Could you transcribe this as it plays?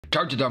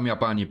Čaute dámy a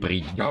páni,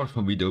 pri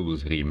ďalšom videu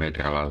z hry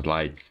Betrayal.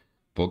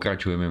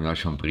 Pokračujeme v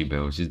našom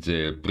príbehu.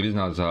 Sice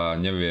priznať sa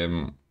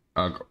neviem,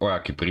 o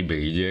aký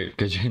príbeh ide,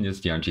 keďže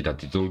nestíham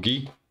čítať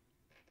titulky.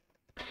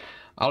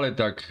 Ale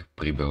tak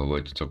príbehovo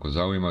je to celkom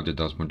zaujímavé,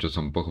 teda aspoň čo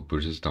som pochopil,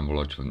 že sa tam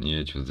bolo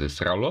niečo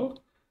zesralo.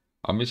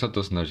 A my sa to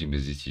snažíme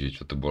zistiť, že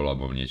čo to bolo,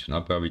 alebo niečo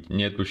napraviť.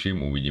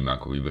 Netuším, uvidíme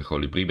ako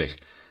vyvrcholí príbeh.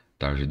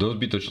 Takže do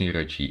zbytočných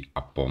rečí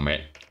a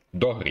poďme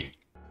do hry.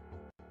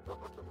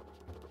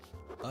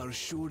 Our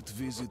short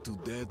visit to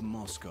dead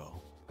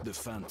Moscow, the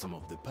phantom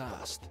of the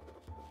past,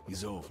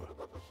 is over.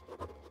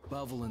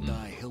 Pavel and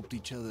I helped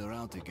each other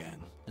out again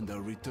and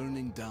are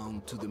returning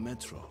down to the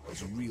metro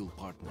as real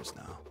partners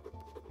now.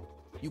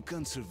 You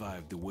can't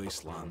survive the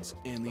wastelands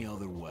any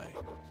other way.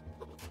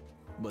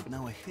 But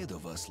now ahead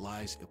of us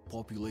lies a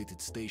populated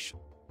station,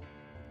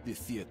 the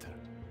theater.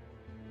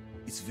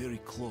 It's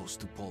very close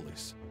to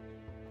Polis.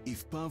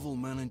 If Pavel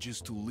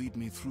manages to lead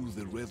me through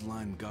the red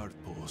line guard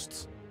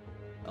posts,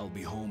 I'll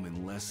be home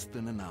in less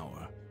than an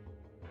hour.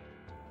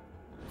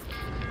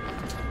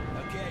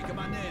 Okay, come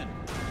on in.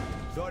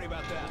 Sorry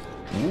about that.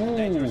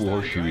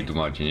 Hoši, vy tu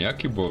máte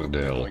nejaký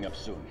bordel. Going up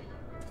soon.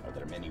 Are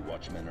there many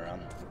watchmen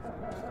around?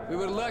 We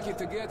were lucky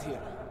to get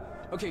here.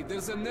 Okay,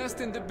 there's a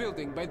nest in the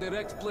building by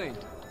direct plane.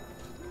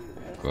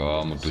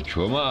 Kámo, to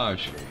čo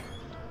máš?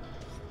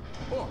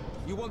 Oh,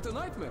 you want a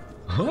nightmare?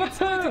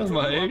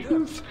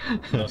 Majekus?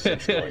 No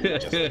sense going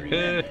with just 3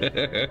 men.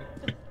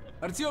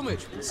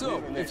 Artyomich, so,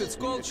 if it's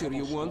culture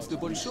you want, the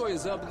Bolshoi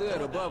is up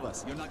there above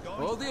us.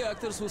 All the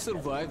actors who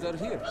survived are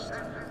here.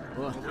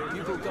 Well,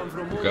 people come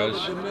from all over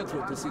the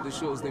metro to see the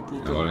shows they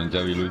put on. Môžem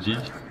ťa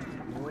vylútiť?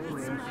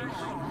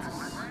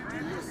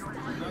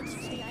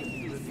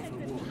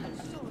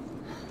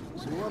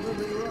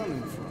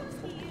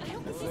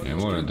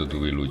 Nemôžem to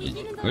tu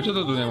vylútiť. Prečo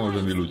to tu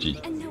nemôžem vylútiť?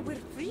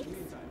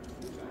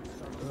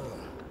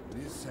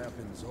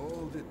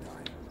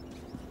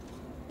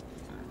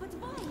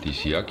 Ty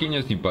si aký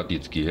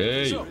nesympatický,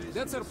 hej? So,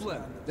 that's our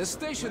plan. The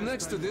station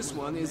next to this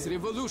one is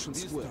Revolution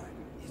Square.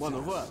 One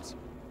of ours.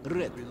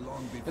 Red.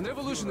 And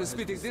Revolution is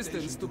spitting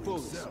distance to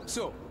Polis.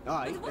 So,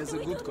 I, as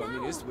a good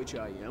communist, which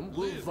I am,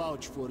 will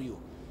vouch for you.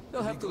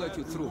 They'll have to let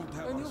you through,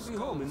 and you'll be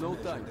home in no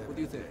time. What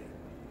do you think?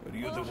 Are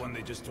you the one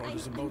they just told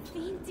us about?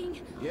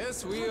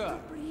 Yes, we are.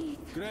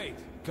 Great.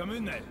 Come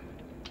in then.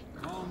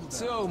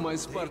 So, my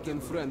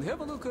Spartan friend,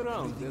 have a look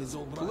around. There's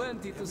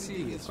plenty to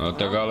see here. No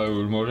tak ale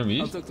už môžem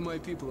I'll ísť? talk to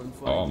my people and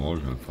Á, find.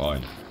 môžem,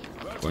 fajn.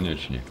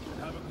 Konečne.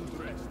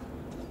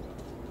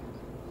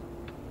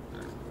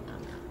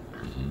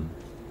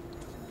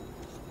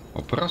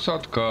 O,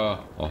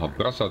 prasátka. Aha,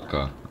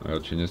 prasátka.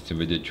 Radšej nechcem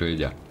vedieť, čo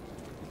jedia.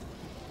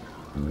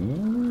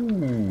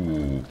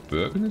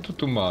 Pekne to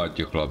tu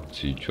máte,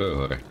 chlapci. Čo je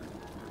hore?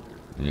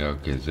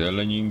 Nejaké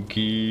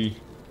zeleninky.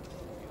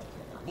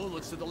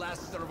 Bullets to the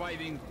last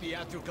surviving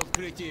theatrical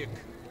critic.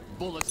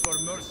 Bullets for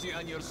mercy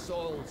on your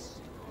souls.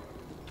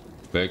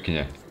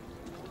 Pekne.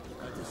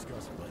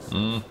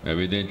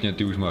 Evidentne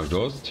ty už máš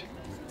dosť.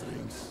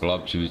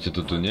 Chlapci, vy ste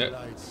to tu nie...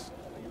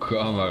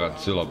 Kamarát,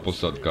 celá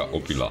posádka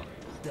opila.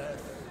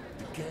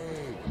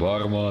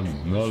 Barman,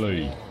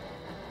 nalej.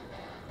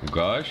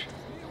 Ukáž?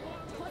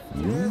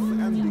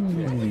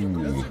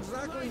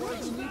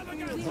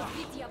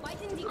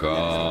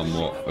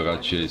 Kámo,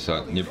 radšej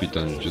sa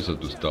nepýtam, čo sa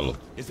tu stalo.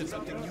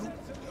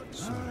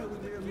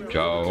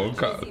 Čau,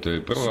 holka, to je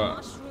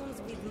prvá.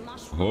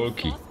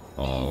 Holky.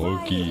 Á,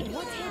 holky.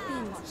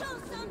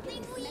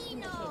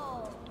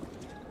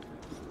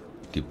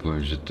 Ty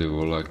poviem, že to je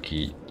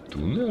voľaký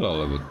tunel,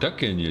 alebo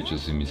také niečo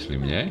si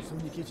myslím, nie?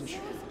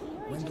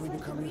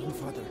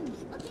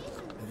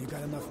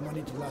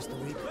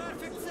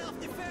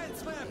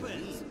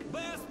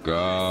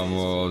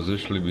 Kámo,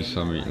 zešli by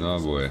sa mi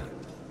náboje.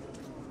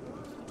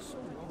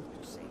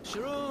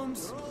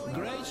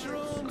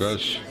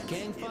 Ukáž.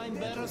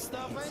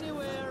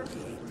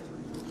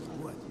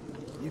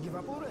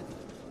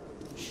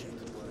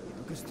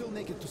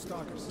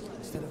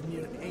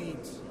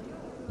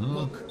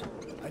 Look,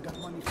 I got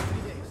money for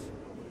 3 days,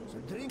 so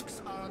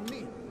drinks are on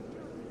me.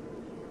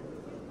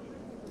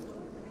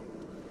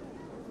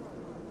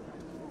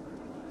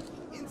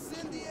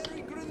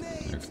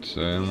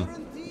 Nechcem.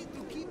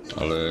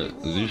 Ale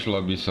zišla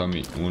by sa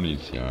mi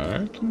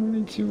munícia. Tu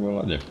muníciu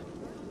volade.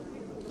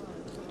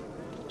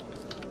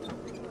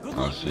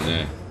 Asi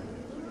ne.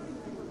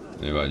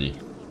 Nevadí.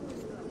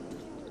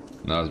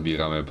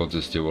 Nazbírame po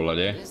ceste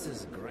volade.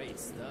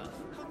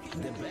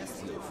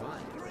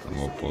 Tam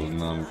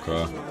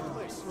poznámka.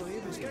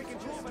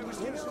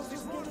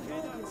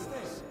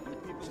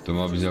 To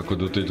má byť ako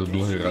do tejto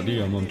dlhej rady,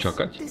 ja mám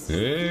čakať?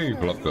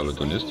 Hej, chlapi, ale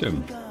to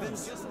nestem.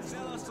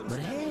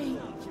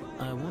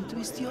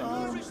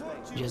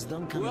 Just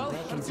don't come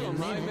back in 10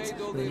 minutes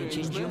when you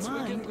change your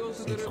mind.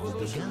 It all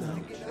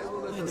began.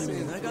 Wait a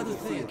minute, I gotta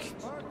think.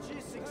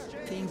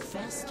 Think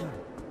faster.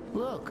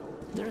 Look,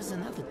 there's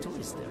another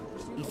tourist there.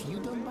 If you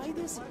don't buy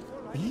this,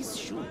 he's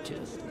sure to.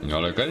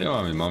 No ale kade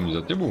mám? Mám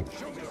za tebu.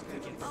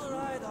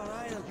 Alright,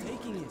 I'm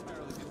taking it.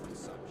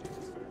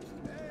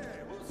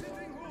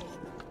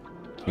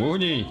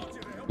 Uhni!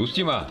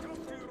 Pusti ma!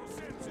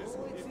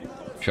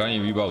 Šani,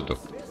 vybav to.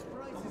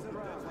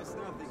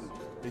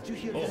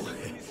 Oh,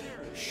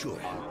 sure.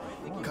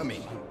 Come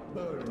in.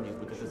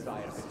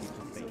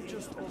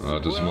 No,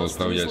 to si mohol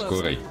spraviť aj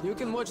skorej. You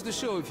can watch the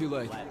show if you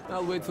like.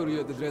 I'll wait for you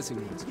at the dressing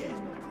rooms.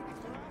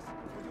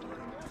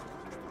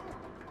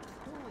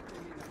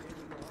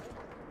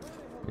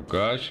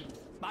 Ukáž.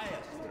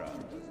 Maestro,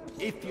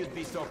 if you'd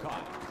be so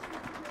kind.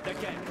 The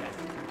canvas.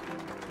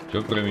 Čo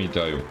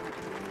premietajú?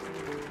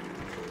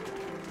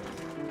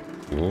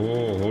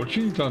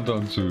 Holčiny tam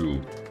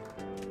tancujú.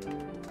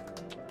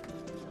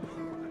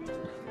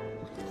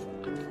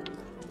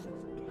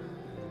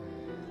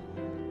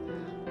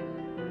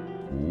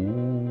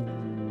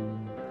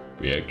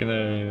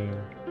 Pekné.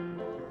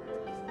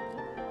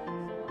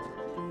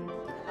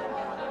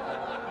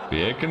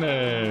 Pekné.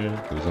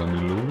 To sa mi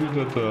ľúbi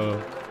toto.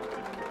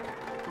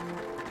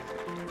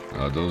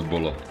 A dosť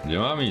bolo. Kde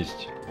mám ísť?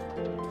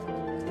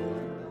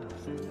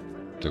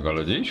 Tak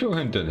ale kde išiel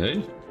henten, hej?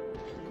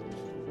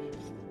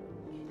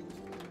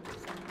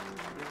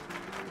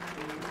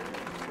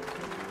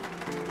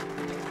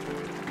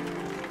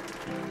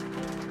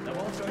 The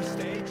Walter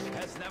stage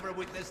has never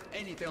witnessed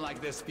anything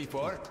like this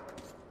before.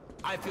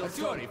 I feel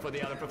sorry for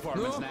the other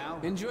performers now.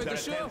 Enjoy the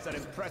show. Their attempts at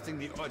impressing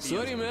the audience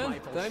Sorry, man.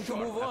 might fall Time to short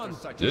move on.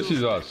 after such Kde si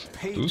zás?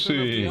 Tu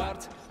si. I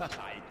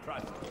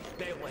trust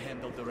they will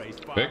handle the race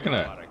far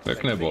Pekné, above our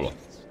pekné bolo.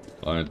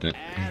 Ale ten...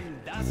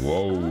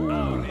 Wow.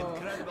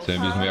 Sem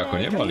by sme ako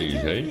nemali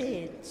ísť, hej?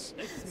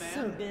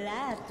 So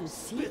glad to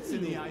see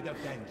in the you. eye of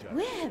danger.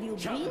 Where have you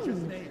Challenges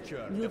been?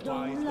 nature, You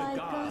defies don't the like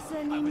gods. us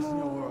I was in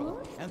your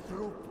world, anymore? and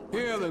through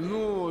Helen,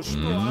 no,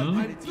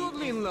 I'm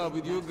totally in love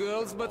with you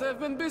girls, but I've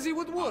been busy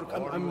with work.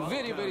 I'm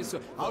very, very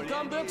sorry. I'll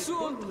come back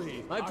soon.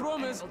 I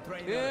promise.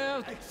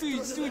 Yeah,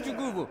 ты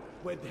губу.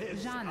 with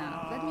his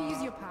Jana, let me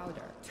use your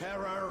powder.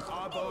 terror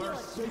of our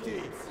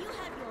city.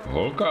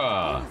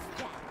 Holka.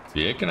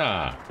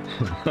 Pekná.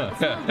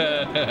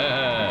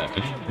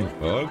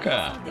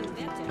 Holka.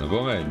 No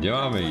poďme, kde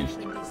máme ísť?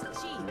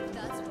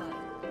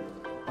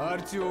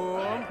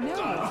 Артём?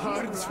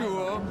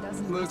 Артём?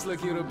 Looks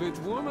like you're a bit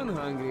woman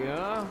hungry,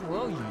 huh?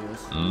 Well,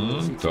 yes.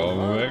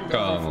 Tomu ver,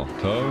 kámo.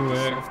 Tomu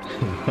ver.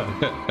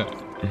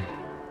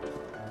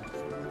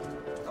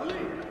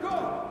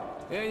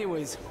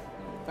 Anyways,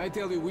 I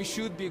tell you, we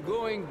should be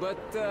going, but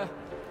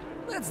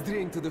let's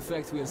drink to the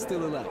fact we are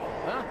still alive,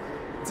 huh?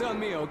 It's on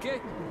me,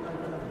 okay?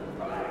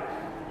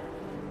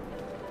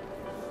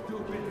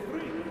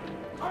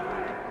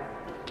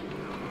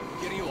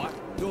 Here you are.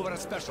 Dover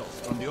specials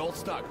from the old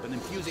stock. Been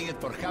infusing it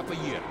for half a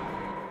year.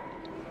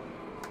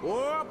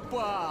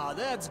 Опа!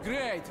 That's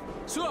great!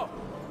 So,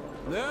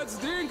 let's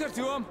drink,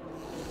 Артём!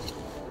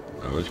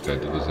 No počkaj,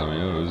 toto sa mi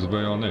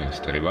zbojil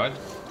stribať.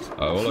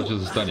 A volá, čo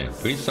sa stane.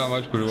 Príď sám,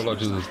 mačku, že volá,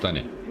 čo sa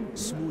stane.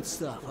 Smooth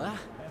stuff, huh?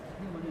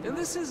 And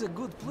this is a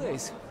good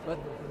place, but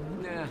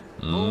nah,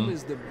 home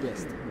is the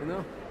best, you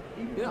know?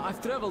 Yeah, I've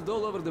traveled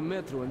all over the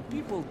metro and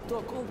people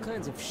talk all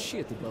kinds of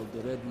shit about the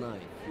Red Line.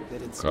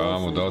 That it's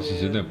Kámo, awful dal si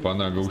si there, jeden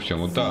panák a už ťa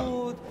motá.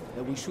 food,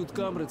 that we shoot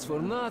comrades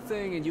for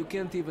nothing and you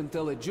can't even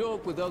tell a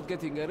joke without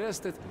getting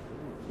arrested.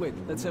 Wait,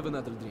 let's have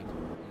another drink.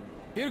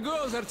 Here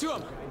goes,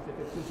 Артём!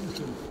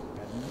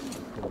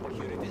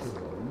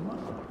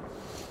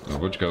 No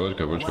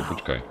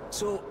počkaj.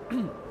 So,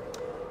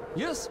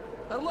 yes,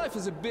 our life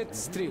is a bit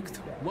strict.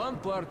 One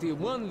party,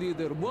 one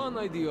leader, one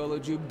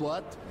ideology,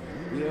 but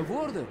we have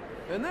order.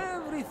 And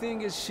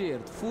everything is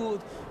shared.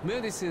 Food,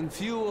 medicine,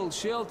 fuel,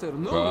 shelter,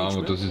 knowledge.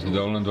 Kámo, to si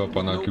dal len dva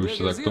panáky, už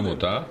sa takto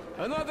motá.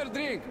 Another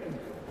drink.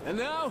 And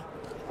now,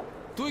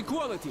 to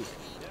equality.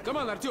 Come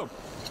on, Артём.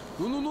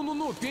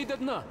 Ну, пей до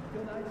дна.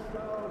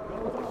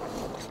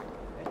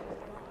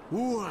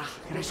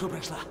 Хорошо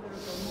прошла.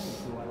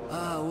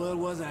 Where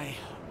was I?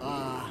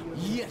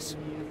 Yes.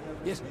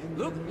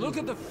 Look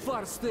at the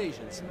far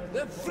stations.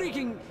 They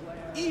freaking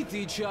eat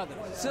each other,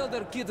 sell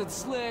their kitted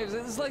slaves.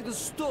 It's like the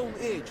Stone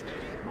Age.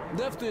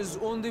 Left to his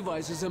own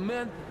devices, a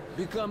man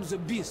becomes a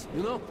beast,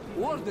 you know?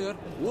 Order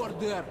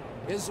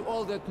is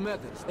all that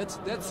matters.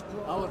 That's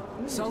our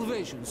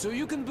salvation. So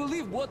you can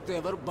believe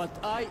whatever, but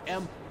I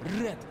am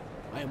red.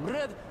 I am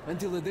red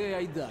until the day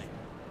I die.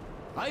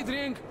 I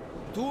drink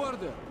to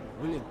order.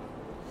 Блин.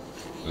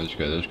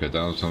 Počkaj,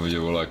 tam som videl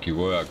voľakých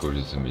vojakov,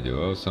 že som videl,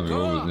 ale sa mi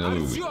vôbec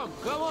nelúbi.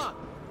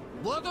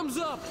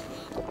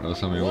 To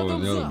sa mi vôbec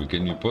nelúbi,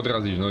 keď mi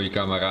podrazíš nový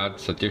kamarát,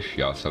 sa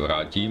tešia, sa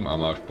vrátim a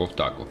máš po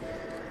vtáko.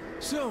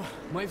 So,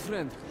 my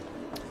friend,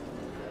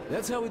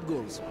 that's how it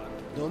goes.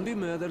 Don't be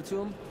mad,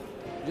 Артём.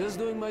 Just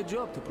doing my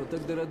job to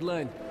protect the Red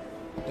Line.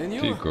 And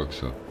Ty you,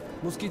 kokso.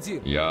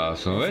 musketier, Ja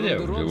som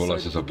vedel, že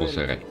voláte sa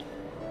posere.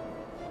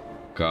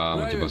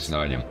 Kámo, teba si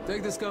nájdem.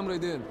 take this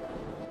comrade in.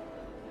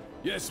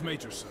 Yes,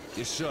 Major, sir.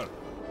 Yes, sir.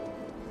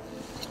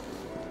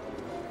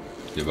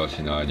 Teba si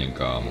nájdem,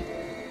 kámo.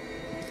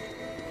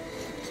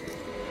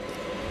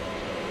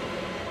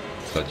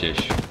 Sa teš.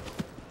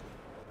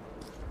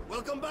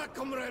 Welcome back,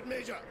 Comrade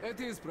Major. It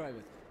is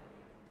private.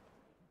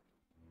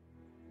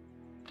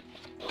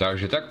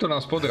 Takže takto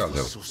nás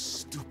podrazil. So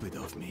stupid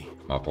of me.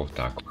 Mapa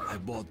vtákov. I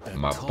bought that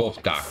Mapa talk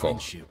of vtákov.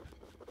 friendship.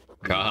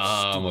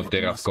 Kámo,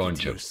 teraz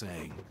končil.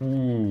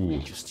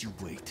 Just you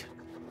wait.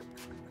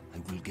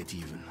 I will get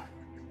even.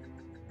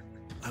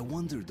 I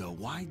wonder though,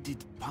 why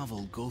did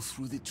Pavel go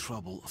through the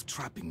trouble of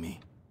trapping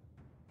me?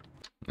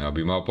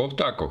 Aby mal po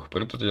vtákoch,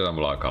 preto ťa tam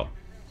vlákal.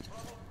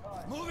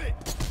 Move it!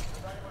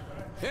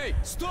 Hey,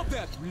 stop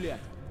that, блядь!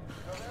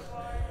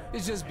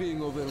 It's just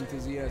being over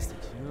enthusiastic,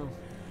 you know?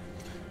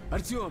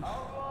 Artyom,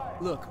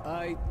 look,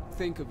 I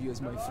think of you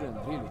as my friend,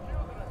 really.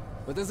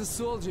 But as a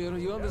soldier,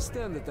 you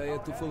understand that I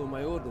had to follow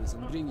my orders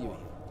and bring you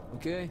here,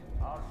 okay?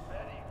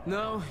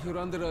 Now, you're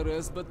under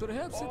arrest, but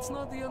perhaps it's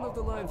not the end of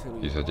the line for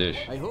you. Ty sa tiež.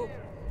 I hope.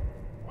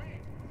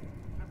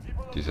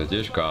 Ty sa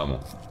tiež, kámo.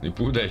 Ty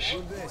pôjdeš.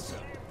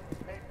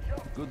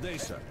 Good day,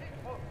 sir.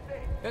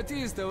 At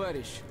ease,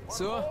 товарищ.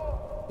 So,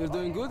 you're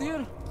doing good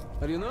here?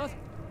 Are you not?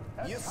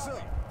 Yes,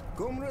 sir.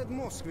 Comrade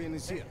Moskvin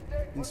is here,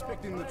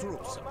 inspecting the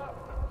troops.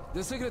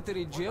 The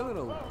Secretary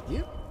General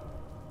here?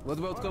 What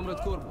about Comrade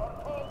Corbin?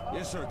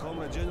 Yes, sir.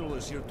 Comrade General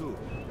is here too.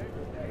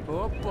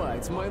 Oppa,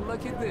 it's my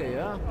lucky day,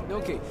 huh?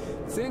 Okay,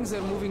 things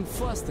are moving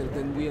faster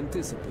than we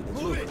anticipated.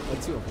 Look,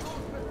 Artyom,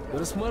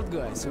 you're a smart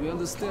guy, so we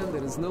understand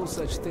there is no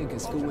such thing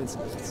as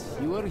coincidence.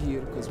 You are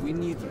here because we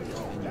need you.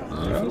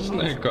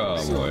 Jasné,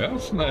 kámo,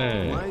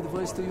 jasné. My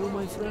advice to you,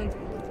 my friend?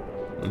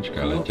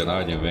 Počkaj, len ťa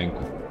nájdem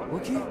venku.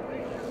 Okay.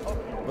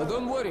 But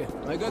don't worry,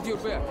 I got your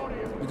back.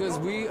 Because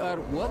we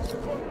are what?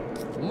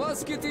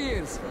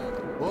 Musketeers!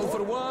 All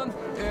for one,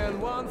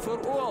 and one for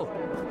all.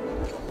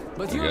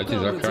 But Ja ti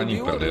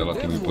zachránim prdel a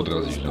ty mi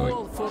podrazíš nohy.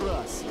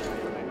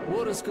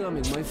 War is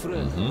coming, my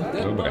friend.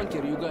 That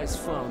bunker you guys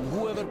found,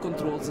 whoever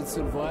controls it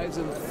survives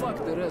and fuck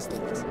the rest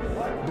of us.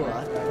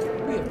 But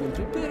we have been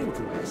preparing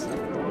for this.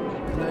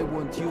 And I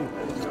want you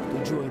to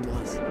join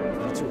us.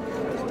 Too.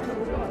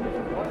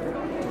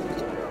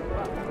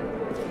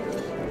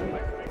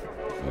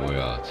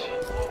 Vojáci.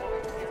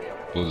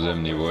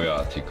 Podzemní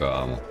vojáci,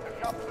 kámo.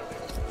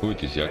 Fuj,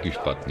 ty si jaký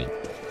špatný.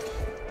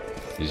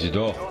 Ty si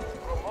to.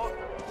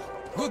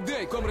 Good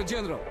day, Comrade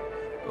General.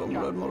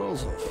 Comrade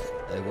Morozov,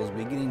 I was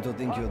beginning to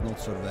think you had not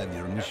survived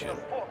your mission.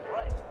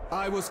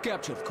 I was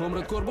captured,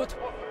 Comrade Corbett.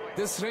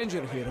 This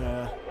ranger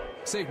here,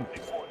 saved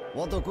me.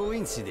 What a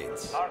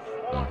coincidence.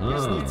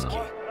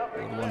 Snitsky,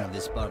 you're one of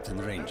the Spartan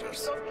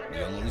Rangers. Do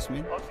you know this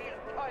man?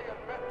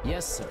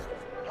 Yes, sir.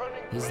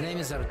 His name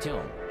is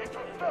Artyom.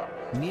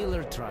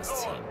 Miller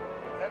trusts him.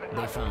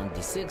 They found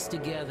D6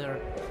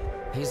 together.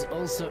 He's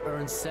also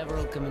earned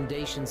several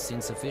commendations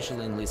since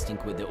official enlisting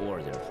with the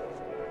Order.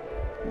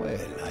 Well,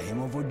 I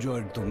am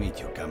overjoyed to meet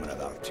you, Comrade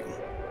Artyom.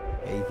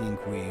 I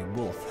think we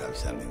both have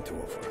something to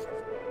offer.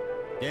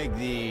 Take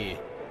the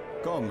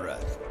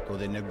comrade to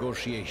the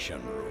negotiation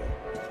room.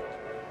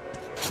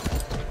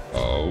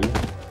 Au.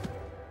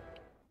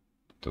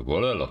 To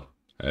bolelo.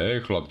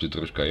 Hej, chlapci,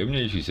 troška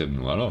jemnejší se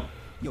mnou, ano?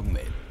 Young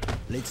man,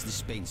 let's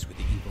dispense with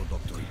the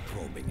introductory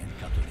probing and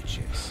cut to the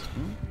chase.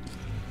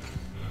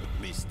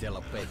 This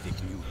telepathic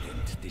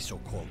mutant, the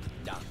so-called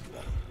Dark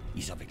One,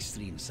 is of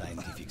extreme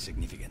scientific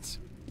significance.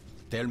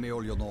 Tell me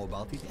all you know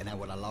about it, and I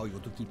will allow you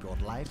to keep your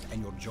life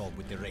and your job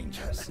with the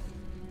Rangers.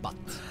 But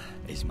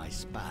as my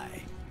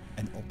spy,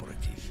 an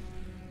operative,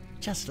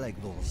 just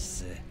like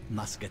those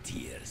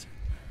musketeers,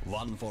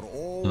 one for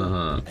all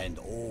and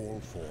all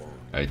for...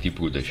 Aj ty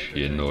pôjdeš,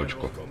 jedno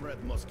očko.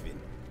 Comrade Moskvin.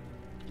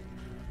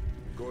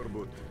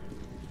 Corbett,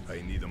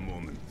 I need a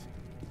moment.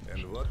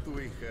 And what do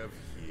we have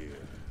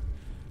here?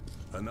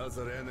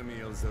 Another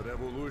enemy of the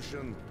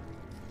revolution?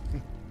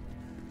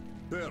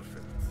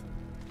 Perfect.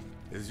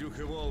 As you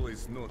have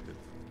always noted,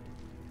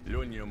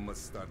 Lonya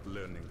must start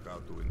learning how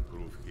to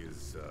improve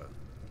his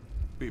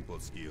people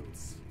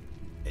skills.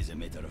 As a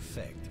matter of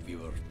fact, we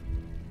were...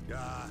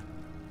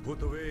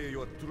 Put away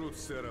your truth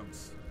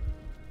serums.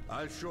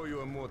 I'll show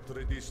you a more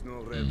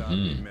traditional Red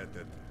Army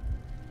method.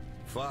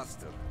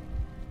 Faster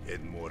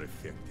and more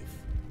effective.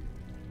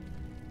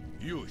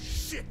 You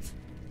shit!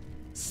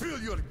 Spill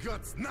your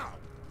guts now!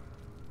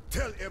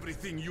 Tell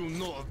everything you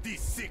know of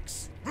these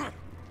six!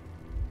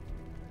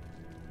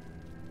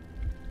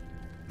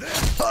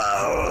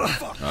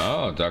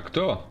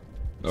 Takto?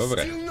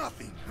 Dobre. Still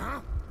nothing,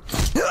 huh?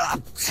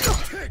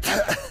 Take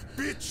it,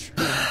 bitch!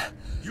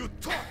 You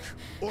talk,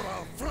 or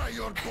I'll fry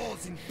your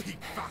balls in pig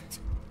fat.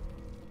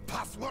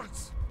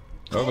 Passwords?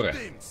 Dobre,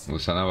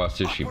 už sa na vás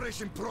teším.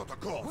 Operation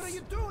protocols. What are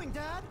you doing,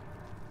 Dad?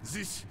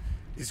 This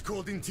is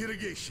called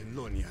interrogation,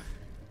 Lonya.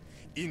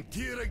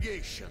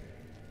 Interrogation.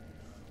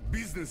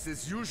 Business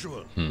as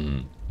usual.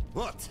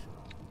 What?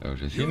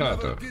 Takže si You na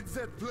never to. did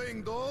that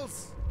playing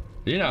dolls?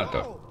 Si na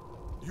to.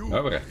 You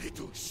Dobre.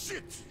 little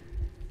shit!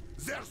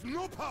 There's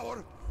no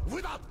power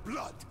without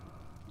blood!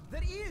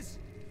 There is!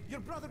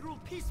 Your brother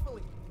ruled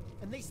peacefully,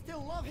 and they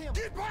still love him!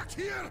 Get back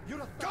here!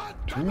 You're a God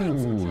damn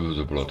it!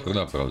 To bola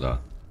tvrdá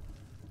pravda.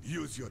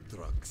 Use your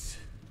drugs.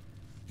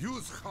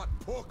 Use hot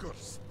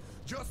pokers.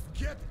 Just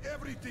get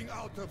everything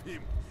out of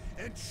him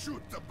and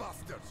shoot the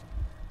bastard.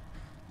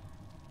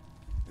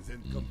 And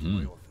then come to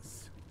my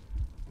office.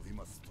 We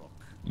must talk.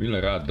 Milé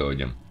rád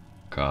dojdem.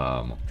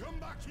 Kámo.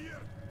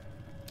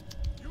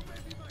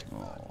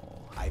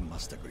 Oh, I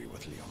must agree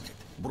with Leonid.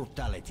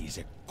 Brutality is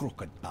a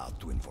crooked path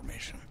to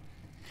information.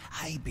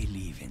 I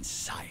believe in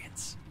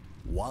science.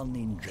 One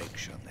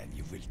injection and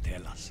you will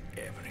tell us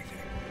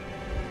everything.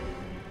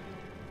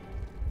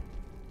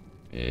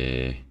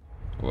 Hey,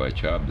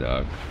 watch up,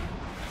 dog.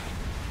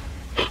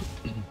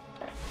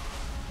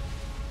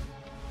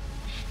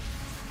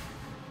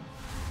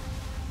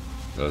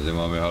 Zase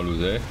máme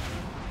haluze.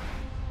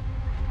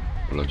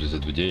 Podľa, čo sa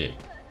tu deje.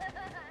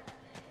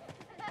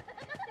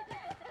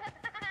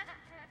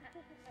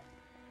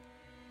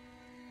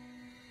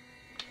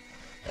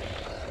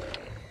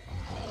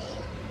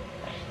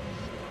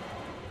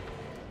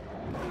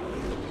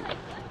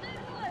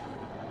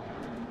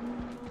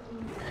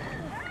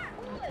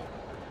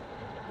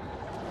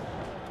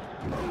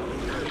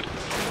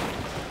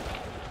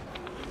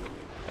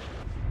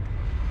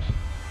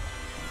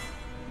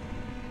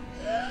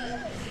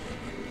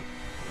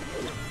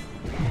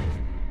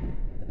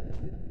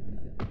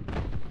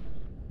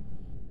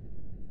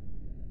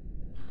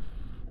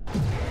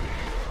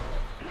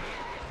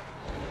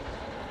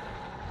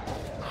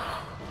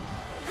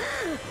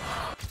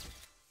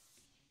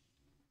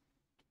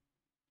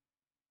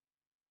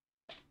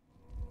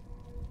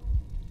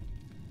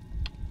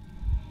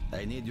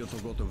 I need you to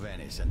go to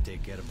Venice and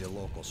take care of the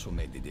locals who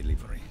made the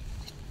delivery.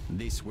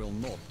 This will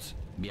not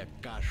be a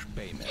cash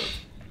payment.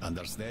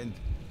 Understand?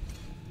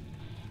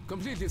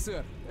 Completely,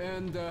 sir.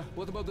 And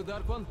what about the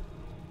Dark One?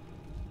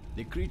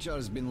 The creature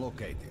has been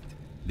located.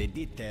 The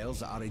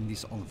details are in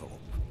this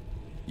envelope.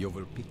 You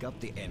will pick up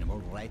the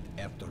animal right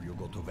after you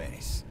go to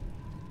Venice.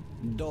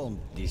 Don't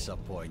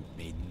disappoint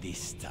me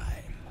this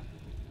time.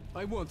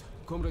 I won't,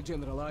 Comrade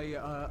General.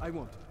 I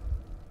won't.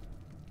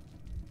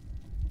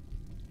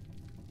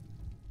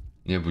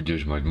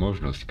 Nebudeš mať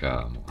možnosť,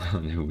 kámo.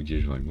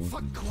 Nebudeš mať možnosť.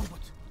 Fuck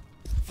Korbut.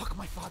 Fuck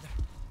my father.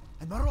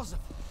 And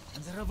Morozov.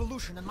 And the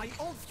revolution and my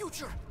own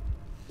future.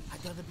 I'd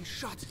rather be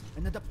shot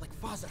and end up like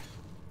father.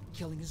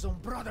 Killing his own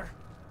brother.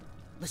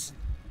 Listen.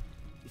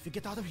 If you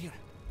get out of here,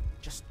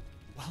 just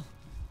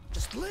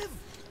live.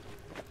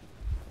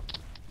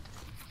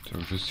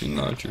 Takže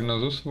synáček nás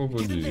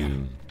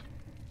oslobodil.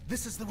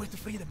 This is the way to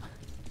freedom.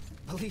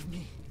 Believe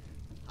me,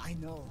 I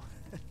know.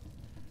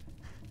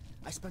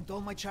 I spent all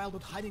my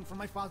childhood hiding from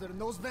my father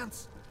in those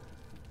vents.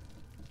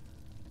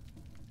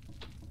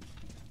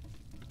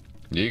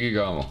 Díky,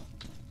 kámo.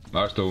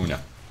 Máš to u mňa.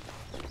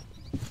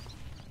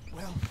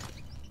 Well,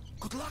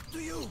 good luck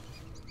to you.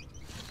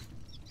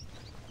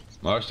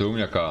 Máš to u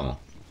mňa, kámo.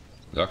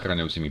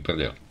 Zachránil si mi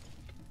prdel.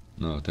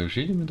 No,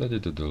 takže ideme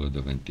dať to dole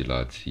do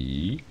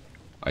ventilácií.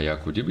 A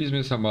ako kde by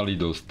sme sa mali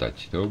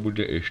dostať? To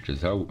bude ešte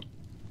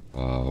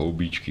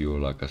houbičky,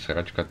 oláka,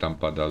 sračka tam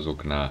padá z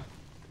okna.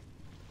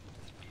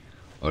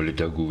 Ale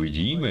tak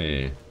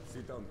uvidíme.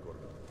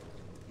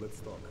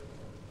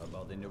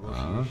 About the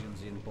negotiations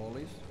in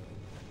Polis?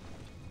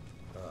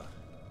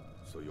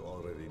 So you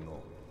already know.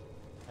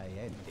 I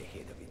am the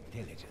head of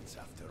intelligence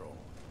after all.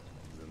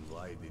 Then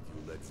why did you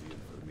let the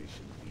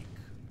information leak?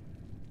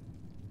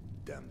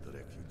 Damned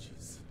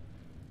refugees.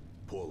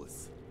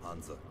 Polis,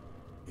 Hansa,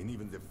 and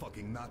even the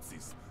fucking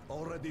Nazis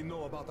already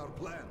know about our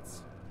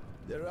plans.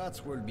 The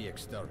rats will be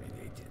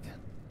exterminated.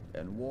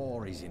 And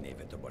war is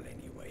inevitable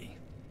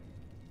anyway.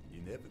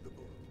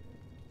 Inevitable?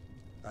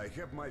 I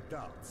have my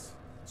doubts.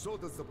 So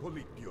does the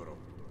Politburo.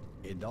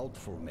 A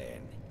doubtful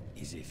man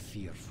is a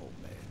fearful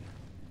man.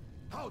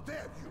 How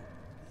dare you?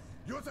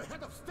 You're the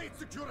head of state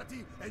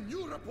security and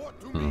you report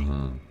to me?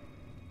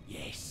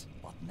 Yes,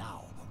 but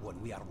now,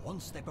 when we are one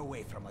step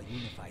away from a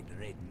unified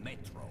Red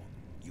Metro,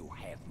 you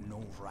have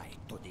no right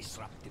to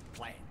disrupt the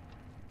plan.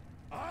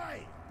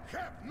 I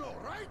have no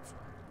right?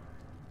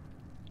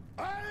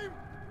 I'm...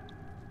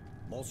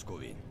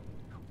 Moscovin,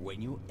 when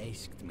you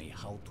asked me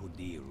how to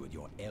deal with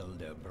your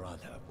elder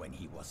brother when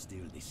he was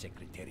still the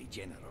Secretary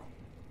General,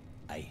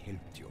 I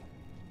helped you.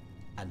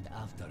 And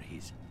after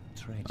his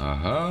tragic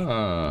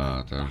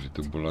takže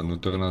tu bola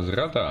vnútorná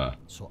zrada.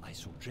 So I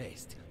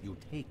suggest you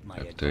take my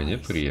Tak to je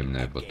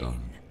nepríjemné potom.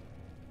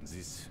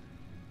 This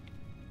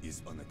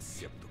is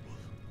unacceptable.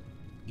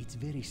 It's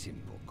very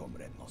simple,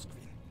 Comrade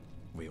Moskvin.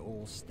 We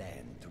all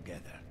stand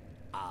together,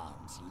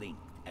 arms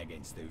linked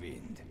against the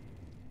wind.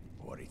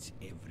 Or it's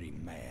every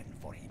man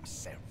for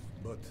himself.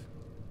 But,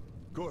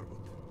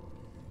 Korbut,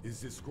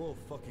 is this whole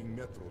fucking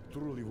metro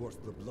truly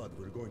worth the blood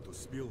we're going to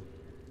spill?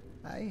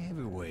 I have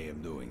a way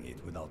of doing it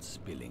without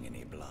spilling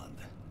any blood.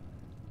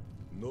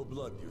 No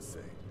blood, you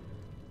say?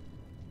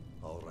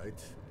 All right.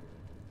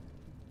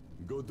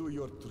 Go do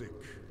your trick.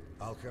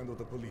 I'll handle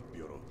the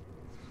Politburo.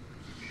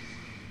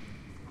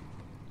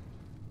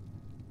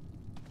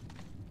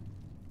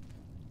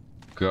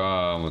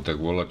 Kámo,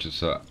 tak volá, čo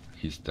sa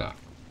chystá.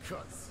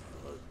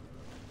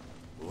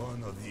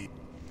 One of the...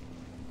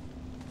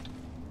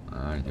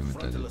 ideme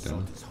tady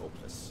tam.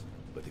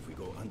 But if we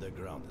go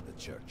underground at the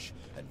church,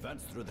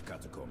 advance through the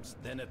catacombs,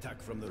 then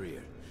attack from the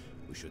rear,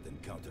 we should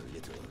encounter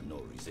little or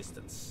no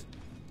resistance.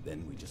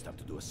 Then we just have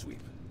to do a sweep.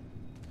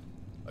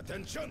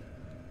 Attention!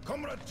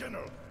 Comrade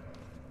General!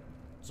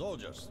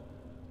 Soldiers,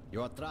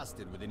 You are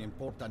trusted with an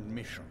important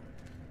mission.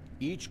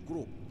 Each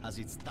group has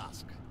its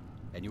task,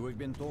 and you have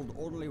been told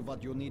only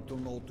what you need to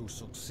know to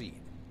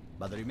succeed.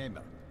 But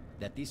remember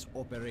that this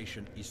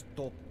operation is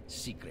top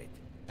secret,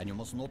 and you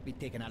must not be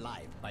taken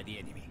alive by the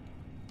enemy.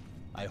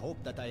 I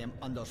hope that I am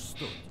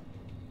understood.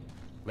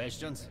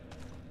 Questions?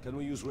 Can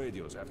we use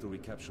radios after we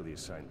capture the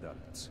assigned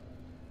targets?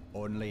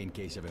 Only in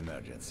case of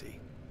emergency,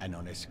 and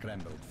on a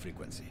scrambled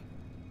frequency.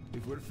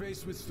 If we're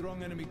faced with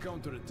strong enemy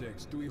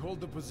counterattacks, do we hold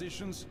the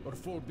positions or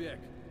fall back?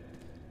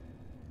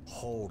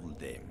 Hold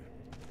them.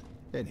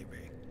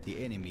 Anyway, the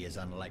enemy is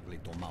unlikely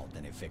to mount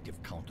an effective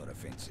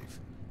counteroffensive.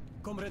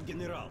 Comrade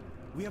General,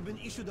 we have been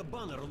issued a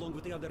banner along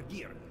with the other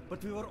gear,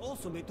 but we were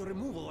also made to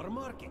remove all our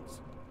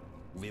markings.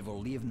 We will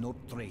leave no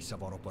trace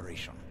of our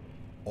operation.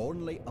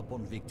 Only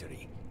upon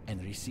victory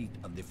and receipt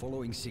of the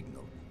following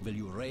signal will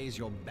you raise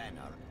your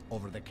banner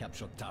over the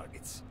captured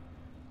targets.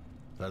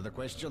 Further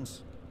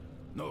questions?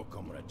 No,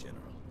 Comrade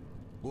General.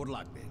 Good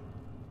luck then.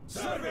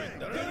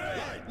 Serving!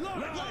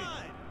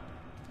 Line!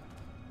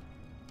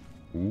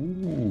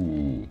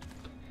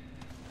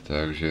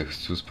 Takže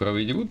chcú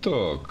spraviť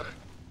útok.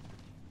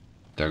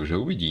 Takže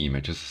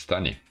uvidíme, čo sa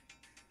stane.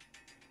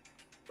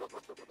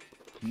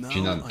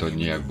 Či nám to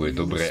nejak bude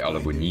dobré,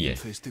 alebo nie.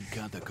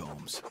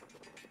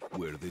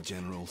 Where the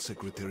General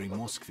Secretary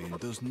Moskvin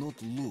does not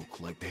look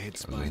like the head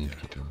spider.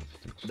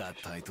 That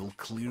title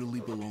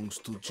clearly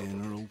belongs to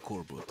General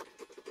Korbut.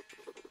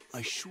 I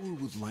sure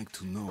would like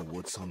to know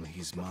what's on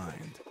his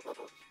mind.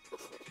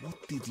 What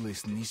did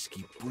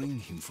Lesnitsky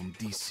bring him from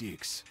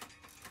D6?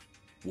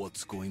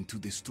 What's going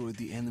to destroy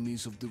the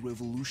enemies of the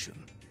revolution?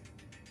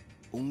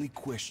 Only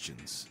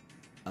questions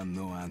and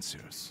no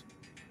answers.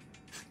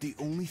 The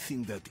only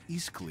thing that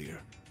is clear,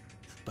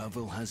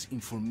 Pavel has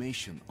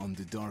information on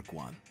the Dark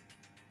One,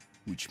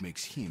 which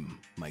makes him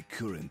my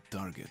current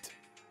target.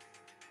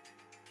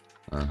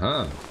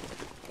 Aha.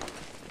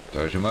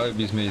 Takže mali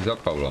by sme ísť za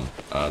Pavlom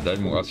a dať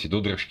mu asi do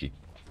držky.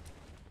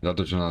 Za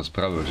to, čo nám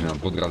spravil, že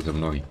nám podrazil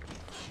nohy.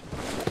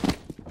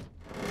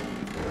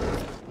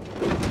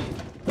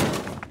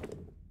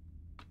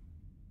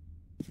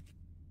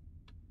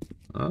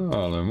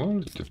 Ale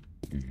môžete...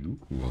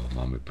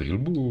 Máme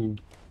prilbu.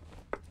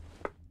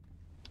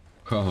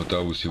 Kámo,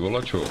 tá už si volá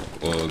čo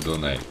od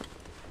onej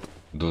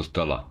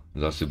dostala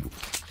za sebou.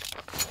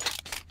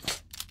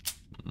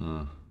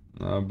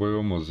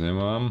 Nábojov moc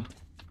nemám.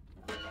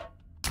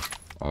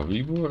 A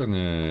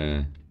výborne.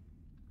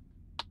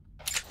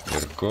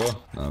 Jerko,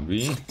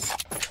 nabí.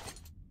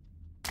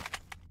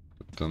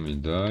 To mi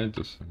daj,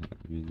 to sa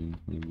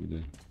nebude.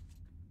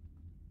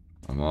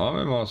 A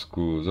máme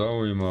masku,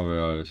 zaujímavé,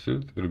 ale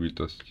filtr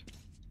bytosti.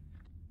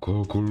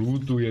 Koľko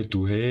lútu je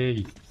tu,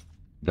 hej.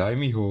 Daj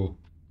mi ho.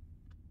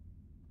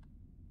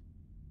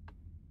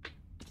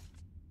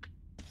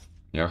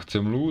 Ja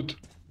chcem lút.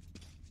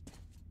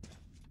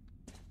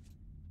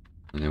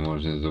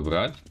 Nemôžem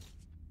zobrať?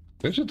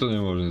 Prečo to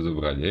nemôžem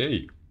zobrať? Hej!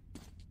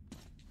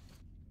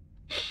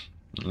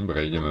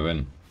 Dobre, ideme ven.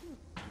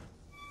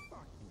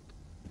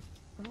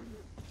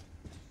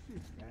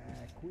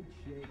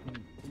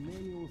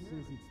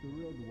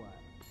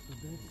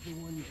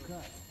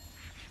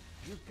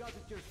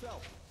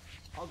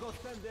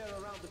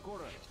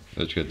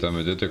 Počkaj, tam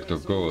je detektor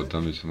kovov,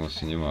 tam by som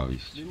asi nemal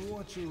ísť.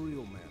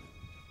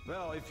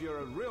 Well, if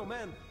you're a real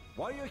man,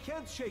 why are your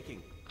hands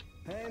shaking?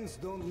 Hands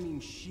don't mean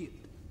shit.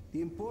 The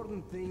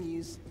important thing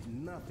is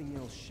nothing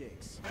else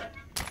shakes.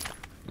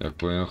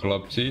 Ďakujem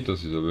chlapci, to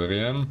si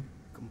zoberiem.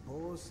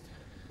 Composed.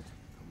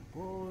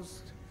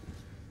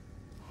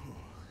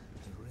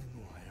 The red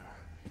wire.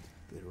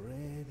 The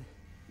red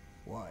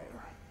wire.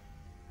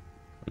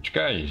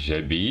 Počkaj,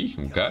 žeby,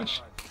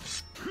 ukáž.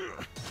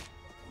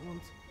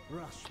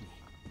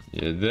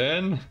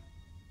 Jeden.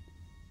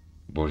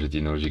 Bože,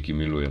 tie nožiky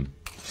milujem.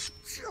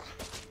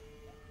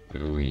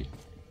 Druhý.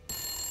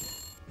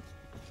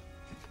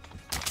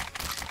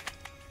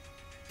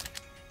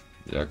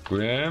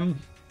 Ďakujem.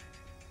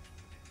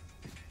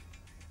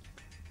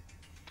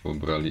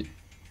 Pobrali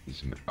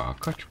sme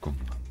AKčko.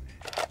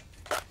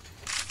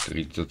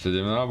 37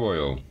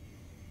 nábojov.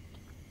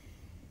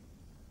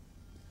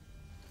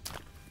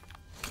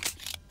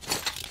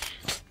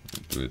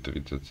 Tu je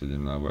 37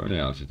 nábojov,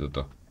 nie asi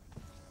toto.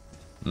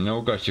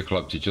 No ukážte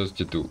chlapci, čo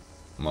ste tu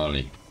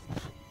mali.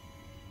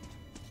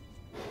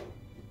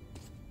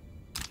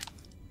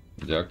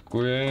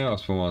 Ďakujem,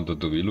 aspoň vám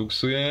toto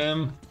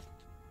vyluxujem.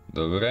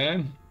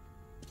 Dobre.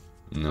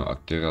 No a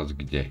teraz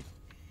kde?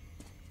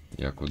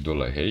 Jako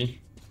dole, hej?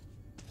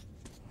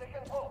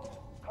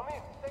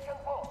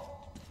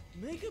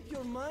 Make up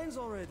your minds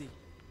already.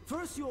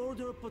 First you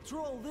order a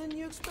patrol, then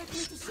you expect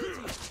me to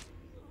city.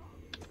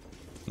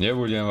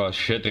 Nebudem vás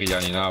šetriť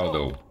ani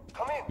náhodou.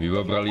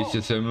 Vybabrali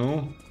ste se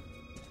mnou?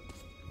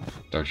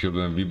 Takže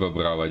budem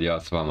vybabrávať ja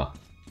s vama.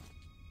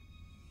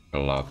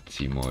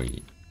 Chlapci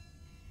moji.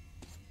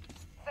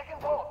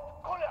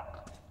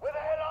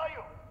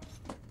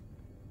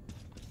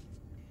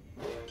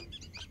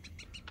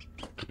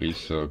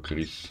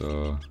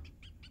 Kryso.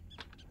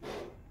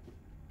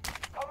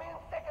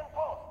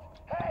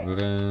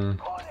 Dobre.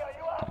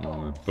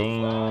 Máme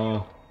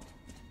plno.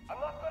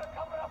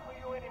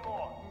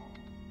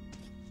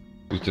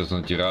 Pustil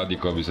som ti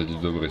rádiko, aby sa ti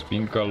dobre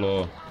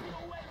spinkalo.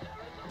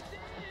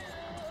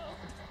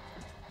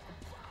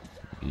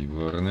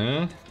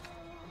 Výborné.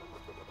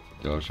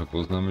 Ďalšia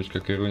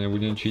poznámečka, ktorú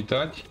nebudem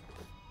čítať.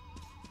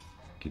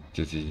 Keď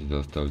ste si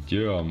zastavte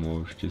a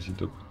môžete si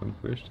to potom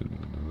prečítať.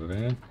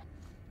 Dobre.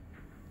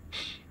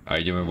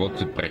 A ideme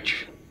odsud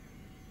preč.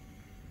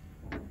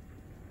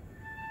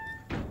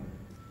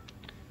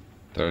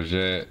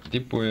 Takže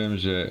typujem,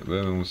 že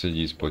budeme musieť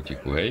ísť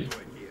potichu, hej?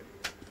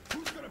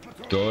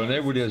 To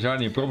nebude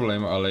žiadny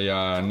problém, ale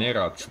ja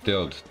nerad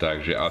stealth,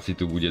 takže asi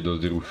tu bude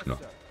dosť rušno.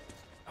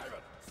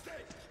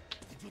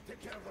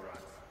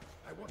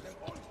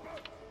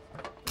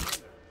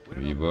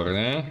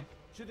 Výborné.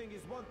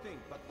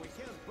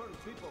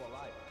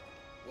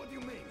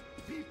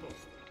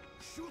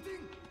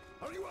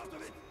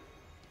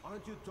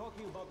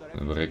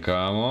 Dobre,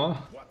 kámo.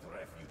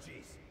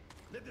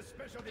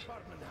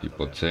 Ty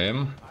poď sem.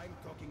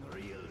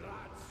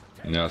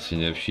 Mňa si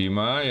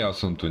nevšímaj, ja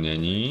som tu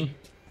není.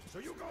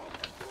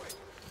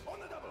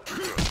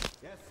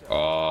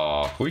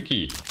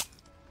 Fujky.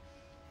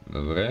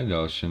 Dobre,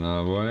 ďalšie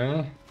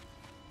náboje.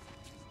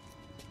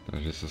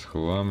 Takže sa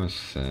schováme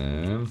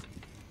sem.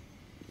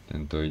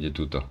 Tento ide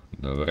tuto.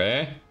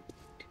 Dobre.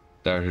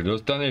 Takže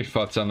dostaneš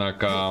facana,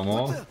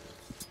 kámo.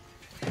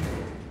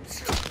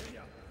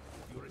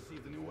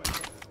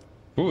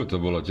 To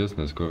bolo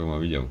tesné, skoro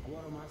ma videl.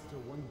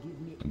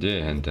 Kde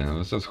je henten?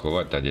 Môžem sa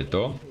schovať, tady je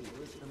to.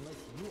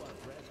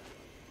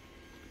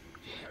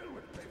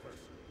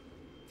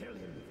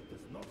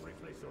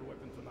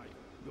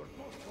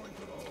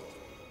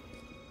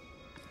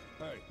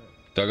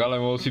 Tak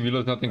ale mohol si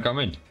vylezť na ten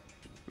kameň.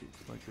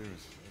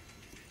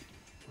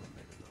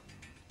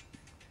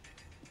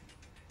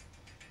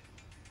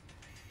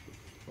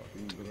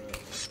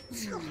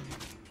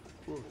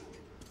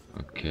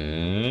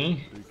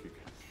 Okej.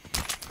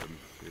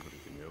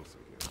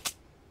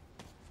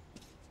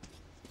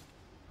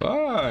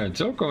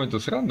 Celkom je to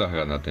sranda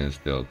hrať na ten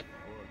stealth.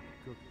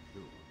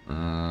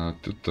 A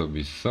tuto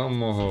by som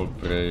mohol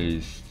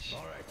prejsť.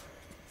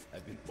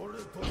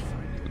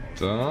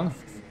 Tuto.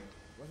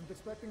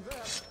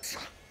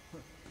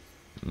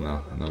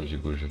 No,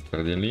 nožík už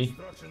otvrdili.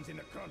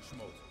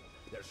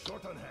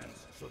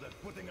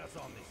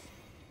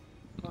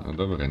 No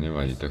dobre,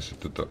 nevadí, tak sa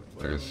toto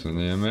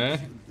presunieme.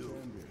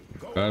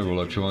 Aj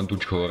bola, čo vám tu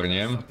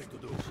čhornem.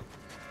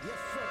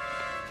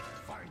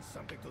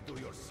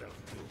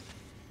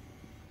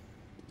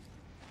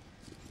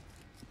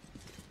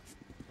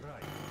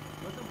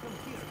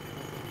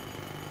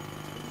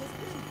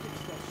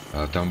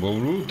 A tam bol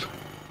loot.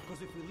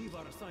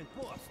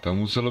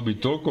 Tam muselo byť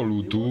toľko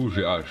lootu,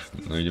 že až.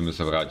 No ideme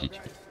sa vrátiť.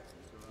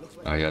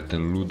 A ja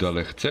ten loot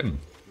ale chcem.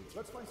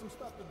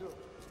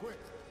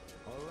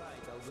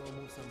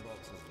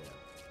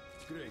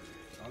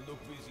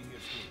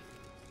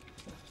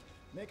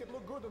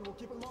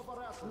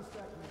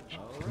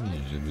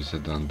 Nie, že by sa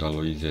tam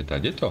dalo ísť aj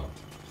tadeto.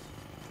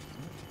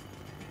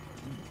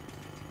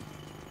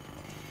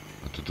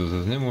 A toto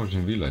zase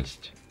nemôžem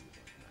vylezť.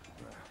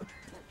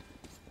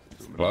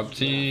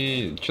 Chlapci,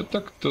 čo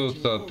takto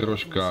sa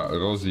troška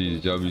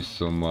rozísť, aby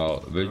som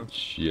mal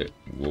väčšie...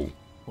 Wow.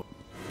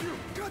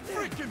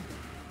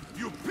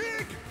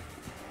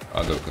 A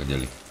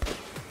dokladeli.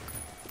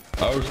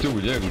 A už tu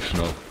bude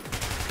rušno.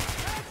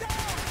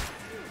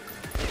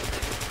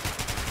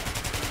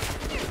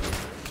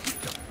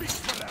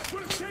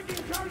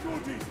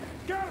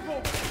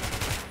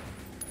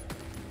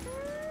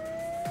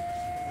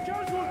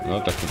 No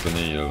tak toto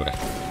nie je dobré.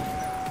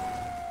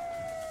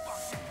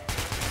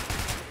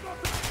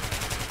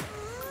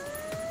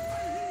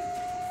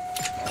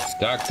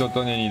 Tak toto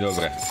není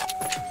dobré.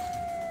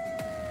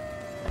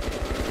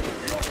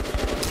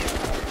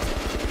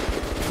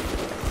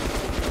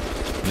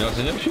 Mňa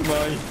si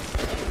nevšimaj.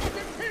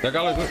 Tak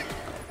ale to...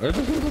 Ja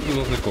to som to tu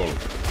zasekol.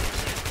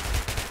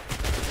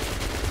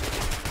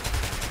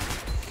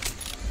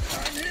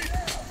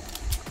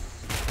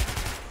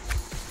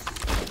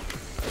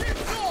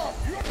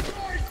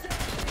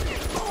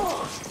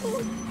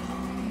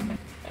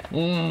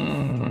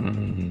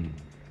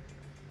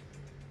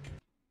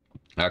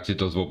 Ak si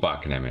to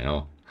zvopákneme,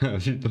 no.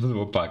 Si to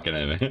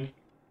zvopákneme.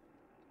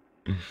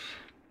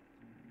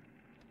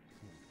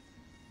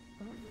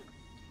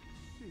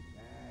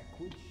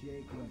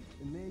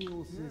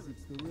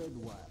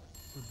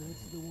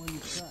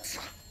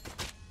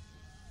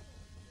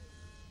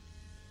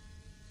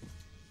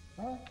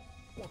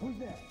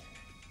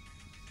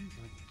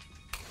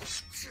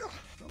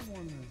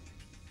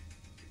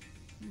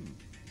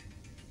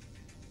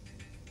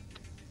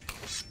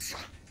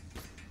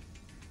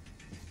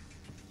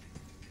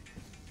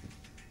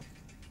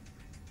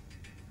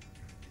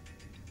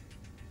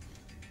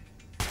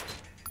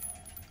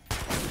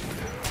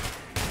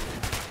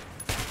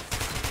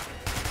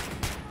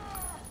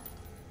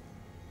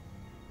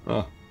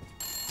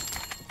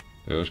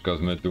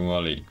 Troška sme tu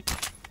mali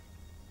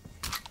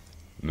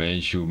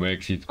menšiu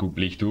mexickú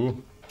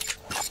plichtu.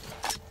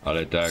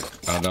 Ale tak,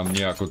 hádam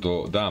nejako to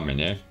dáme,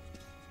 ne?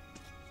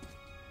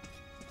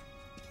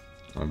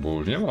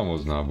 Lebo už nemám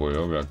moc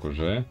nábojov,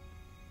 akože.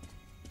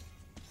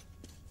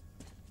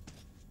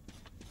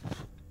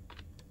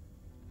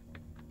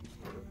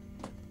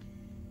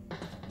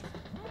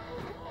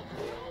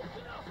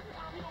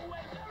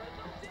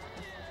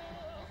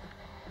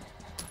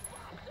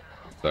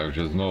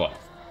 Takže znova.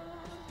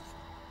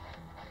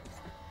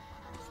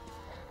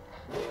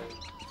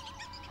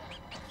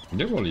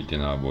 Kde boli tie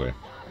náboje?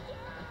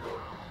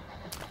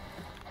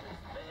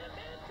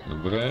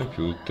 Dobre,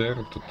 filter,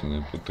 toto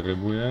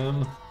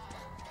nepotrebujem.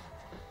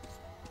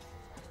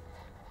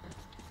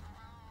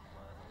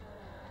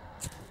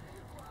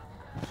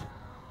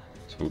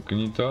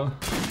 Cvukni to.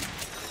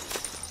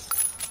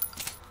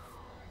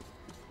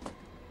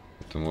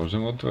 To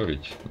môžem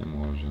otvoriť?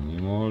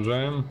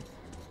 Nemôžem.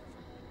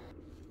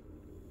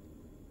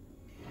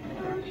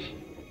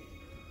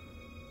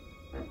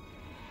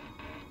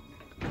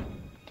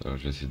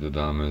 Takže si to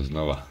dáme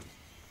znova.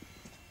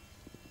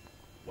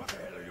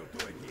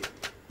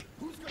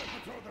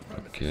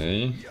 OK.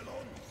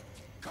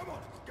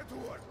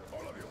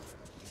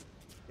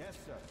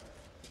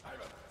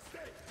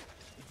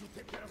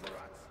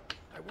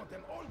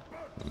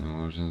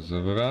 Nemôžem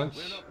zobrať.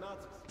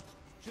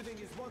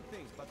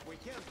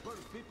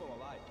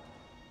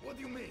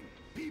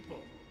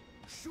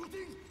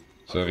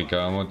 Sorry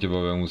kámo, teba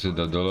budem musieť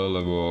dať dole,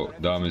 lebo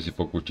dáme si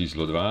pokus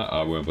číslo 2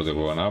 a budem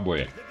potrebovať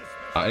náboje.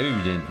 A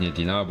evidentne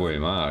ty náboje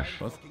máš.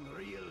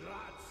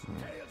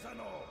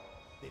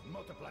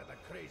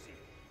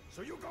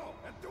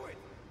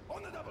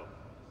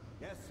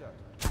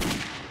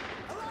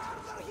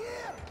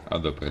 A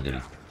do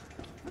prdeli.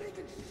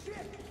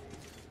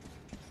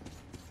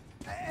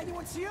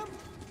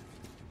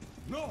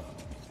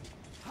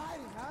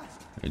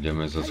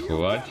 Ideme sa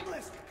schovať.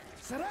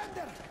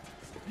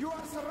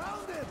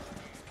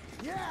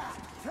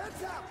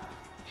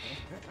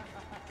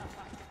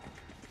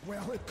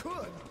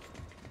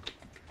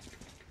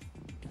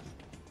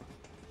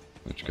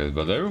 Počkaj,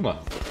 zbadajú ma.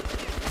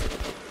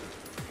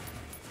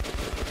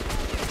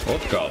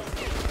 Odkiaľ?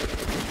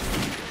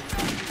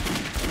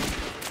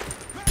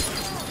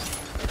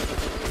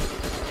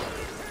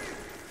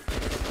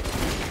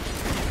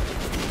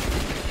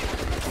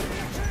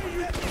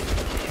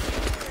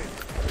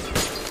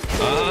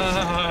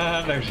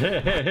 Takže...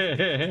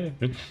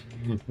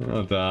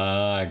 No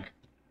tak.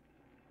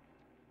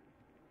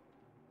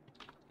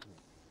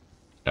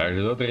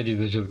 Takže do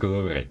tretice všetko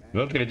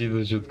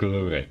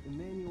dobre.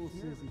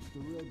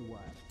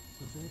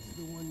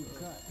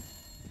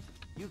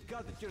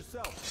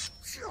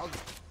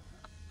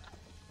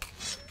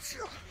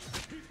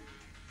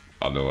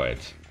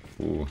 Padovec.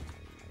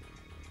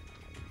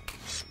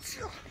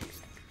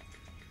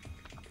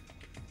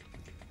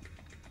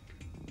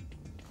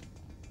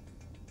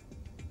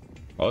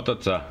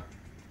 Otoč sa.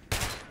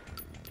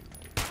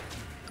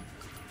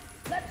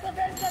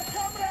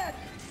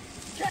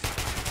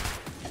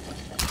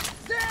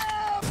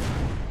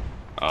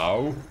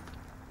 Au.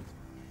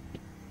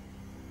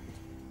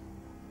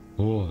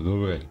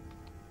 Dobre.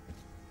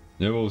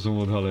 Nebol som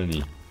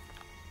odhalený.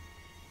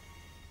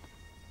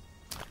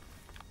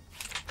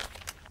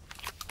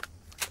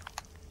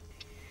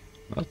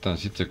 Má tam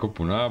síce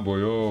kopu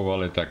nábojov,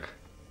 ale tak...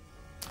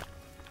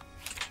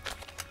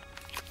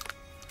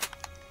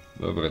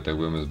 Dobre, tak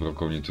budeme z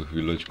brokovnicu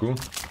chvíľočku.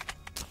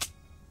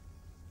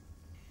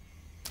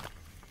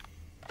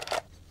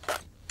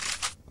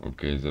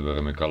 OK,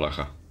 zaberieme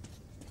kalacha.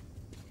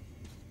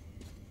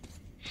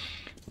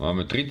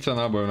 Máme 30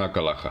 nábojov na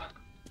kalacha.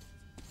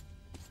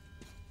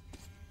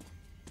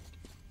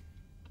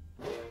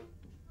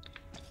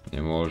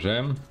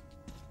 Nemôžem.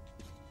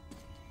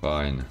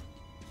 Fajn.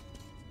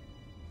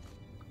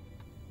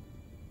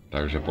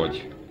 Takže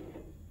poď.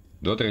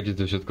 Do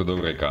tretice všetko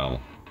dobré,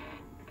 kámo.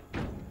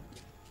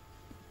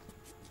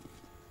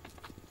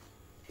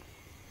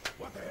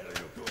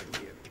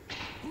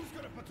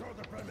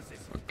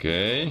 OK.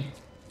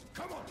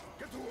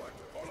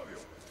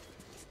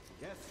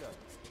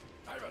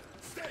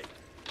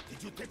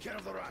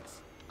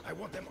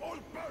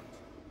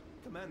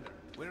 Commander,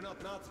 we're not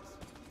Nazis.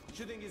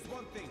 Shooting is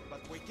one thing, but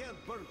we can't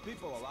burn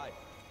people alive.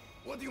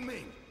 What do you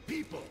mean,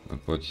 people?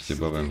 Poď,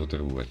 teba budem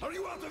potrebovať. Are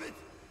you out of it?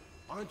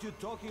 Aren't you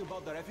talking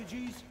about the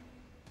refugees?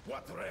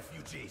 What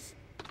refugees?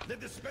 Let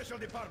the special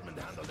department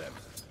handle them.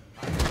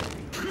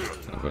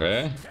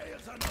 Dobre.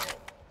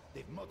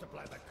 They've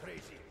multiplied like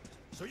crazy.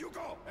 So you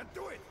go and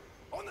do it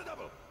on the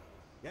double.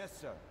 Yes,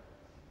 sir.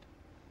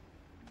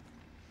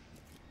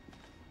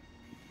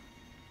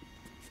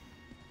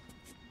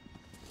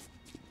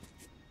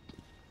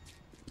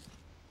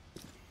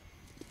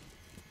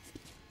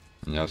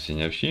 Mňa si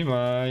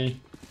nevšímaj.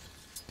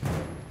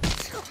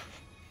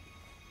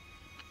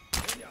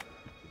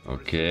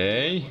 OK.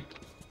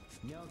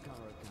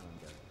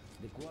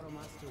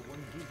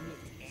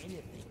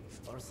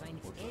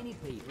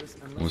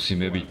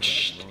 Musíme byť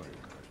čšt.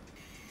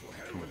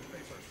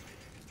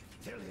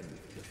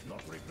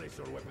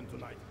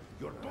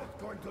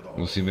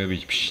 Musíme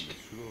byť pšt.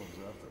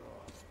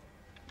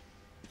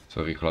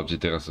 Sorry chlapci,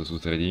 teraz sa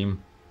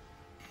sústredím.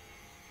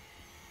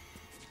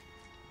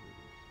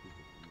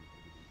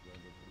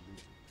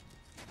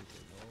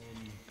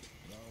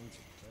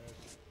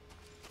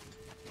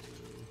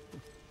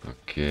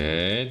 OK,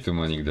 tu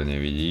ma nikto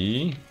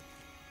nevidí.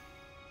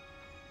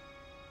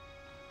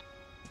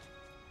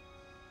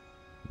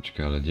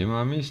 Počkaj, ale kde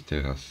mám ísť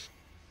teraz?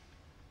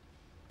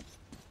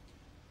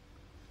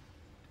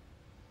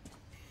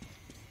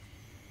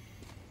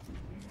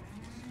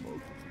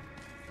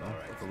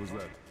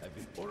 I've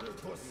been ordered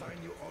to assign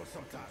you all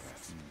some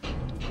tasks.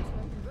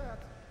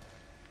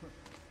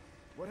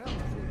 What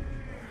happened?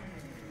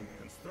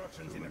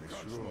 Construction's in a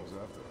crunch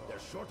mode. They're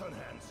short on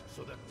hands,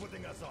 so they're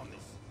putting us on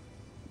this.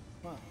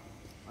 Huh,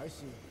 I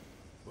see.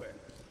 Well,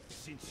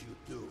 since you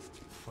do,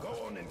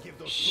 go on and give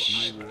those two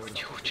eyebrows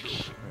something to do.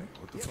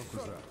 What the fuck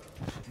was that?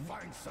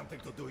 Find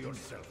something to do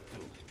yourself,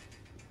 too.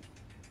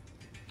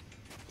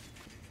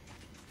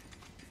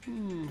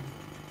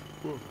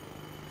 Well,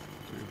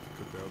 we have to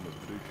cut down the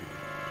big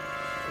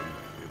and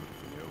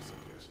everything else, I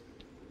guess.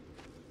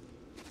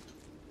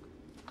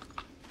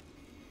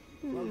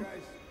 Well,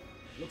 guys,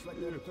 looks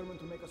like they're determined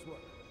to make us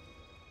work.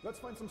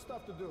 Let's find some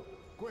stuff to do.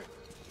 Quick.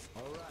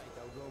 All right,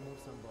 I'll go move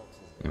some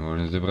boxes.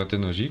 Nemôžem zebrať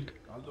ten nožík?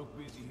 I'll look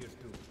busy here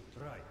too.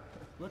 Right.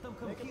 Let them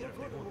come Make it here.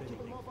 look good, we'll keep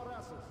them off our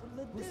asses.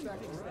 Let Who's them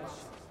stacking fix that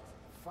rocks? shit.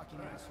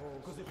 Fucking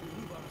assholes. Because if we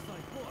leave our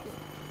side boss,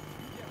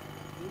 yeah,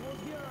 we won't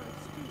hear our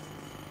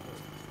excuses.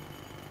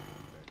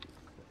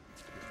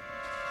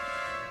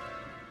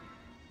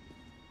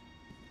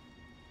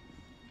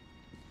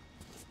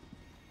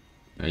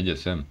 Ide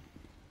sem.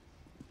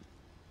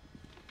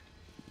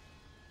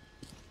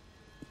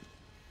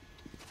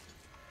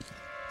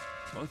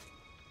 What?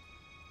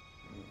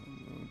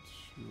 I'm not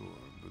sure,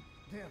 but...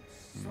 Damn,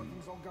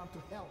 something's all gone to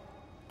hell.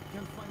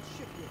 Can't find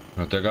shit here.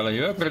 No tak ale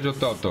ja prečo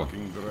toto?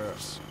 Fucking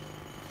grass.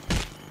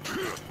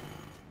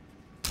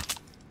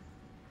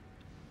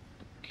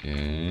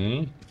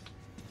 Okej.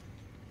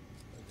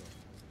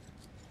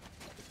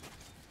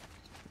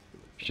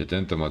 Ešte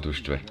tento ma tu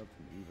štve.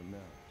 Even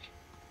now.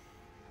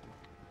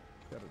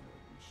 Gotta know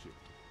this shit.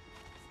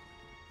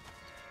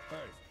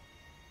 Hey.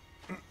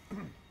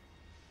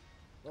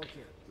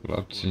 Okay.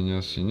 Chlapci,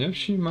 si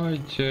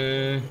nevšímajte.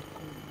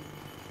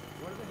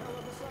 Where the hell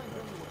are the signs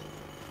anyway?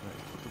 Hey,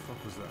 what the fuck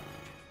was that?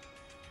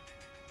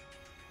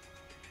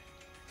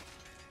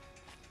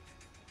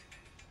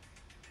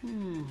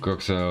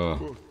 Koksa.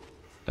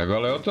 Tak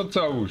ale otoč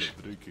sa už.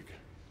 Free kick.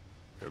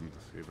 And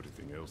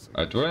everything else.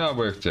 Aj tvoje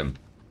náboje chcem.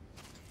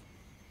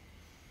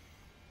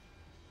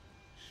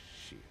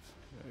 Shit.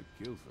 I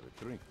killed for a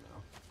drink now.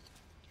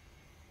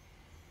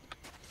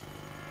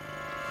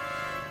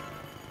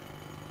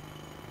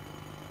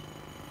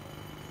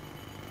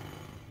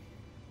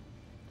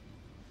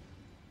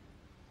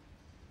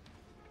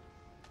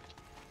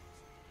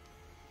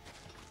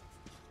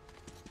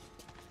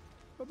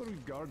 What are we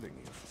guarding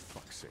here, for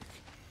fuck's sake?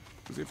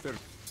 As if they're...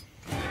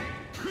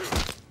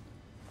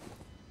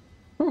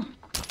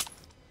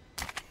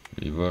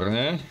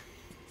 Výborne.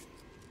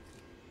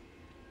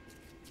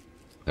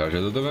 Takže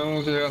toto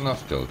budeme musieť hrať na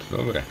stealth,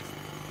 dobre.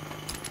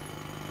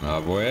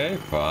 Náboje,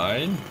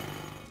 fajn.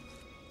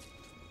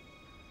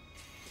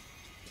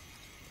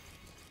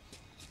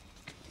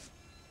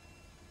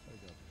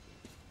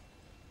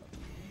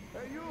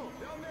 Hey you,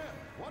 down there!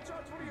 Watch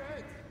out for your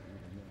head!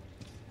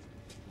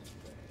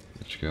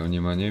 Počkaj, oni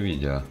ma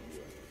nevidia.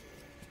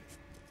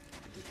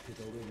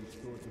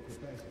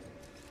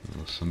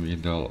 To som ich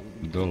dal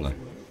dole.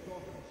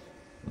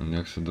 No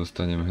nejak sa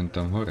dostanem hen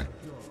tam hore.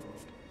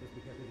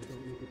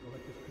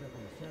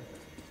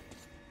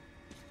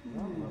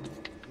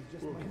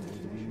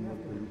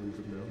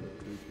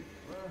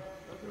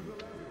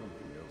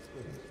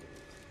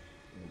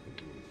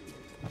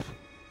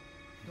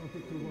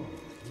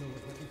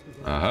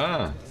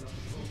 Aha.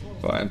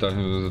 Fajn, tak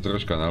sme to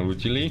troška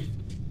nalútili.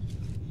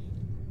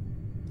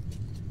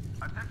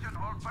 Attention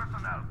all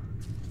personnel.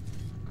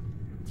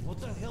 What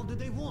the hell did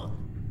they want?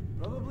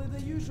 Probably the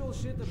usual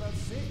shit about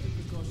safety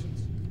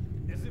precautions.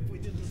 As if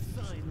we didn't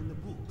sign in the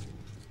book.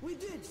 We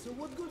did, so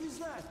what good is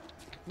that?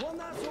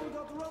 One asshole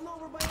got run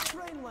over by a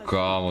train last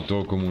Kámo,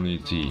 toľko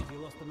munícií. He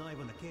lost a knife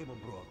and a cable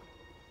broke.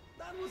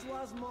 That was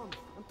last month.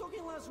 I'm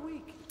talking last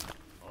week.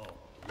 Oh,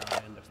 now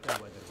I understand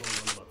why they're going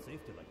on about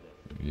safety like that.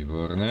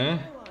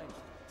 Výborné.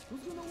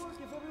 Who's gonna work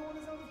if everyone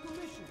is out of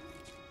commission?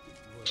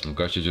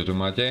 Ukážte, čo tu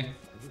máte.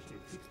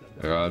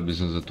 Rád by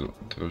som sa tu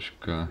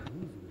troška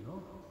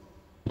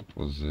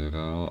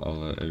pozeral,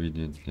 ale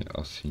evidentne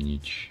asi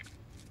nič.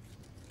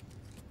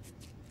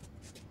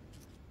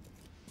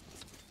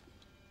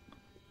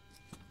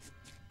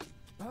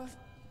 Huh?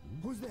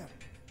 Who's there?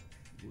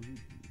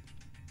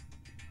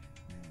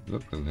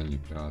 Zapredeli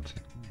práce.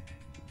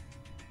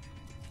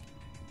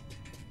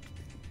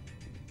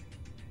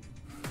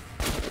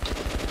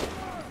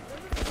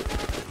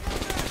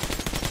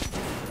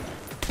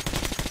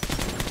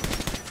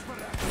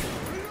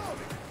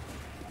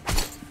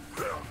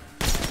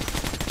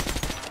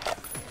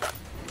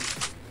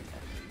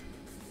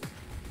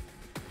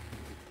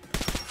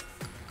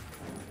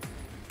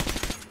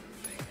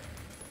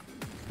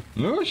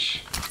 Nuž,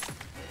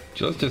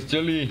 čo ste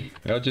chceli,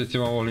 radšej ste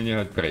ma mohli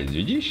nehať prejsť,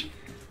 vidíš?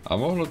 A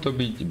mohlo to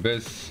byť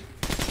bez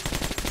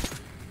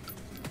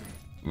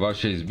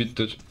vašej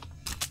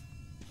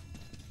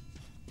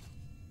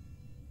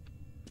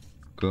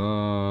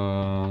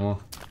Kámo.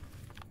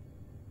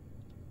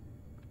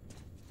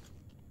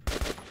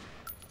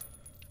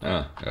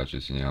 Radšej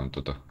si nechám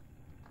toto.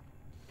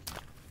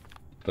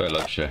 To je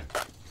lepšie.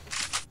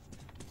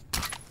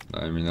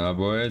 Daj mi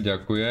náboje,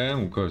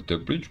 ďakujem. Ukáž,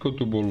 tepličko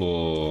tu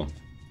bolo.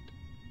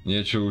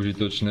 Niečo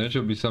užitočné,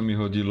 čo by sa mi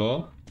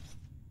hodilo.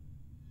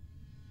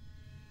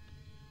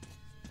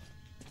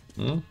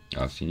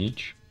 Asi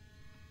nič.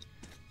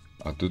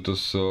 A tuto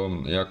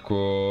som ako...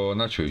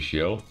 Na čo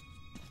išiel?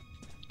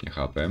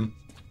 Nechápem.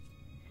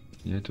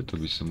 Nie, toto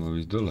by som mal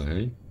ísť dole,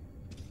 hej?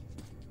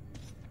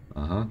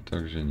 Aha,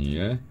 takže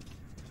nie.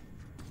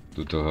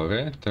 Tuto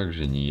hore,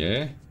 takže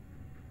nie.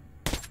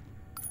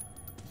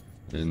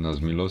 Jedna z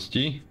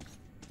milostí.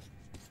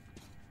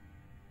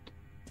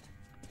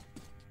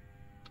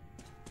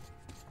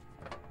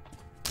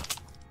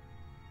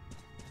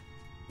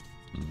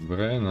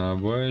 Dobre,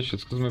 náboje,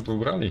 všetko sme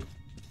pobrali.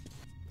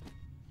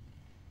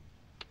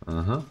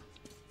 Aha.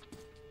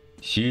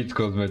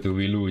 Všetko sme tu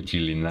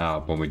vylúčili,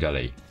 poďme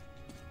ďalej.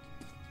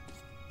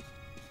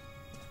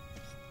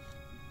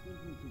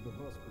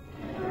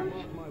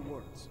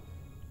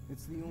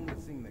 It's the only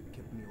thing that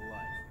kept me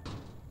alive.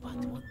 But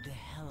what the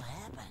hell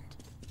happened?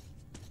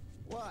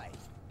 Why?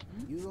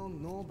 You don't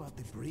know about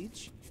the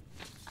breach?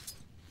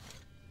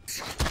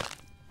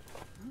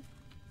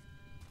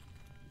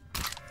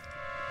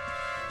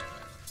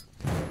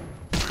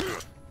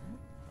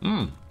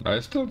 Aj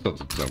z toho to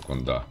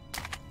celkom dá.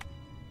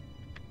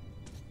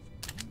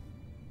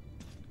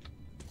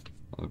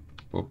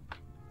 Pop.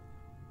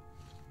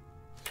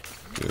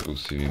 Peru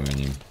si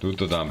vymením.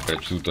 Tuto dám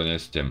preč, túto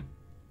nestem.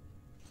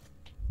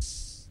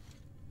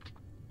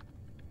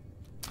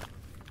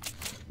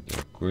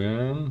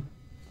 Ďakujem.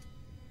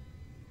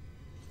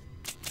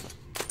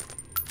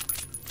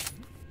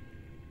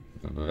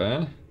 Dobre.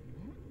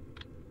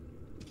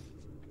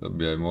 To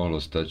by aj mohlo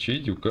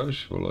stačiť,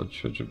 ukáž,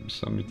 volačo, čo by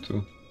sa mi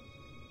tu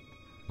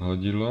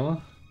hodilo.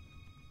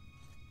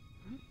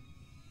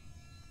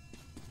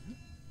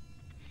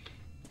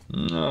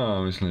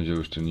 No, myslím, že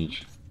už tu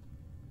nič.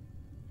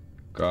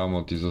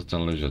 Kámo, ty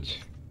zostan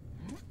ležať.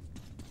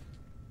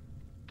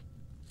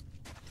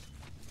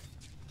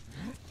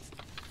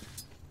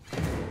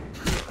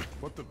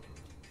 What the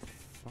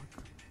fuck?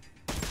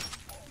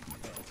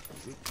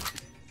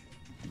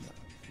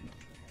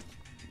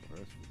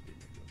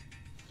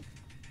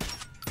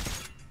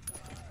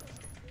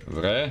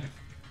 Dobre.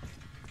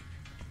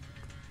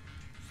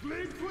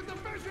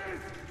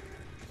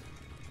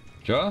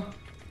 Čo?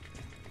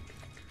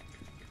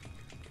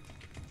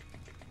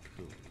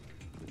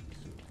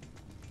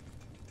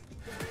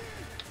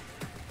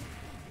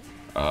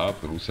 Aha,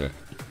 prúse.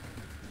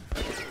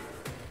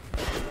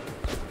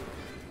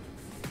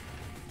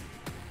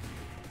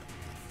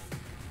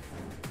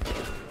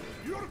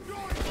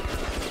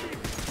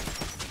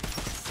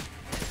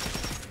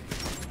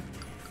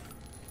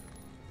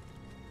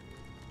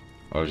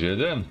 Až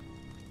jeden?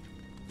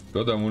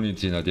 Škoda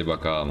munícií na teba,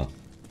 kámo.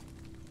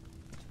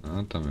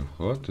 A tam je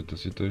vchod, toto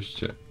si to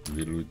ešte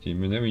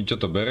vylútime. Neviem, čo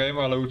to beriem,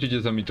 ale určite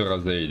sa mi to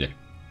raz zejde.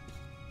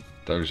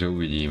 Takže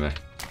uvidíme.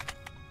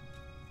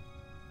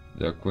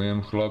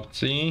 Ďakujem,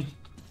 chlapci.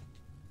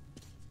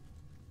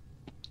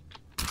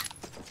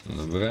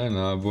 Dobre,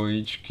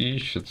 nábojičky,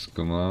 všetko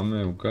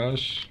máme,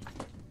 ukáž.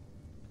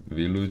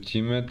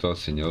 Vylútime, to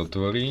asi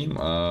neotvorím.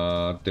 A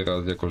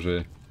teraz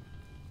akože...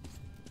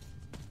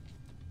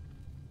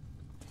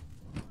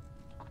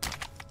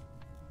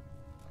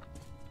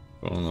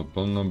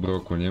 Plno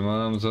broku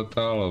nemám za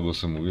tá, lebo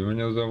som mu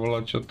vymenil za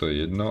volačo, to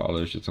je jedno,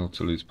 ale ešte som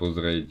chcel ísť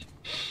pozrieť.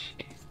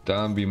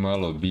 Tam by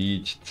malo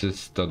byť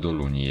cesta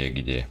dolu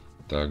niekde.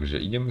 Takže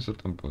ideme sa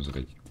tam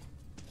pozrieť.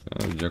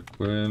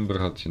 Ďakujem,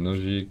 brhací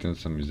nožík, ten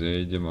sa mi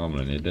zejde, mám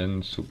len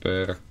jeden,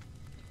 super.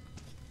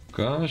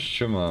 Ukáž,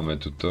 čo máme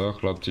tuto,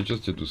 chlapci,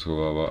 čo ste tu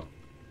schovávali?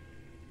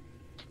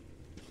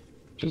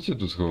 Čo ste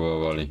tu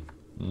schovávali?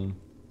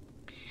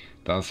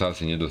 Tam sa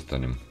asi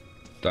nedostanem.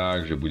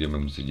 Takže budeme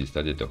musieť ísť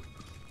tady to.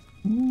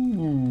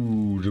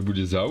 Že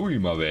bude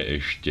zaujímavé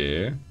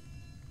ešte.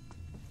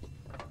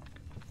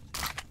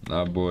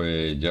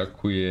 Náboje,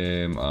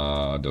 ďakujem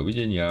a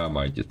dovidenia,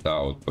 majte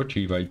sa,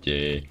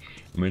 odpočívajte.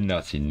 Mňa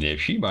si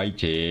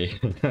nevšímajte.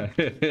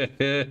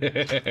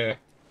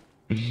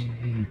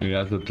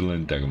 Ja sa tu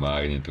len tak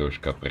márne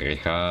troška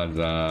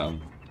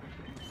prechádzam.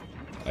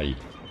 Aj.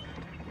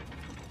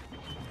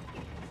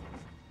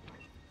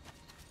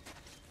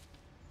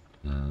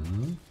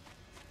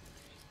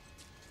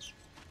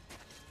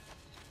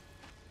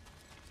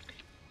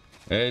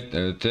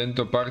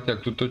 Tento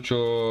parťak tuto,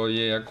 čo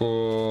je ako,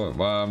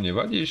 vám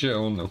nevadí, že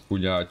on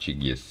chudáčik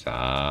je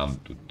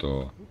sám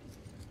tuto.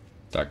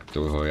 Tak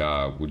toho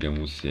ja budem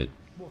musieť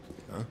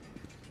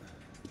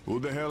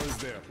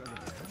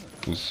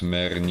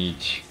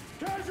usmerniť.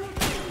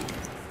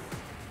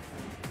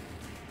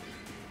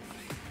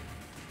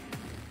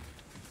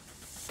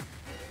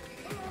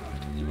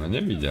 Ma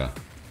nevidia.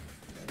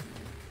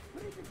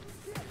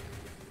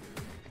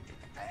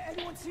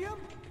 Anyone see him?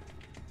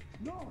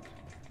 No.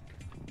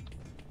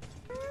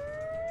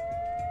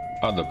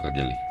 A do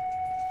prdeli.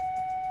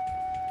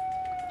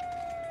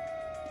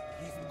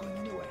 He isn't going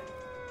anywhere.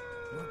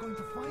 We're going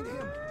to find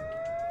him.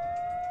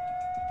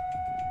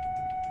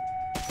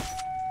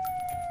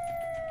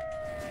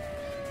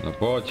 No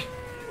poď.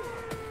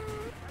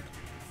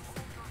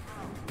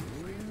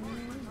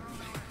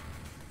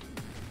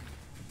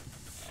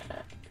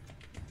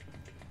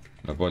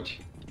 No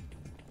poď.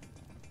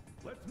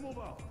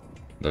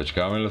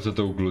 Dočkáme, ale sa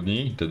to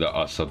ukludní, teda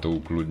až sa to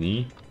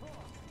ukludní.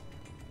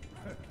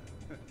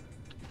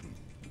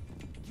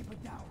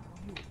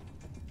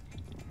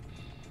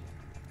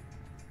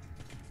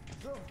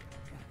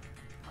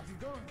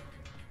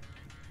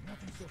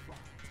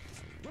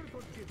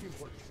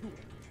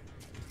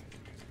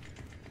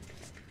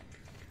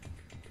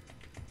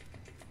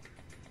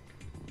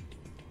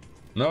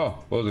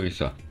 No, pozri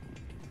sa.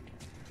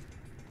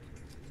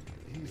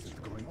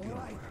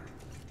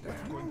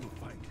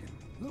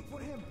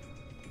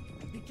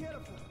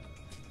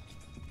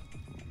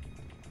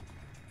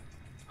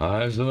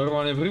 A sa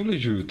normálne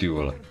približujú, ty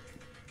vole.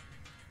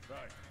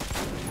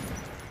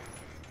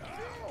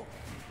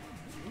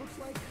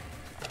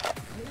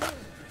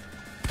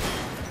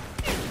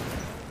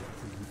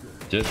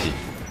 Kde si?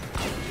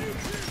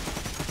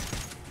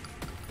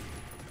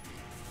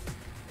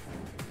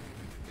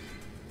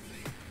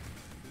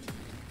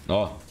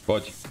 No,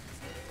 poď.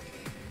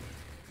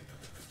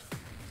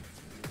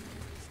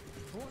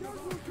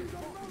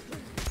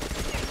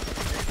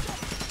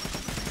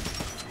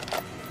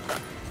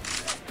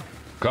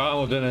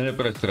 Kámo, ten je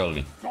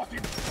neprestrelný.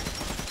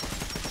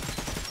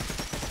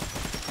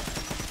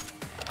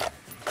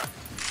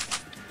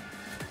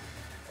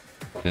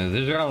 Ten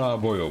zežral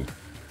nábojov.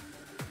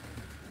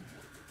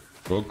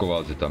 Koľko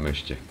vás je tam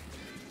ešte?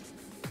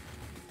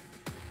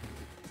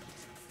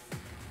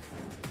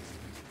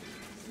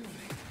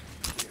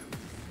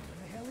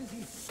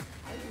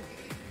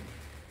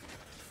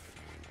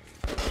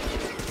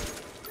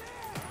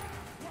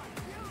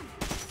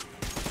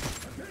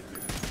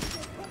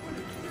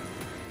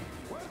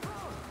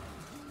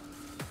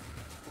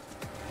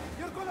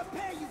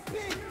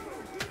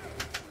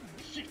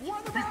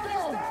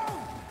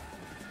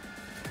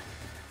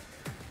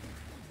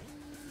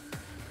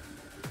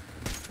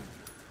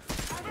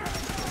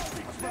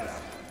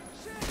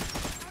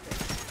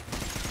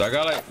 Tak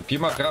ale, ty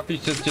ma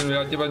trafíš cez stenu,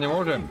 ja teba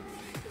nemôžem.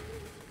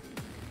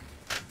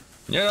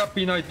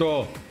 Nenapínaj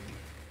to.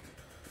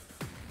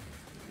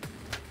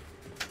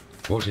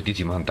 Bože, ty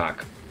si mám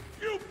tak.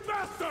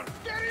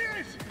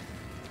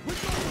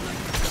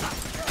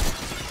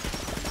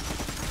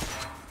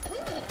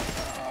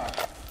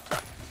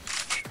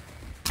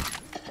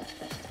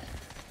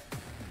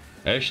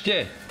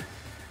 Ešte?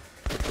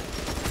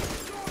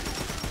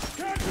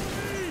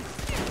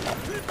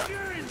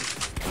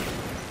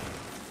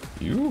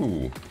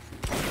 Jú.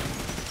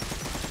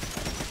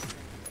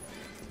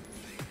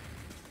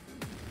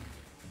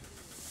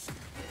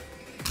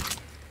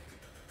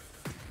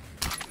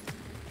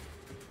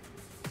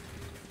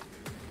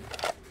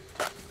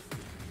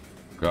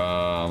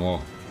 Kámo.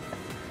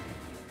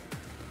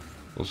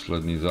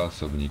 Posledný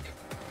zásobník.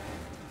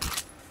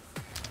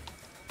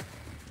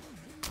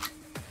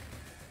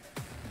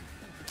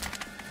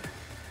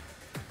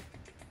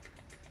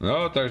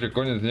 No, takže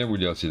koniec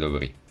nebude asi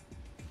dobrý.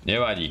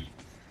 Nevadí.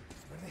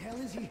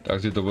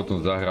 Tak si to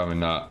potom zahráme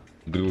na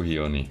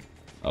druhý ony.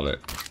 Ale...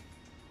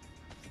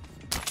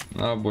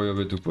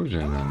 nábojové tu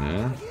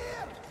požehnané.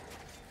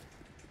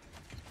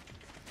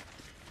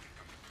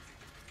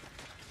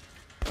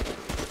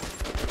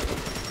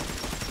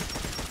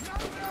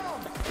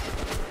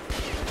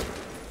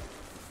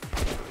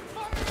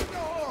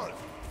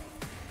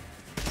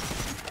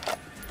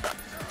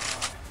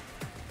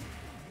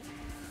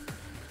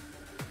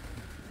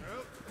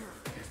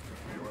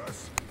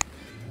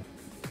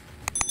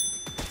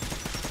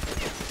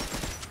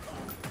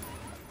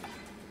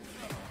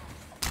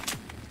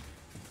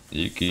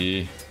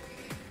 Díky.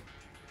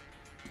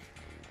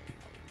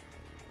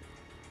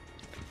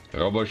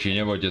 Roboši,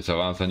 nebojte sa,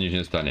 vám sa nič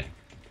nestane.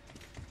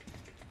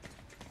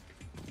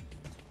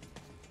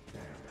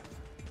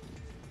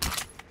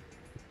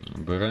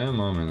 Dobre,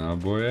 máme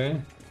náboje.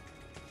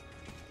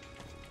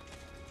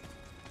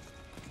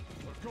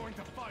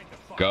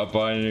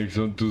 Kapaj, nech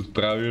som tu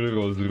spravil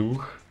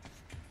rozruch.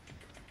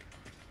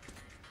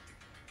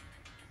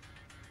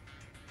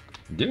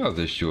 Kde vás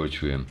ešte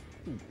očujem?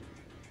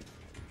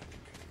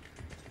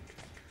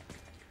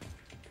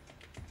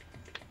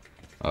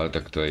 Ale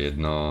tak to je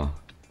jedno.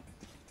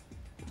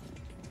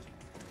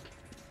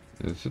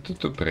 Sa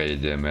toto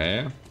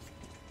prejdeme.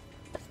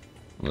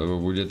 Lebo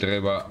bude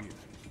treba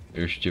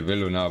ešte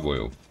veľa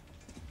nábojov.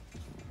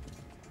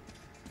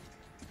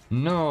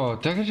 No,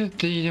 takže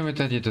ideme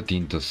tady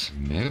týmto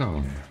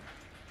smerom.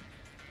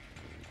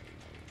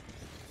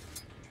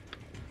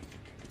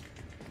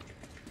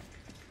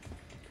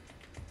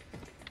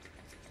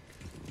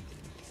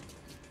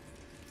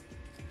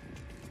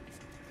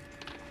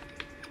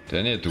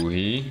 Ten je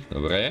tuhý,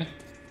 dobre.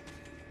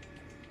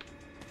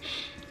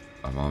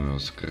 A máme ho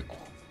z krku.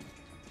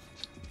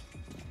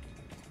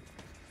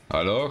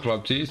 Haló,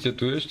 chlapci, ste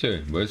tu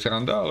ešte? Bude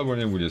sranda, alebo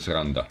nebude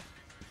sranda?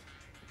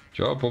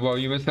 Čo,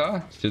 pobavíme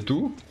sa? Ste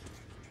tu?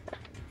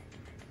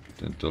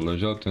 Tento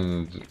ležal,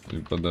 ten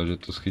vypadá, že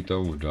to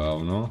schytal už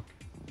dávno.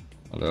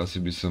 Ale asi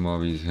by som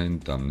mal ísť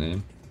hentam, ne?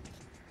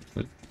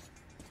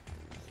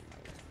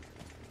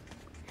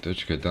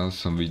 Počkaj, tam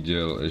som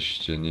videl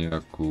ešte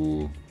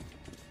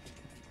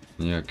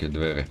nejaké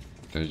dvere.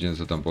 Takže idem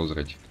sa tam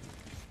pozrieť.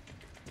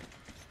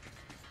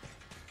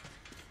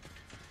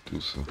 Tu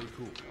sú.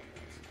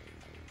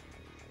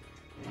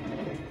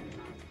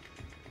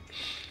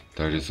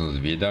 Takže som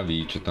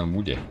zviedavý, čo tam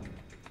bude.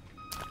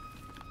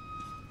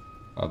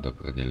 A do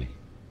prdeli.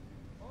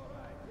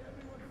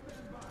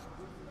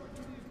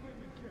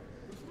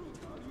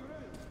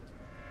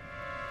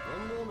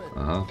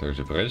 Aha,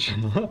 takže preč?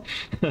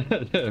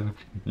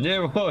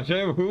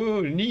 Nemôžem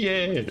už,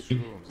 nie!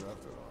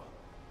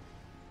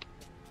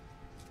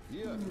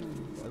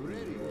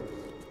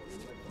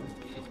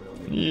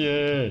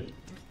 Nie!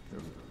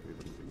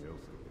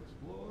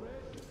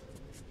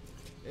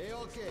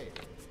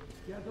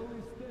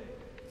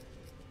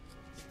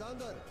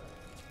 Standard.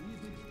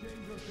 Please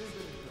exchange your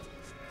temperature.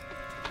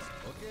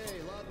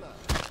 Okay, ладно.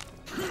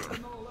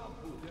 Null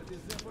output at the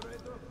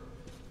separator.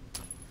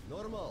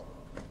 Normal.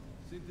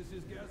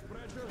 Synthesis gas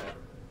pressure.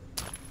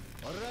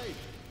 All right.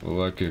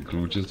 Aké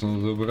kľúče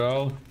som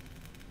zobral.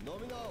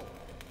 Nominal.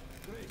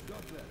 Great,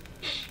 got that.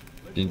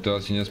 Týmto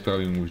asi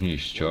nespravím už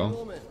nič,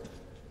 čo?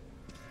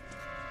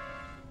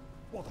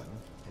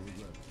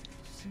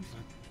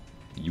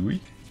 Juj.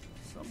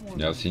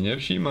 Ja si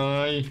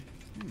nevšímaj.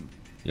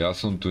 Ja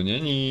som tu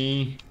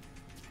není.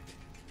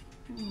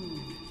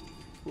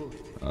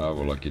 A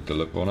voľaký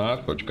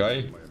telefonát,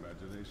 počkaj.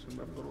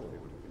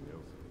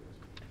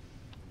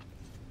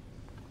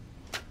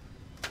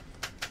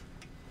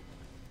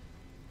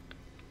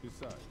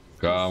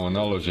 Kámo,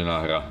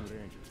 naložená hra.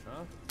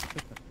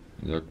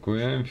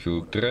 Ďakujem,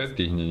 filtre,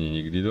 tých není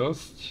nikdy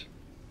dosť.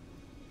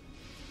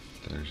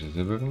 Takže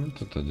zeberme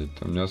to tady.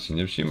 To mňa si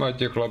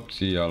nevšímajte,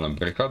 chlapci, ja len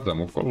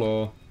prechádzam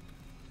okolo.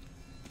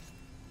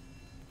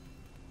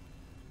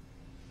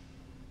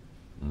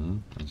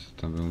 A sa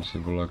tam by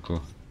musel bolo ako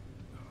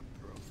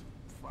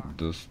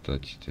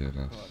dostať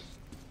teraz.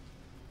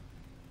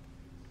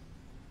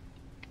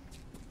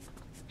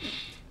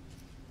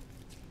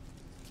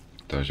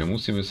 Takže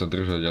musíme sa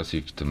držať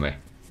asi v tme.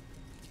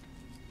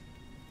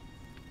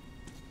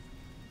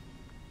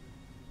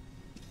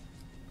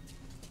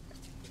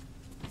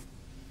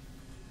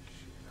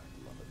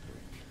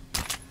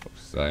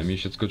 Daj mi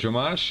všetko, čo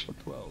máš.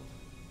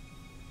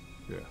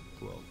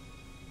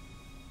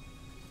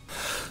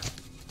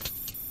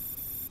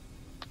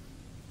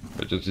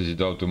 Prečo si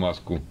dal tú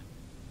masku?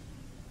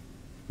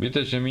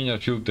 Zbytečne míňa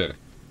filter.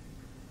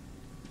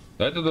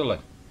 Daj to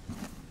dole.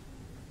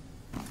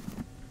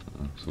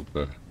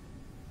 Super.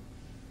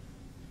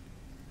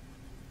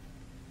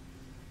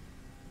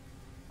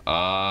 A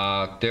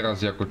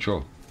teraz ako čo?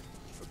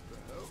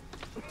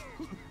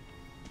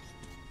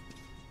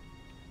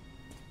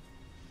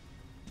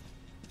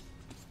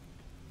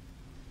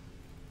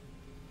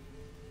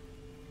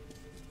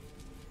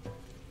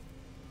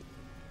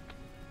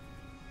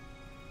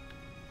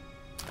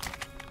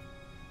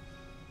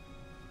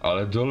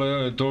 Ale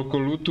dole je toľko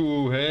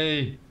lootu,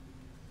 hej.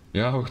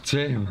 Ja ho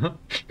chcem.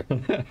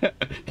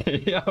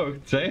 Ja ho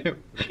chcem.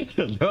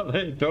 Dole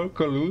je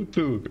toľko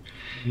lootu.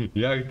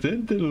 Ja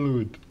chcem ten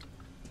loot.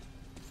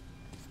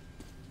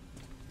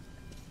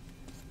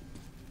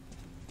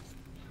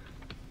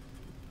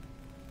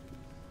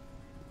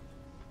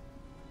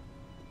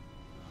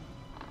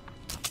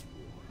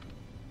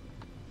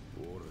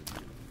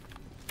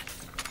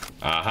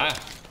 Aha.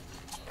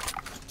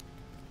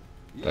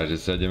 Takže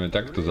sa ideme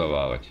takto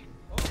zavávať.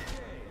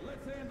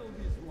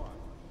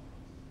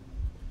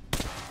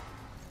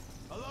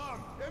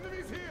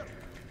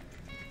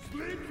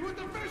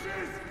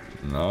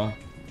 No.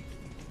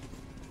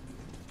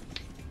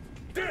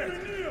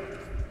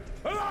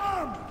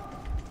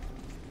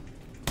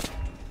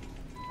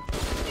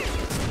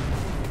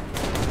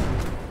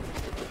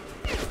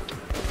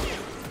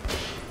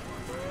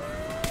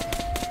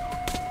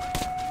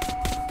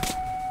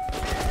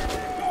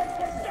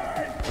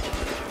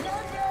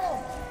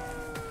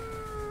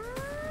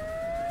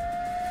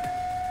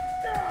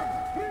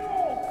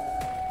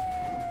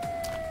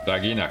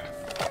 Tak inak.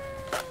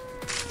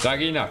 Tak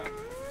inak.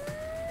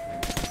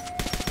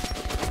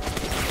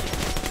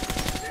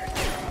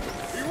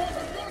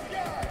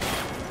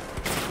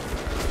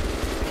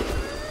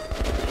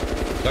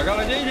 Tak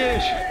ale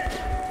nejdeš!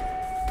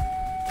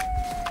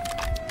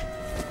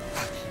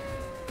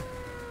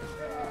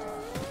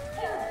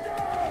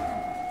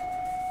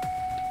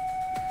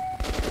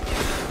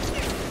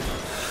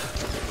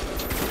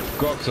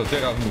 Kokso,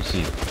 teraz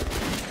musí.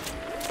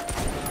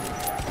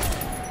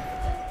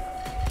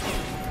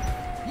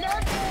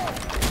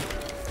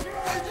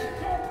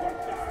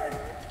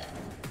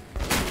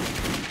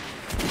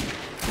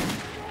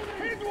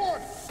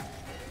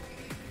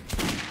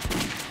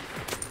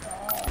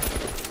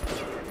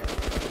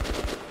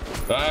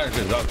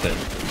 Takže zase.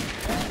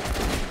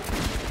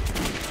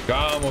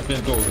 Kámo,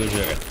 ten toho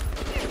zežere.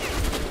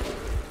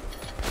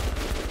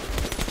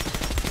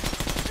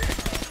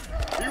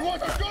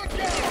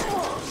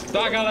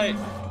 Tak ale...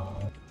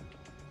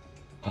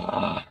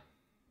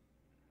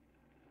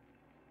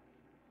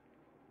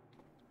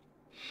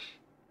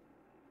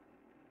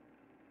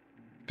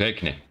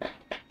 Pekne.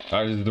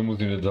 Takže si to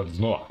musíme dať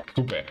znova.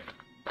 Super.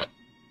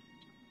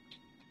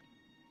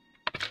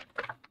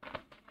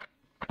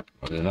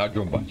 Ale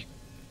naďombať.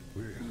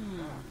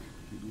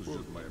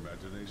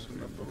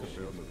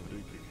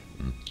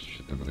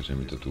 Ešte dobre, že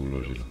mi to tu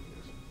uložilo.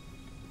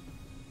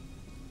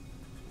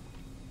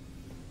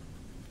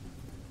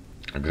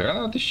 A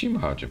granáty s čím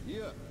háčem?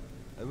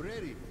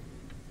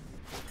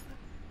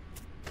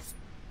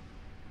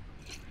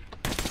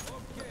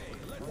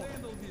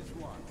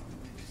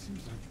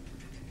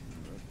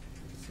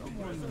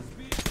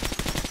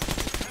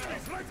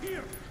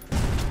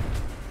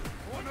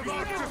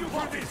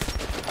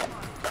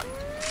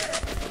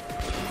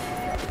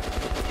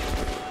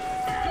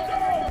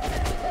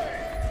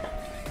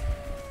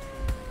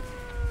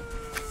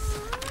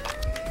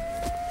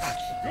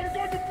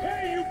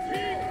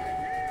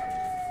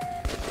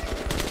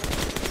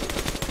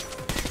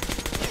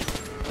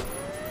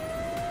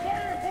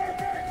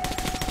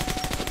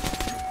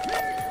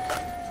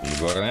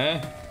 Výborné.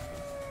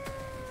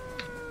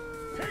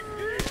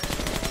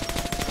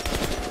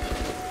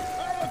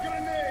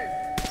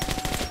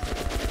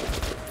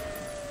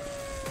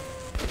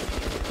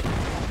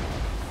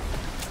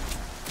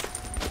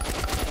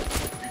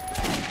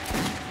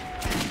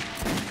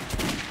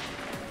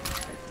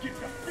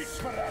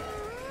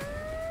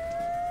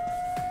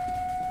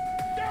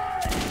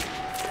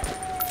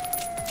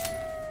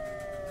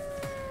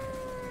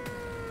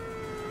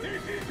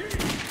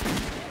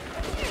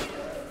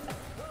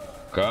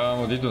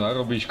 Kámo, ty tu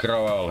narobíš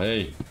kravál,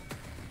 hej.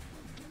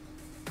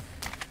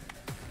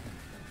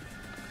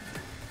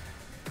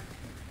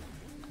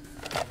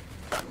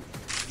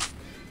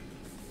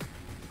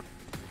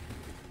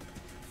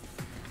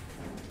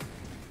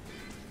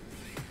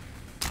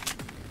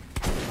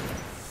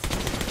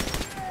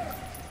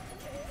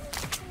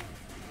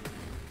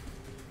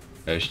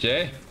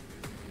 Ešte?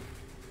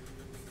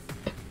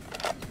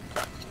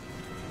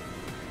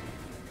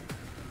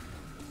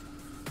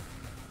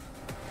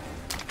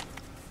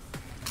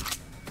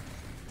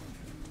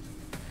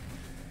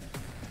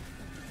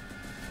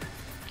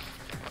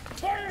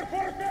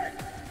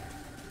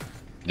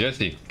 Kde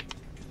si?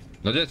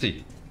 No kde si?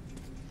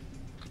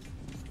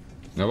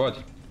 No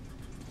poď.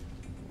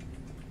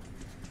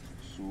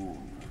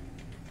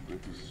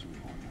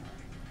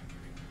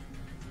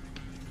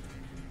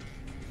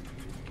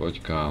 Poď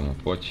kámo,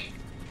 poď.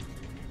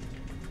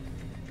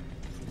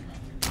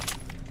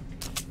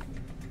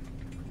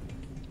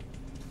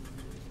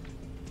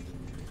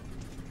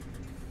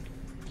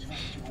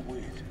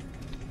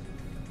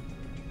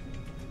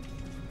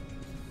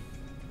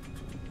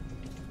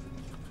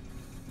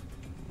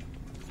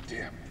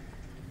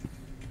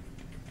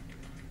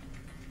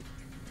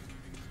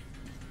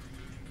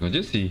 No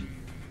kde si?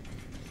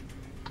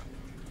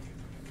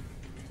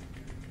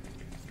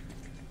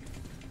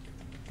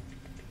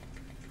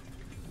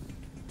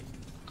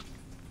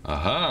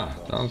 Aha,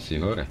 tam si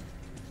hore.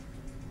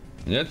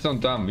 Hneď som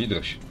tam,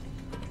 vydrž.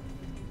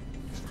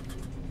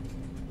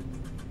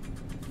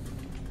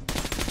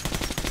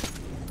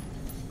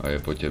 A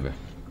je po tebe.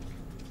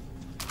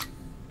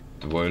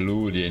 Tvoj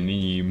ľud je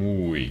nyní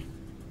môj.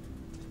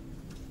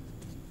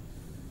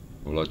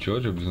 Bola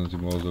čo, že by som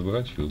si mohol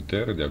zobrať?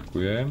 Filter,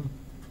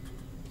 ďakujem.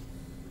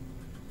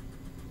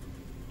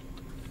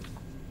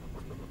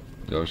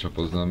 Ďalšia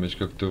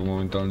poznámečka, ktorú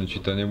momentálne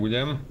čítať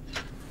nebudem.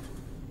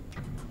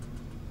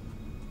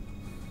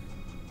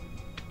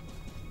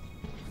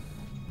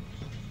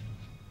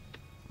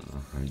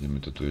 A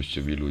ideme to tu ešte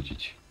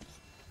vylútiť.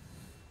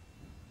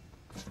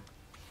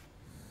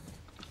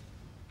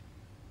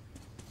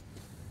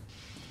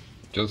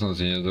 Čo som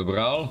si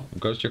nezobral?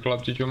 Ukážte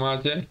chlapci, čo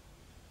máte?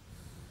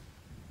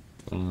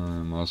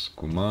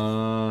 Masku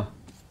má.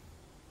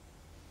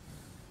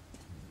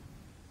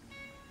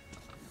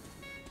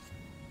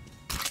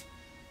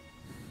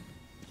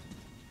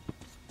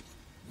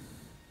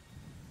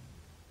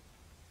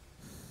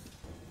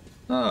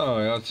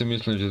 No, ja si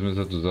myslím, že sme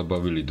sa tu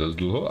zabavili dosť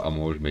dlho a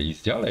môžeme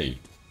ísť ďalej.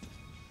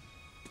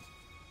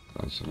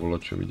 Tam sa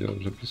bolo čo videl,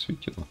 že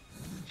presvítilo.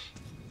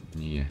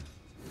 Nie.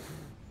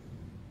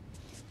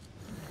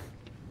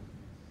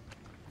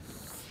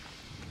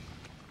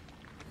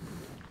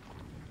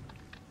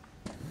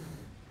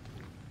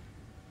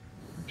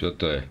 Čo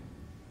to je?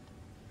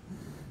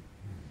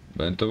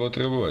 Budem to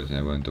potrebovať?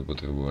 Nebudem to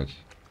potrebovať.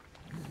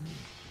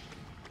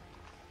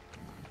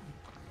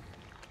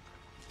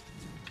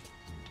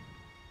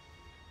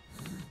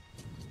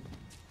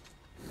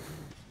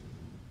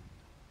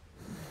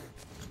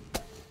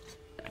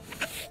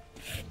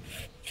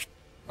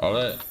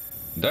 Ale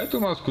daj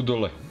tú masku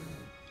dole.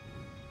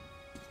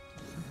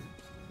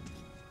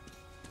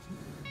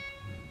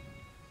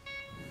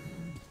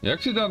 Jak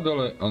si dám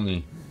dole,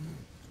 oni?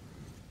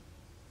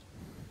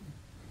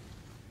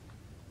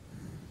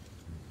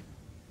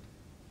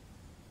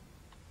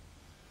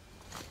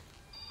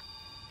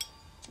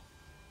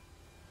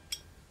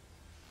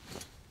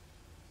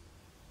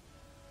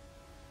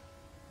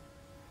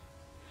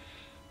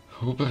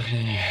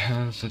 Uprchni,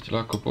 sa ti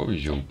ľahko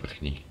povíš, že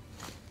uprchni.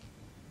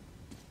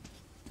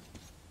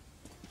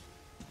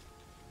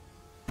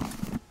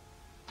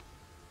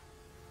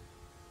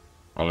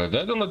 Ale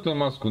daj dole tú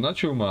masku, na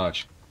čo ju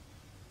máš?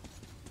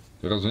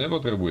 Teraz ju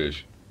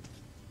nepotrebuješ.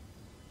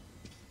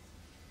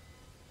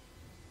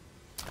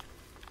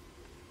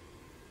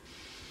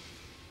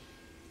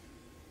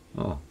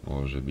 No,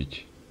 môže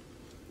byť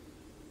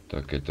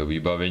takéto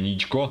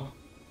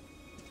vybaveníčko.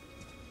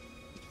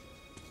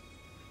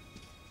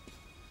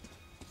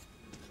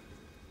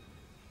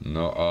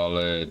 No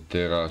ale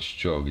teraz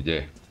čo,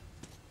 kde?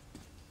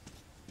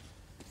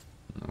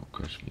 No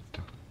ukáž mi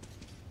to.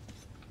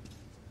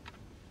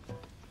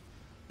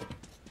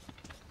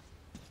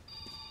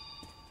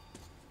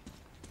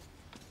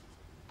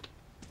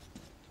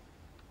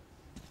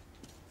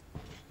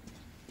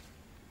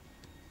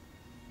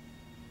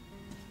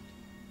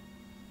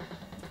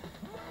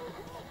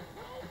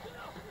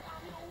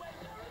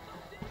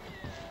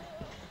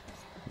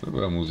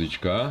 Dobrá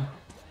muzička.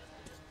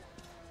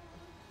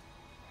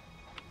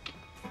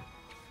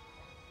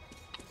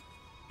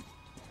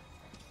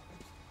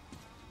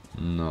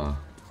 No.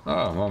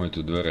 Máme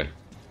tu dvere.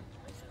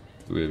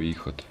 Tu je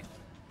východ.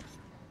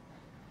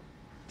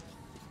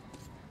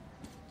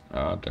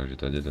 Takže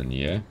tady to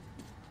nie.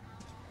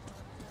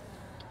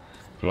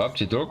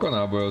 Chlapci, toľko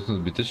nábojov som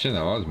zbytečne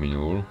na vás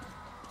minul.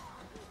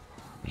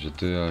 Že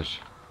to je až...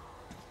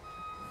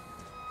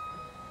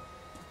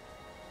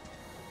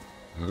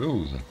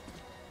 hrúza.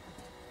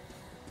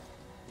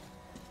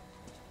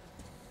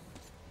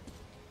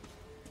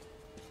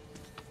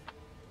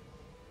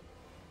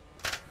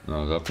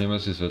 No, zapneme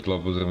si svetlo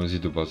a pozrieme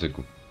si tú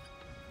paseku.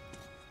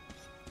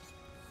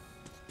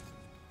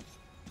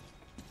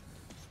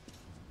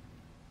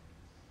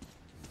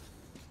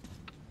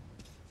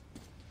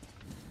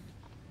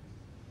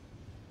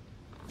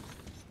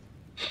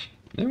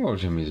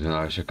 Nemôžem ísť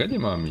vnášať, kade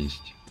mám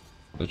ísť?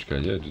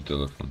 Počkaj, kde je tu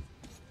telefon?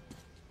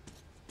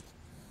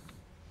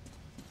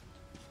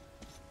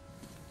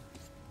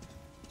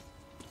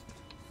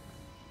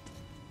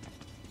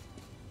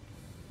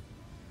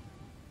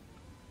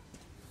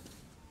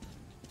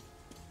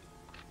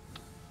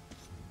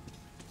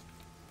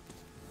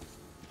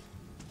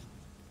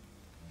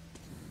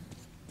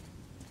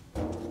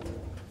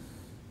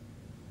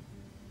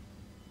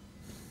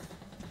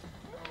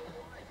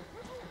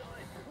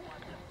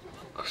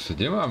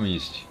 Kde mám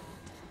ísť?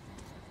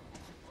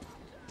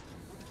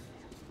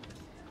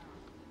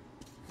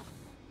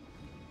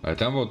 Aj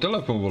tam bol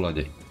telefon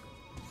volade.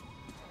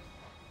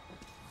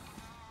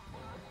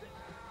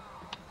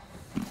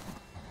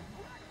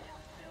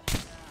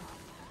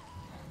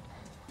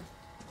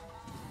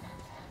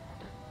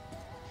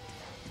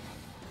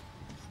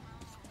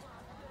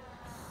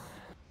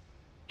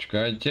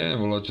 Čakajte,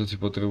 volá, čo si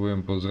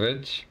potrebujem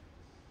pozrieť.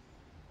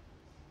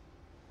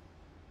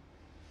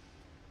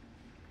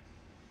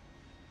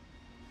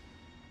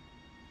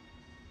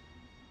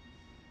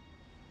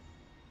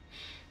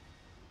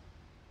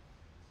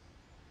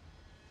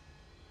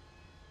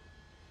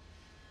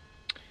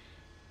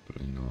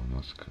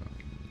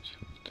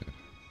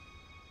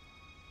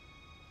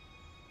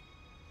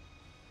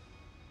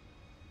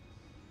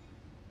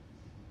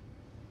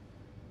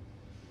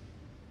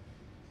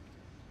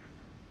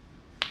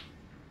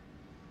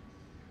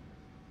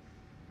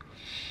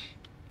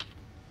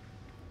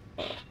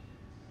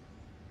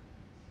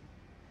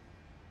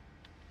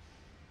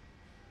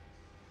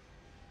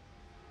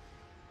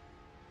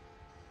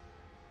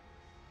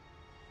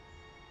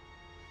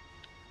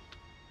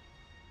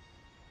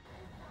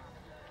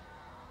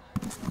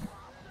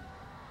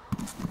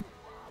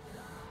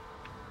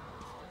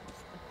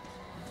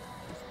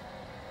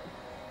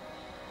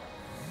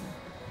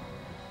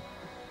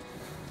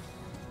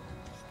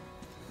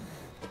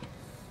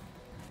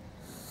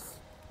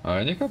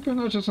 Ale nechápem,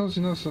 na čo som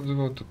si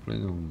nasadzoval tú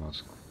plynovú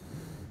masku.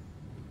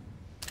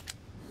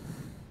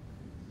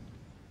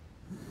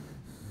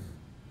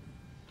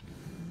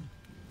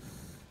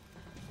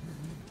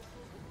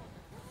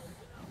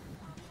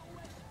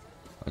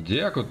 A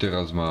kde ako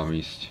teraz mám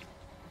ísť?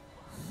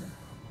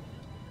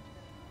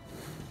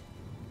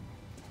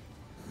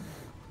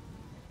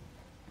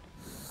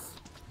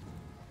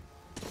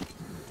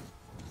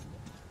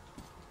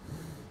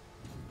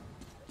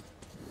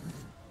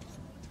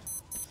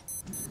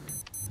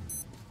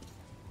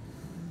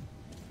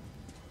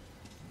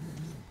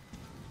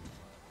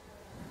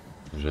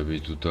 Že by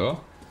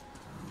tuto?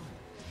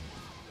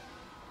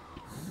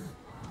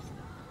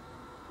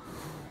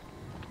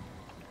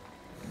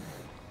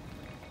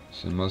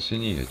 Sem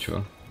asi nie, čo?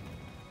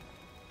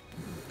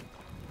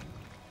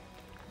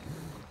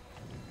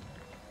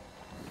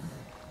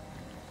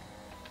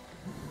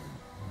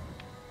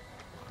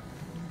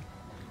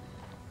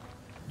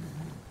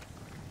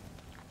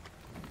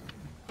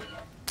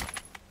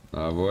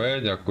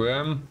 Náboje,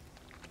 ďakujem.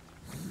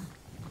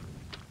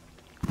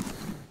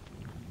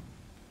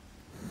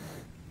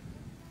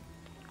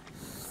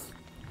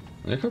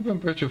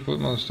 Nechápem, prečo furt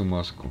mám tú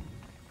masku.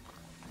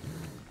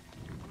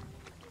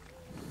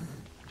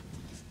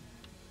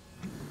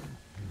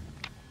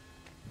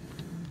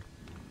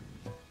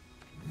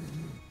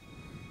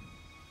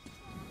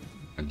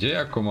 Kde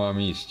ako mám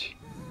ísť?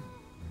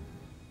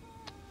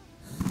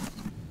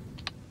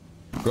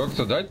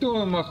 Kokso, daj tú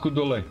masku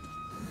dole.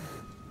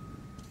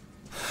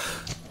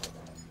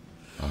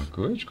 A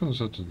kolečkom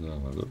sa to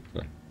dáva,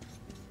 dobre.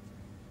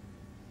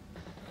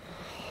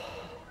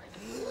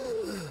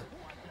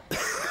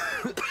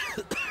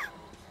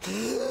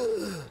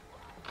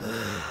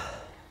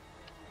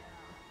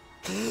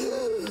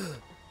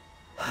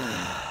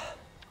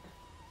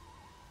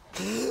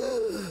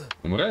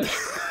 Umreš?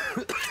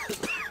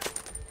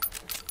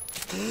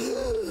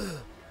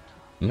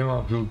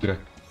 Nemám filtre.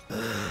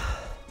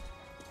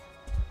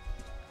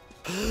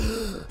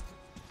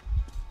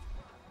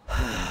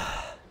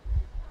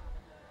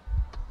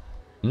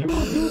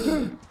 Nemám filtre.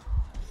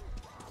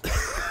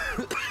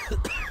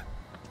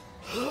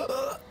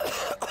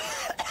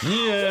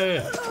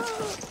 Nie.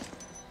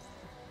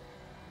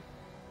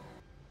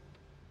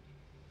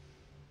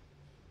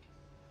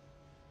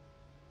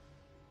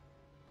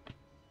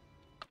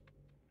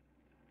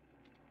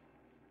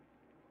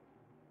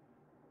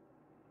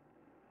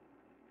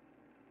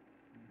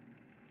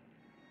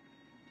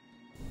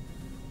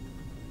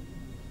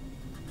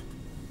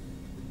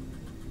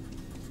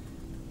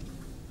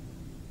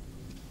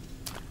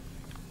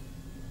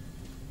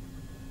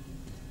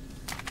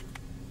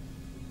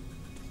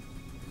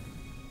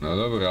 No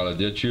dobré, ale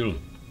kde chill?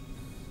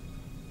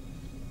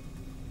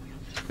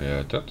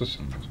 Ja, táto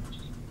som môžem.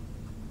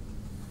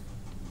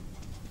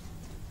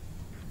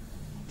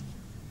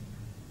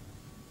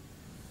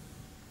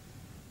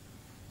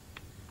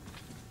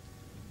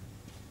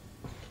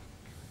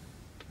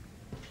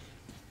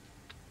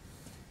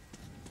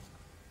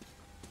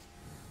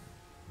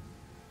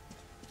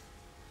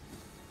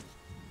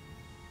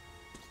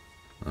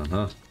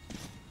 Aha.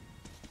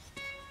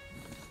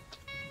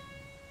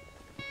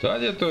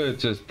 Tade to je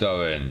cesta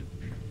ven.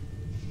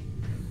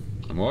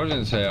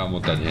 Môžem sa ja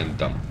motať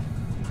hentam.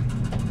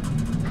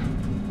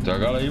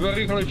 Tak ale iba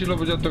rýchlejšie,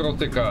 lebo ťa to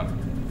rozteká.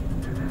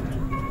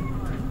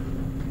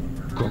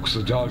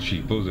 Kokso,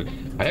 ďalší, pozri.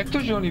 A jak to,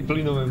 že oni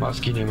plynové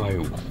masky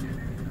nemajú?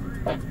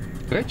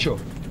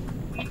 Prečo?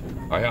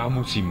 A ja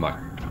musím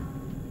mať.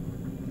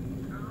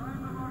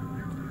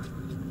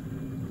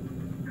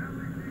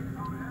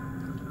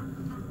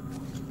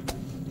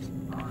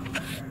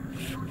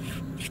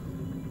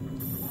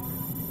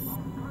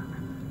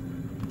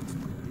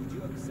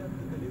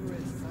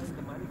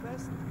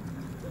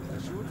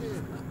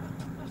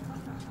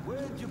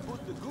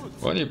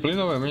 Oni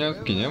plynové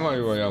mňazky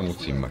nemajú a ja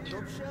musím mať.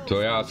 To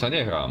ja sa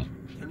nehrám.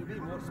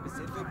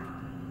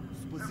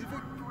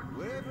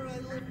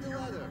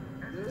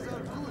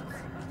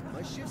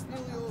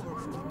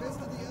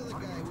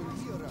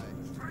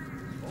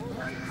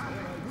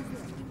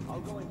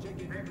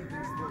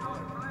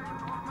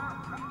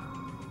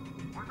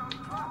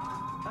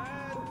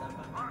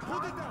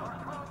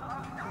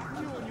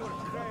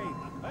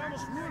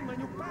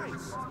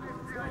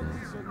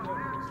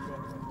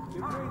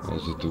 A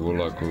sa tu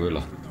volá ako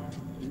veľa.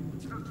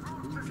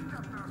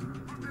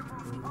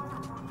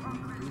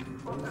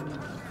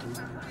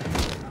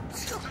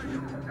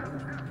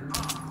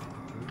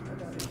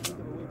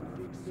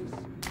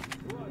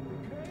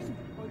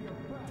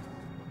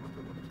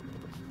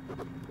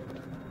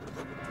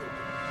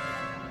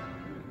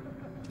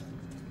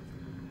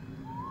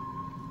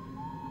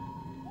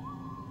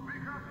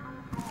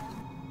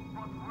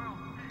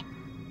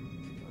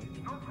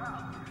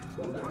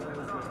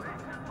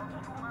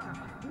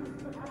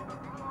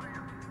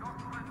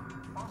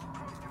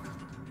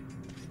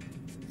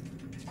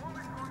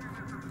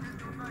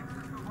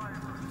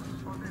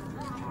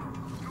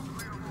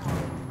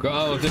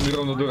 Áno, ten mi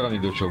rovno do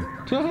rany došol.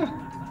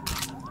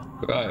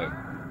 Práve.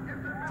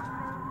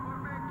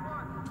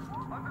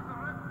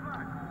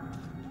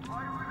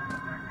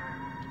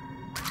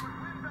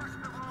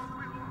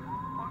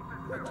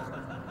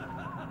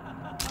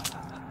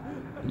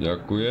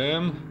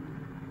 Ďakujem.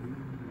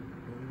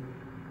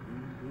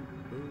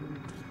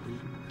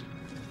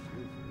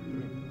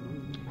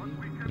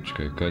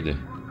 Počkaj, kade?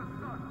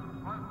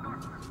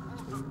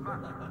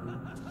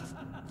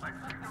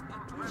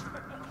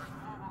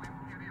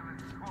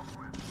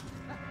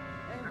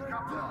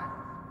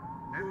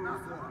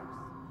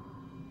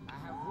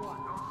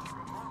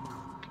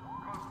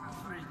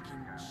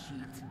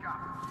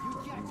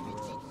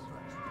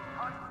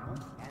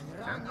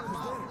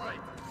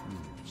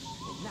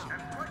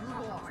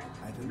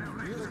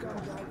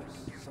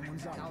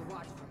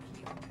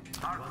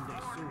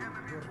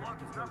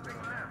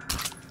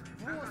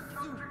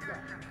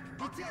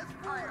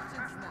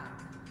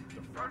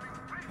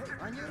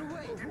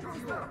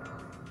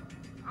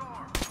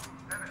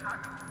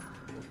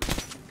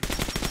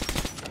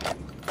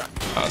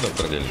 A do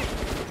prdeli.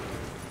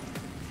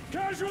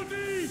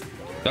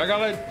 Tak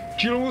ale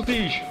chill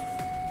musíš.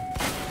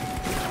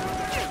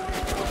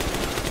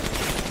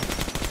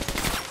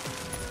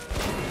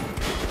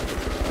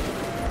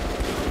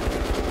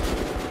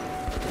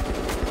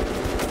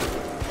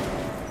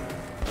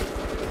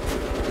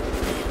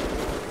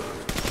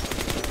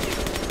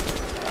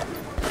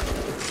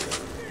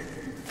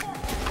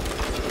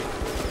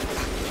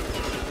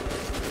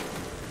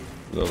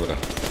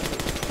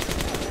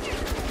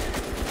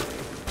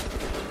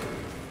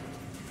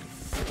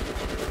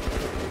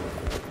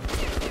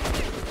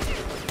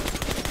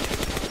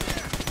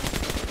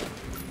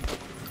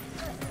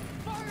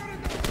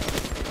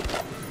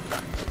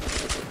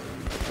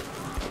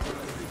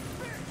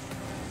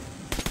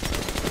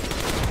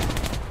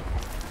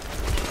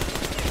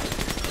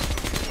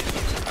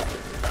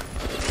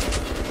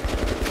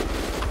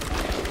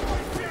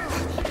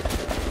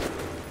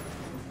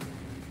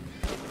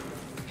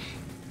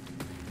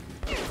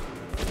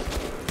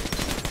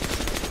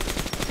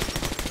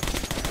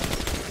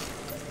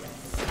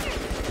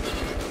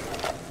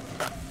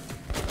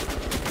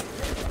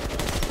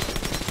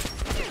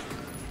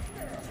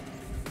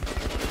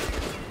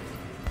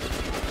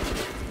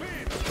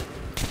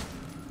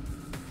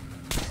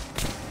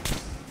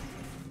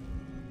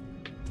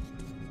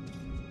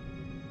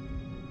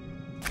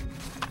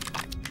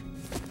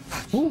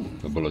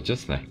 To bolo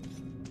tesné.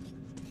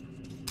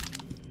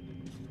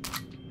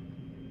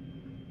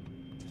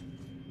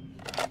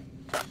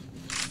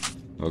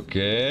 OK,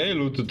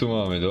 lootu tu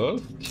máme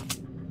dosť.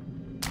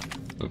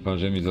 Dúfam,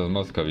 že mi zase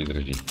maska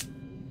vydrží.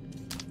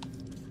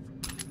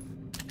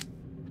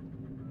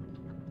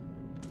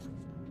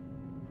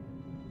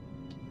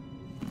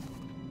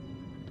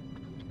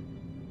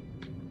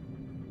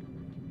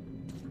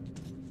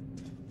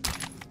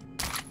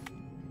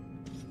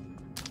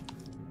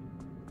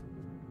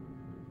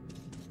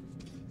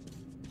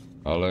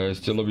 Ale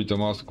stelo by to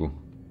masku.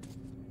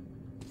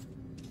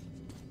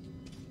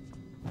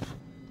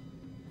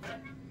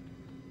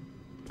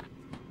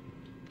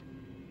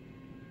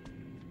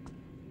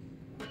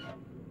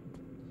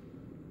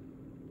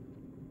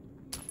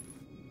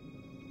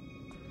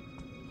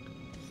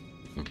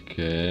 OK.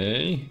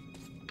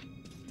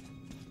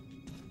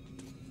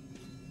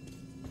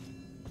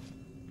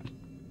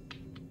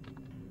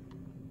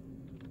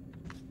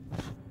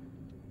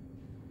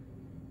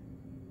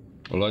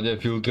 Hľadaj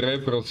filtre,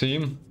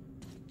 prosím.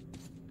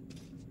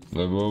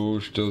 Lebo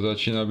už to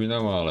začína byť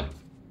na mále.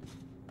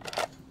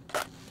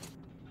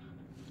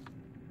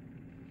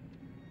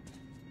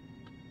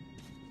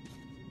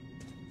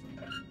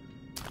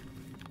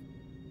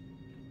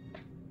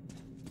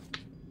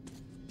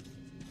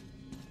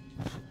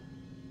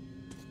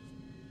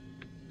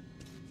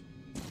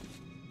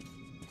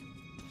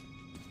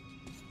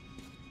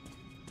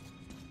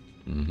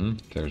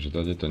 Takže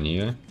tady to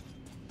nie.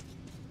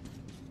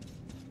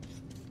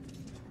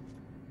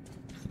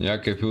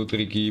 Nejaké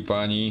filtriky,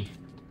 páni.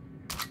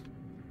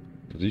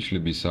 Zišli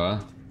by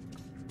sa.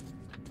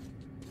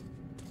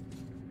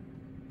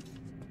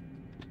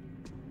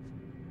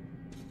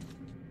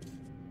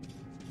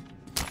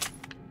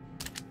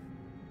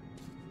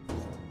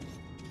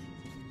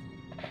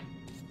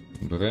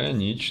 Dobre,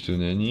 nič tu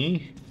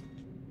není.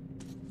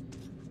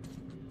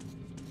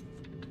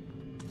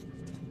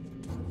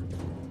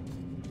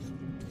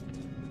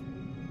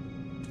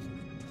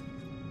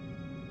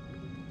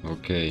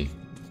 OK.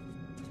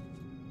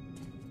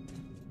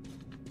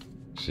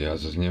 Ja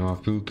zase nemám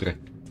filtre.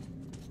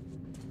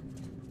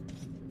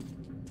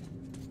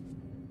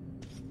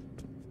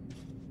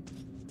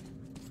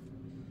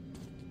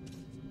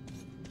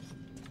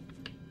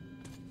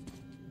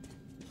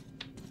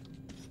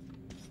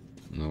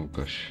 No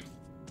ukáž.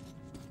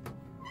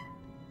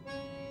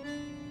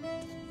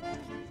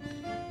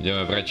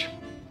 Ideme preč.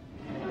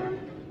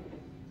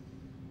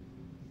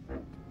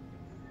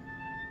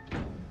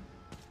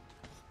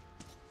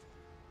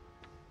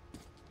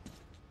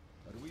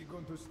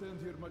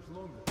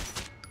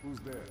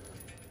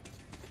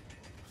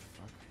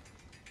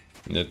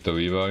 Hneď to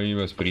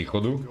vybavíme z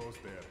príchodu.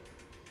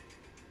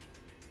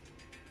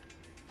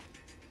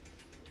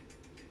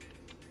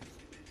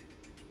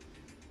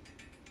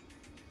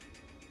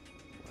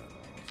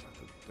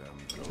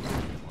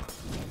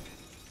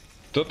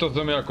 Toto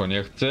som ako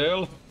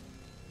nechcel.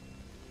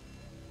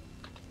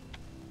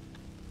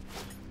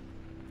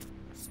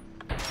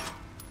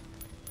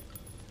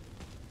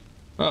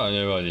 Á,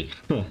 nevadí.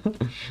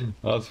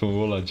 Aspoň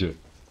volače.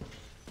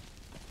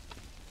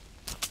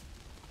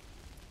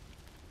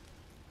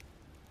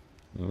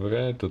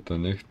 Dobre,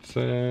 toto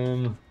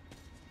nechcem.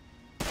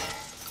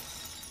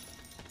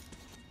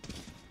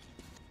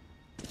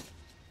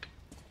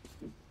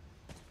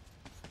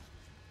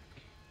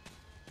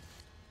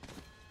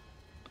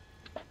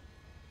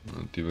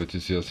 No, tie veci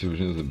si asi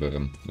už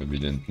nezoberiem,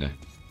 evidentne.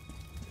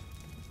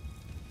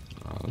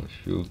 Ale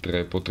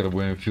filtre,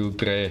 potrebujem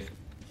filtre.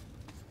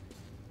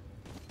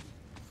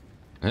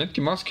 Hneď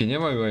tie masky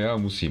nemajú a ja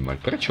musím mať.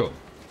 Prečo?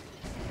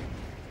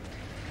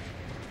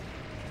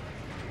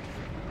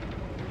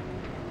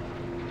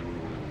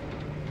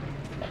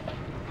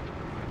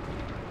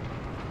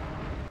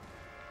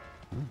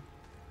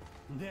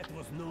 That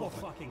was no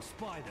fucking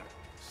spider.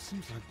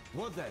 Seems like...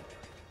 What then?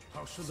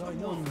 How should I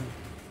know?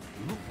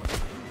 Look what...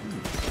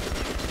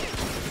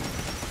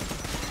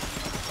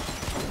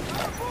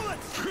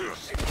 Bullets!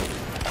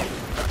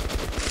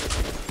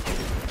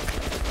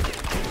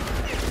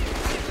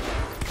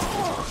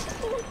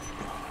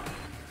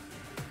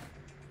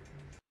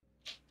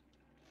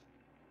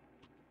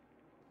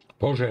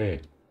 Bože!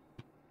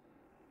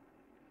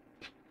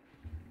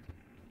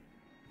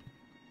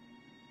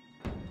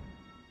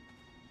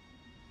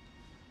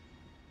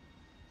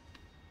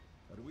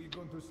 Are we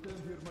going to stand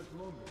here much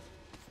longer?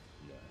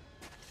 Nah,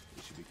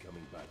 we should be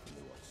coming back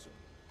from the watch soon.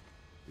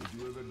 Did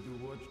you ever do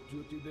watch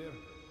duty there?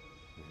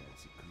 Yeah,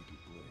 it's a creepy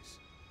place.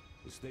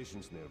 The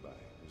station's nearby.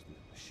 There's the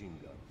machine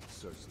gun,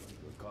 searchlight,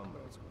 where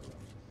comrades go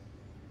around.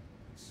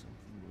 And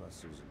something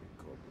rustles in the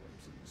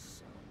cobwebs and the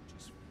sound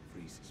just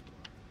freezes me.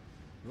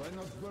 Why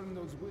not burn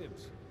those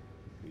whips?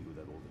 We do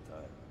that all the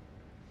time.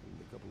 In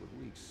a couple of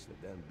weeks, the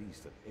damn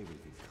beast had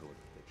everything covered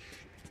with that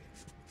shit.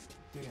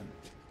 Damn,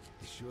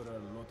 they sure are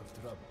a lot of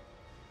trouble.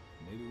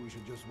 Maybe we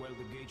should just weld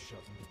the gate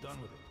shut and be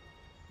done with it.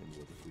 And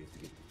what if we have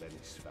to get to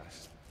Venice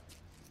fast?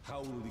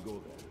 How will we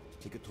go there?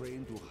 Take a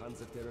train to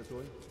Hansa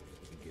territory?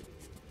 Forget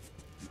it.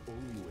 The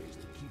only way is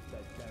to keep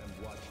that damn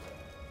watch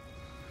there.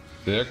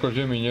 To je ako,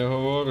 že mi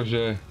nehovor,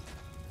 že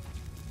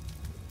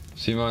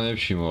si ma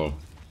nevšimol.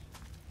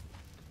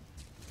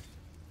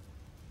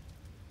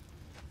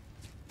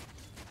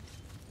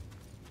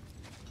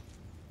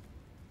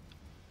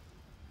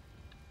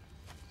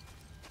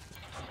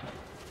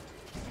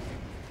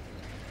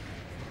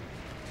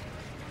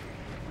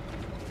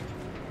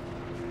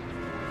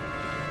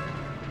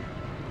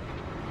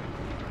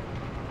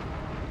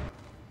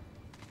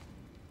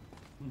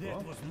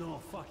 That was no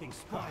fucking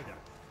spider.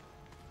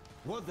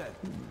 What then?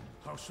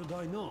 How should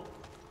I know?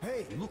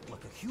 Hey, looked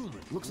like a human.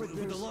 Looks like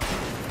with there's... a lot.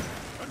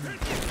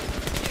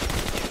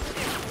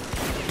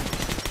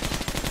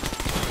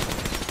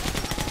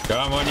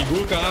 Kámo, ani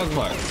gulka na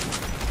zmar.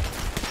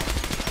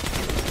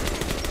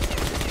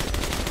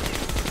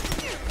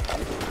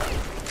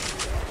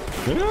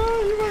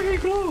 Iba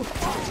rýchlo.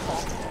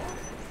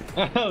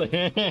 Ale...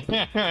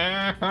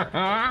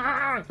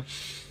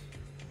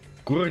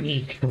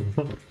 Kurník.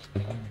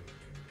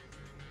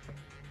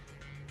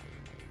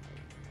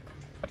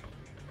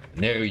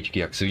 Nervičky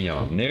jak svinia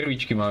mám.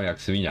 Nervičky mám jak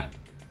svinia.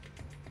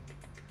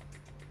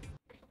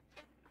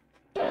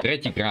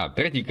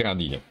 Tretíkrát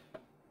ide.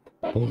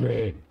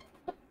 Bože.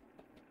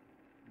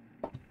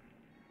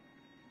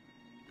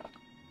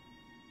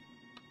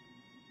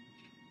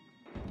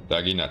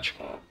 Tak inač.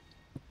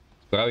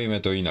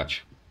 Spravíme to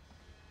inač.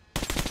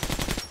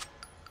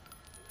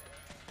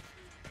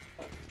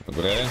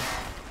 Dobre.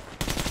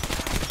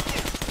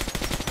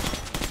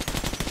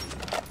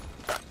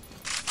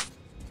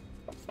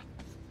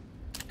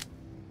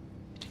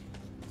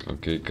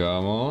 OK,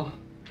 kámo.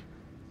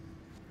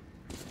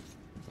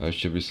 A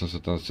ešte by som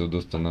sa tam chcel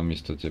dostať na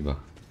miesto teba.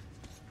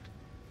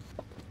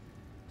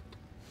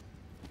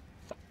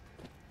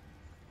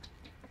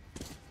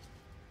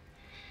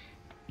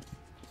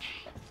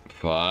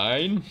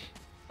 Fajn.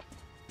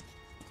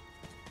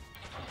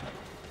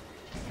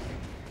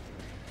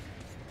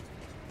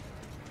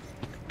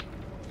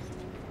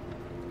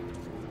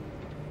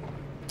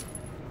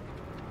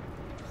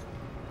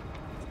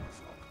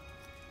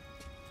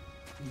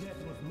 That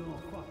was no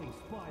fucking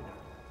spider.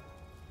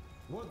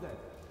 What then?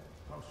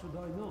 How should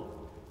I know?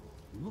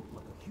 Looked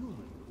like a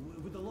human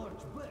with a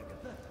large bag at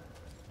that.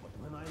 But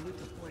when I lit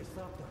the place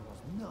up, there was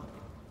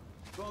nothing.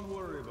 Don't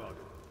worry about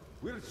it.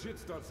 Weird shit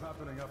starts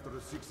happening after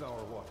a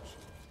 6-hour watch.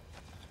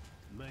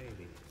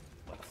 Maybe,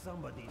 but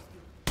somebody's...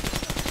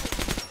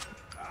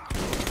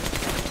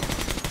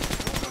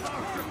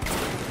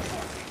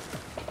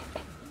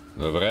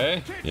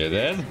 Dobre,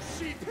 jeden.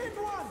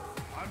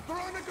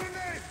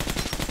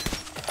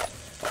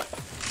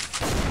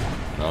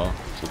 No,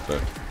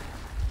 super.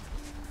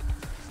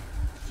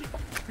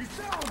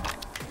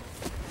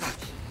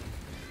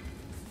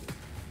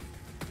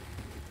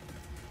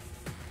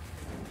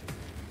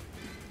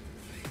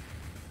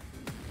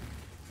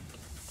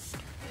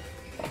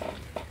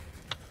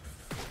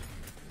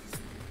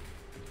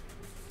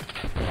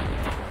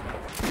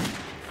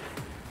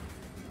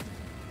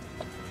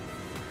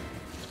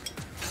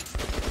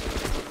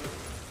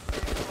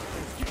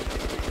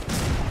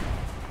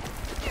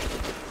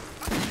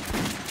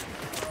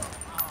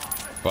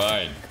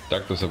 Fajn,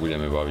 takto sa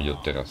budeme baviť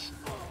odteraz.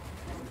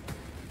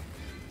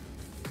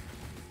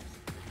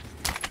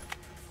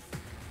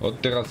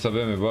 Odteraz sa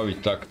budeme baviť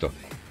takto.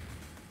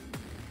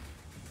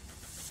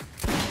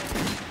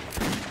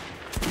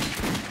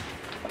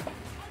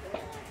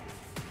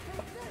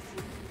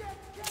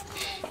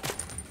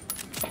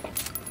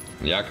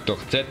 Jak to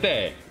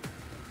chcete?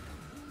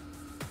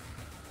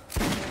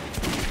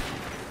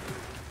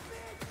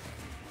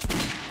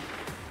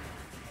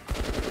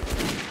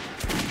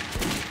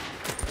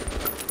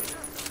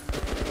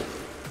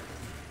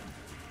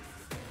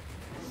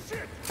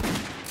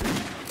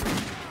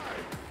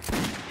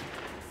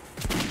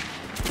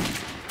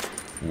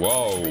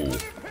 Wow.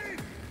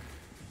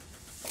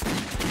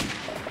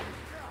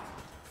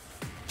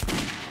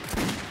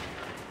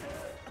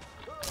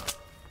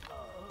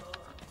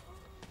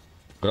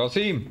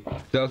 Prosím,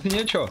 chcel si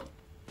niečo?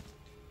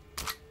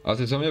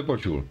 Asi som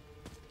nepočul.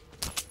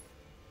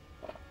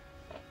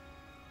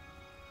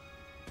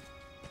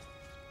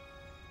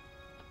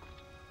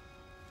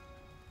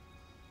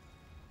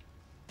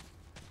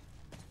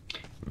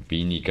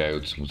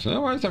 Vynikajúc smutné.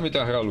 No aj sa mi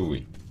tá hra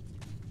ľúbi.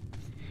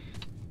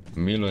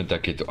 Milujem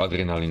takéto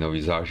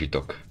adrenalinový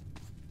zážitok.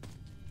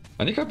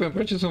 A nechápem,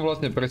 prečo som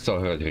vlastne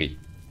prestal hrať hry.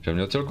 Že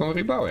mňa celkom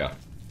hry bavia.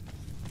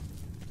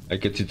 Aj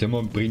keď síce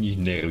mám pri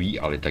nich nervy,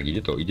 ale tak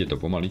ide to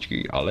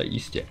pomaličky, ale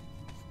iste.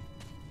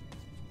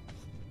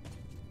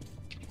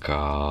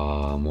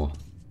 Kámo.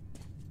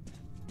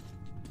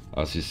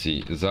 Asi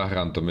si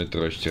zahrám to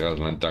metro ešte raz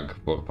len tak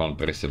for fun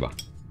pre seba.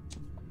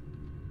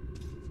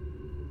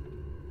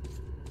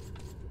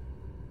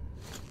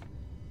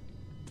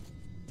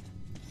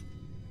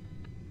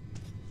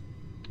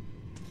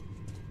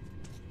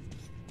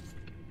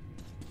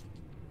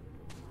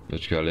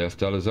 Počkaj, ale ja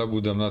stále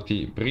zabúdam na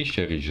tí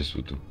príšery, že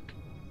sú tu.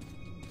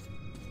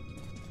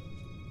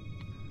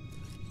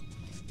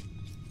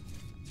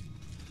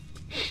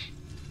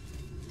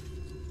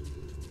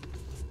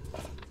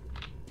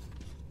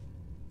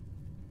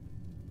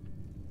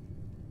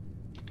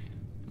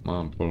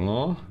 mám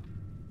plno.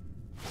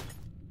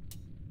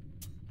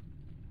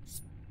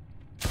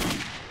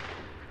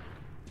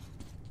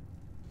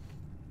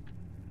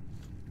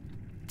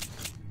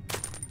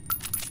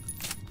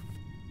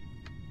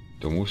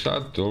 To musá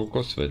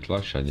toľko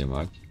svetla všade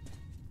mať.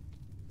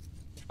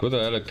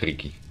 Škoda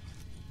elektriky.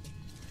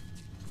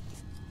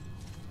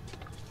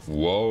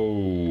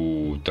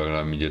 Wow, tak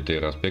nám ide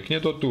teraz pekne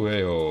to tu,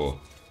 hejo.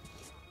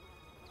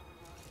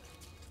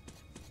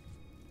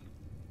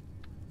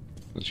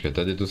 Počkaj,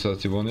 tady to sa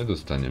asi von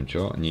nedostanem,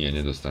 čo? Nie,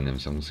 nedostanem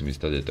sa, musím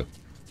ísť tady to.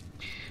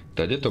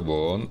 Tady to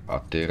von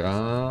a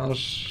teraz,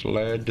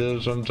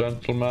 ladies and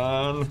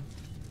gentlemen,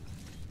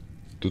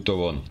 tuto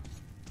von.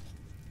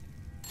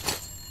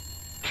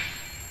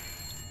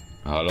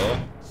 Haló?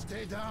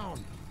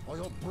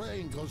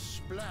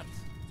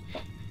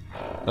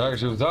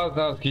 Takže zás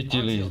nás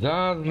chytili.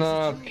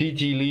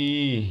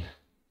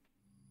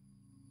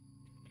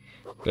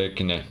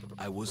 Pekne.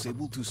 I was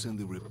able to send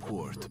the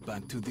report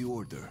back to the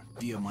Order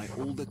via my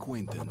old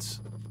acquaintance,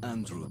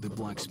 Andrew the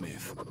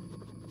blacksmith.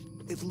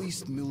 At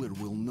least Miller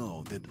will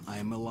know that I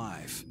am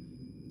alive,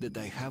 that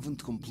I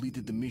haven't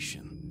completed the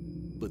mission,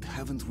 but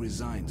haven't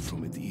resigned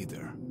from it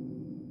either.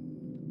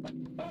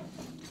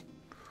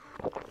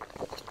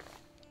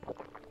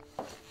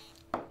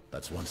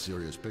 That's one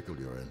serious pickle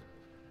you're in.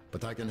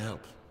 But I can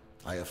help.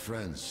 I have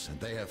friends, and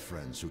they have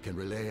friends who can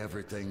relay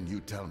everything you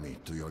tell me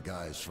to your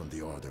guys from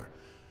the Order.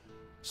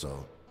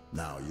 So,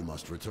 now you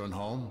must return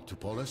home to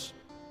Polis?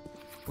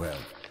 Well,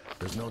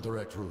 there's no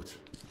direct route.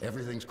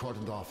 Everything's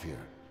cordoned off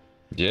here.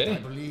 Yeah? I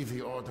believe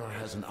the Order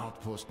has an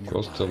outpost nearby.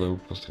 Kostele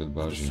uprostred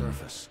The bažiny.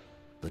 surface,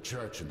 the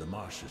church in the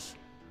marshes.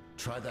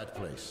 Try that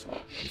place.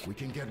 If we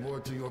can get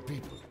word to your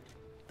people,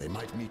 they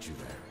might meet you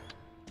there.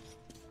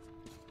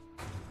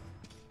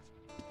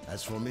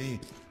 As for me,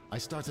 I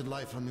started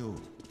life anew.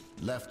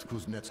 Left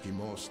Kuznetsky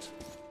Most.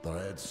 The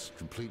Reds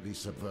completely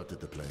subverted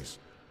the place,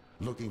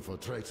 looking for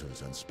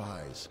traitors and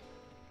spies,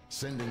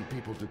 sending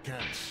people to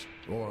camps,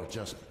 or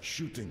just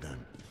shooting them.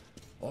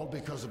 All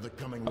because of the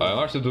coming war. Ale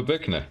máš to tu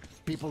pekné.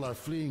 People are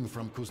fleeing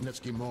from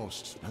Kuznetsky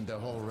Most and their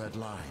whole Red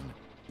line.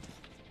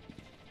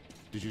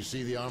 Did you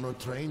see the armored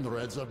train the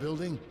Reds are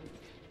building?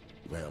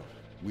 Well,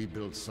 we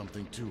built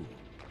something too,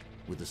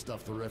 with the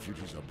stuff the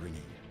refugees are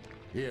bringing.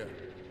 Here,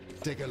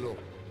 take a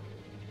look.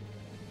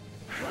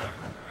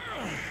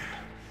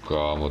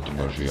 Kámo, tu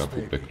máš jakú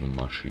peknú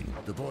mašinu.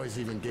 The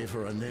boys even gave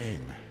her a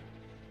name.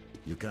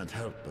 You can't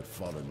help but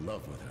fall in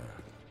love with her.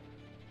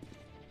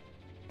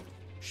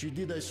 She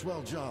did a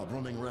swell job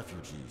running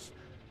refugees.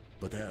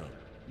 But hell,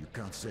 you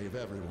can't save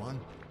everyone.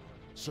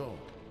 So,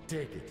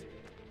 take it.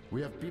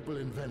 We have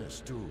people in Venice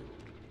too.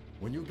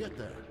 When you get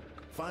there,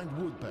 find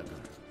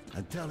Woodpecker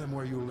and tell him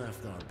where you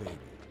left our baby.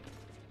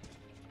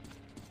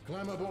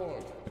 Climb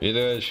aboard.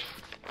 Ideš.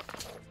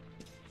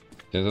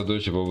 Chcem sa tu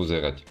ešte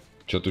pobuzerať.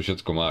 Čo tu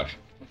všetko máš?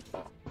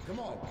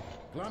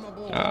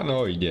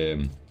 Áno,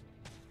 idem.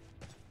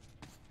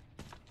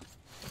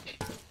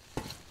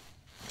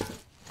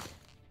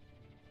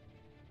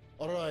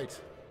 Alright,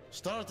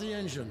 start the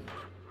engine.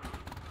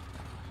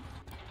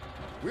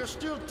 We're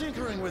still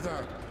tinkering with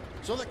her,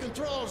 so the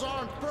controls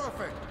aren't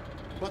perfect.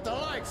 But the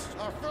lights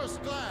are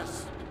first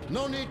class.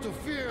 No need to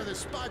fear the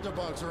spider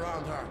bugs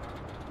around her.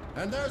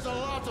 And there's a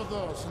lot of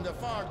those in the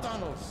far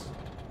tunnels.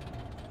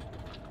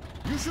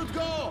 You should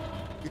go!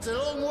 It's a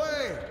long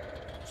way,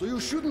 so you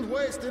shouldn't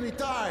waste any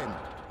time.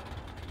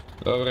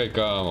 Dobre,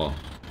 kámo.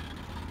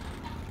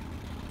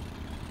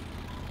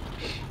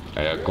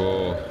 A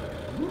ako...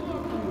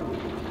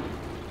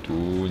 Tu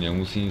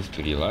nemusím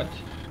strieľať?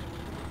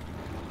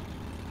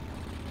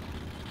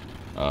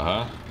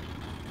 Aha.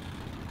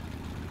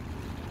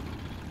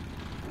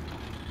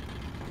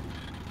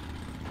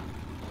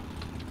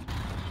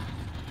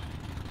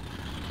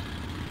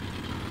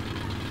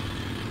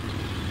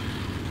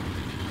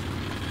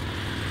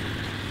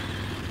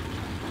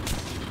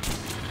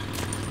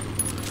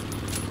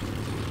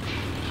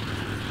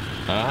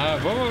 Aha,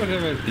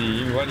 pomôžeme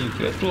si, im vadí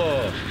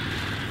svetlo.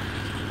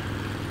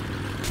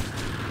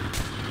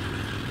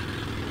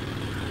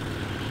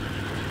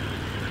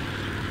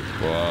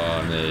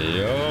 Páne,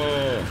 jo.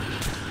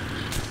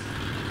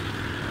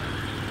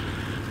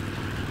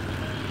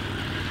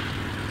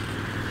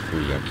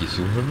 Uj, akí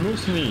sú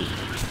hnusní.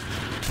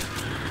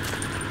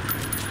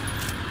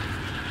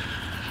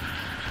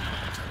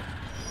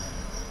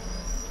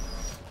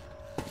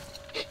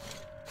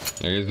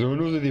 Jaké sú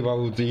hnusní tí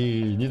pavúci,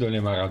 nikto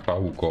nemá rád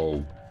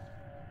pavúkov.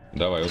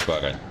 Dávaj,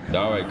 otváraj.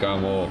 Dávaj,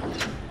 kámo.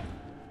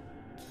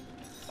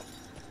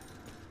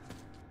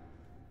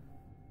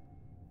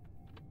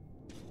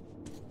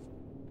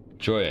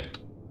 Čo je?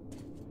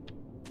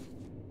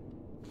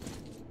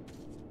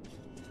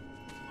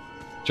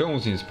 Čo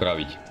musím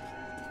spraviť?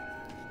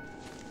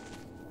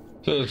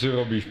 Čo si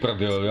robíš,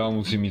 prdel? Ja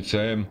musím ísť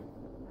sem.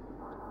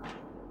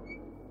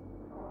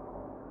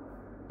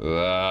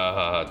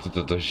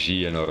 Tuto to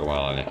žije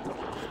normálne.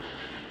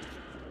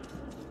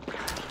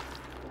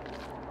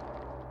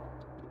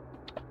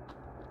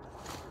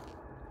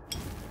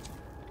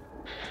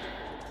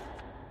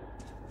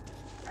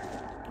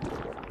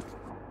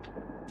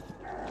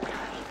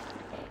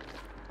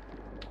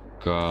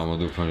 Kámo,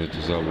 dúfam, že tu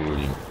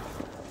zablúdim.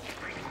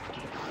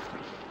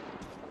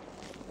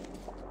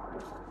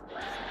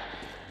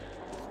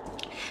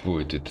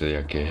 Fuj, to je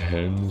jaké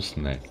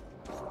hnusné.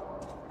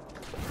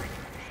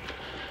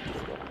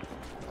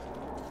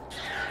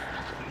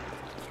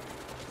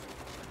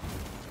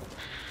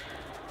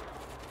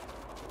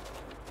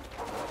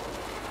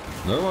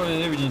 Normálne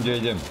nevidím, kde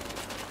idem.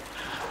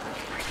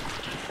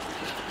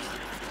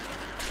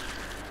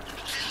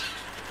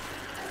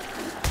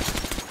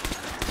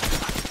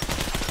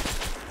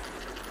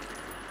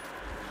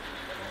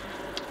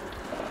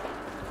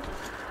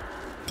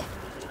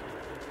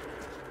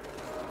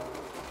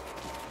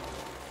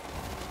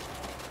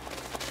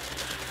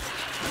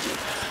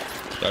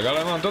 Tak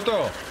ale mám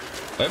toto.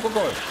 Daj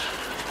pokoj.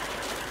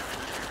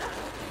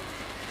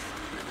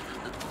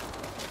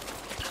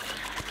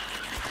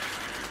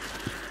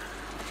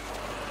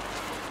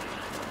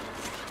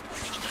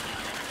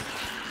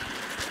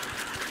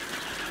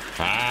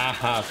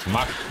 Aha,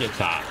 smažte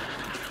sa.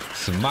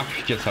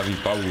 Smažte sa, vy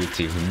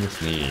pavúci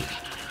hnusní.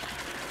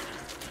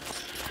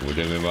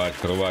 Budeme mať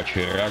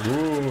chrovačie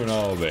ragú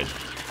na obed.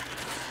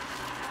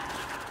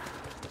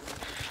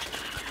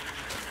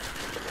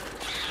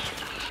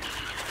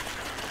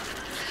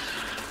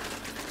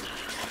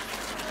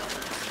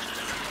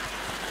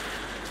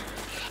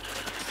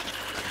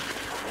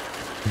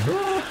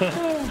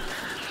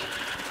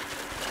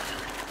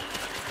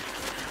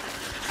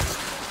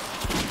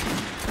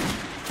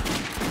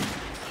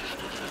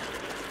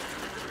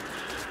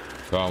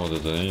 Kámo,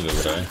 toto není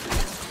dobré.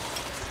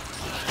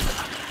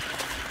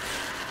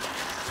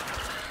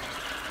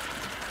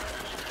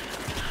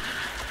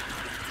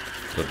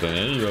 Toto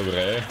není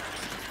dobré.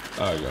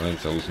 Tak, len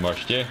sa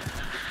usmažte.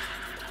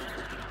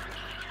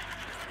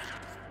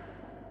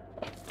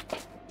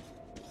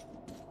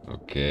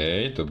 OK,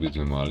 to by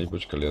sme mali.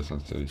 Počkali, ja som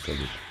chcel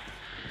vysadiť.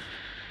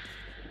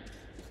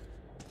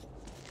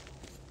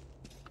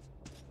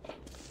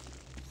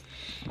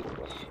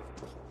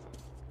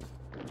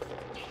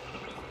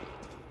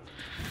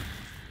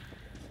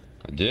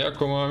 Kde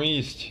ako mám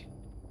ísť?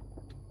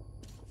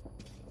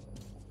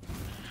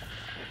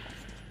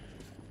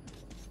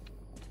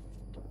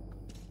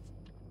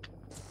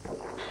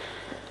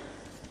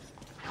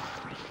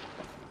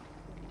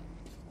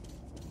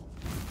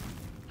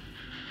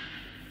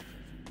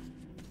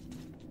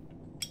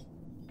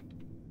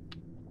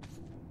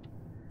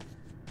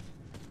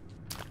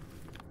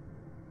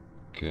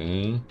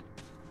 Okay.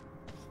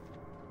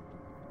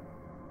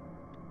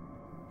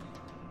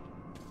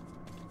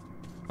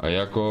 A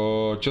jako,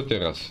 čo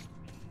teraz?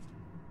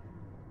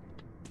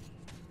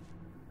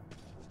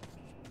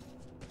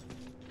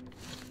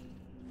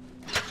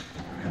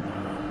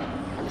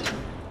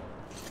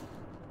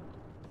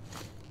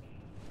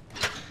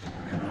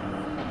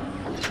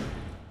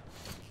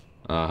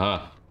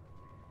 Aha.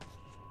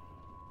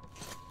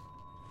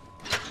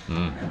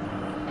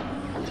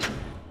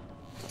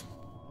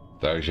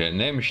 Takže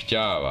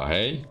nemšťáva,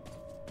 hej?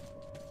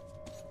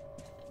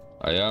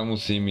 A ja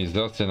musím ísť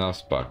zase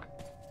naspak.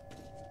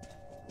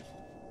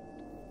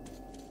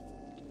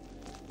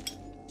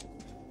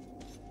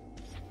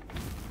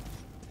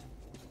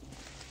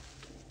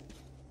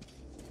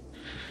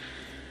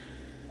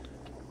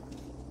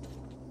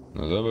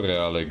 No dobre,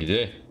 ale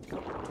kde?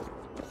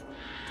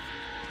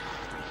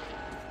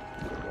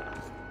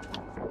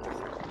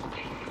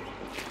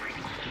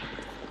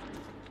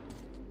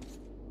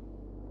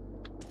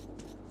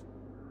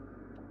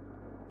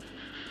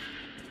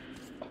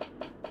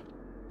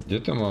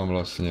 Kde to mám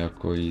vlastne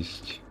ako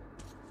ísť?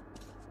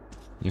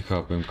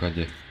 Nechápem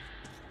kade.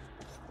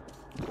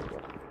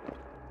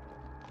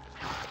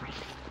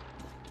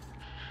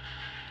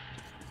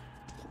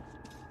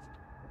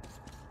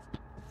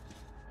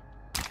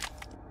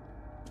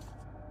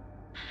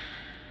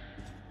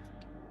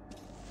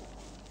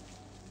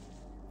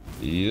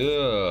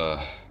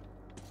 Yeah.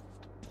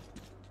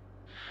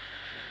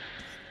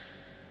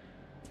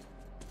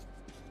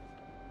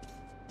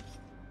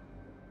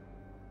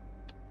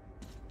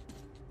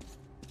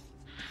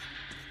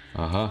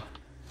 Aha.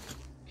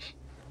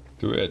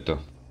 Tu je to.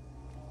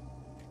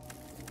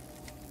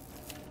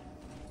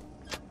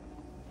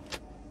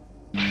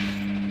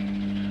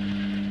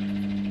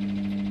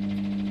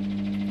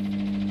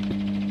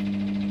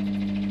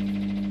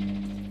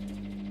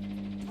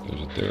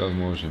 Takže teraz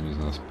môžem ísť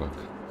naspak.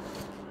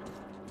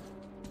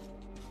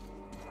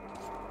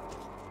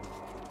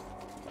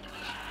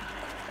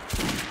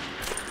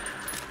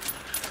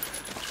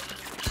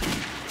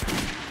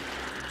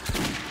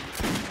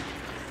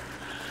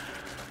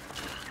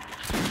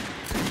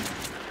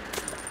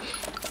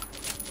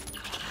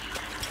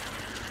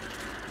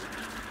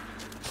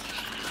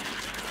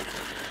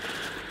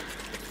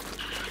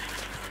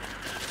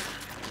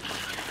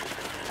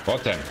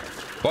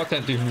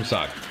 Poďte, ty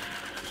hnusák.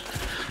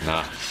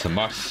 Na,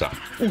 smaž sa.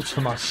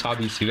 Usmaž sa,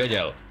 aby si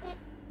vedel.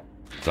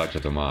 Za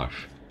čo to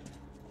máš?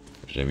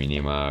 Že mi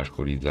nemáš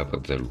chodiť za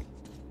prdelu.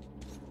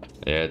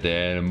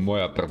 Jeden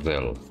moja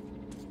prdel.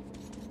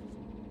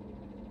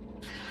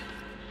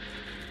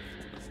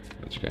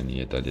 Počkaj,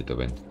 nie, tady to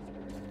ven.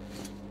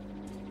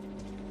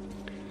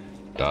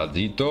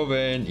 Tady to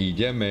ven,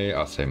 ideme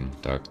a sem.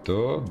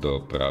 Takto, do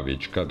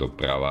praviečka,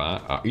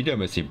 doprava. A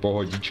ideme si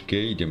pohodičke,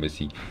 ideme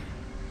si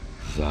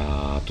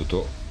za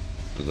toto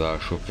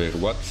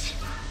zašoferovať.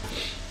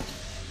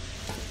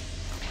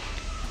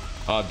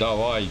 A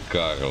davaj,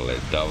 Karle,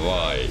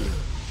 davaj.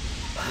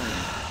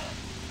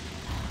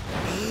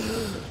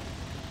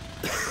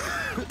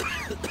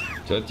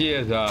 Co ti je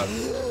zás?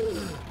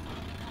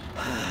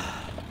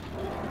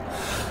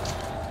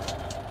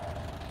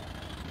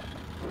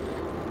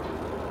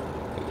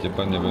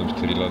 Teba nebudem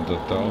strieľať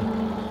zatiaľ.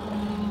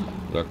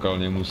 Zatiaľ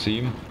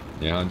nemusím.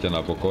 Nechám ťa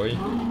na pokoj.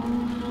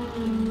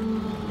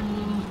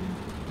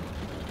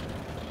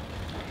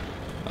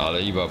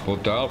 Ale iba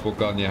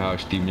pokiaľ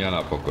necháš ty mňa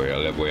na pokoj,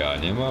 lebo ja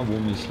nemám v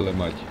úmysle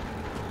mať.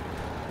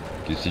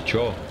 Ty si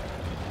čo?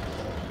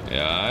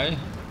 Jaj?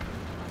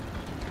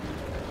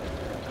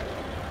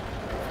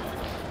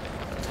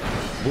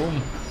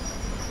 Bum.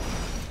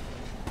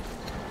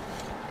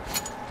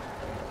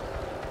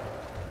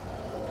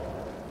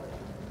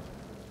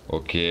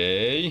 OK.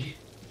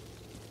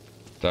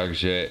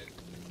 Takže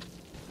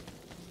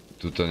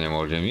tuto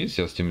nemôžem ísť,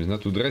 ja ste mi na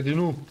tú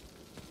dredinu.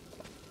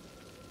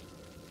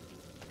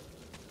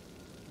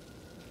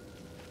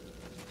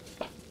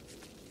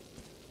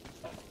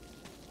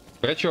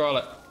 Prečo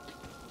ale?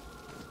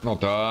 No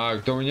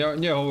tak, to mi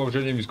nehovor,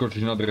 že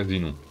nevyskočíš na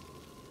drezinu.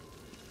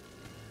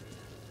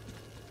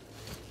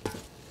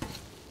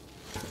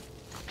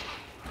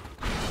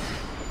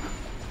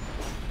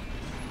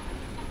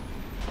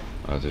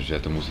 A to, že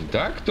ja to musím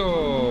takto.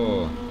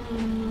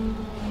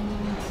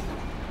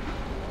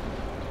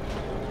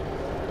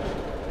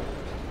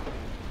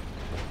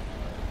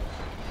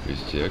 Vy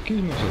ste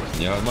aký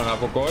musíte? Nehať ma na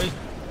pokoj?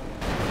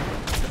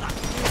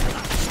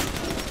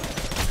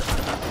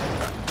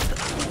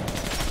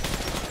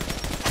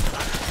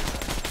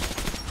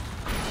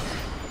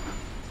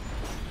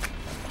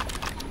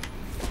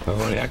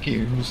 Ale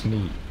jaký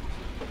hnusný.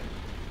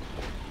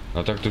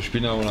 A takto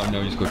špinavo na mňa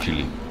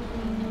vyskočili.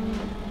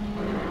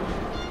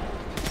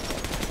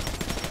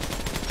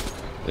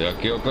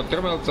 Jaký oko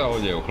trmelca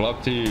hodil,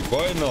 chlapci,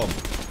 po jednom.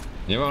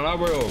 Nemám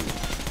nábojov.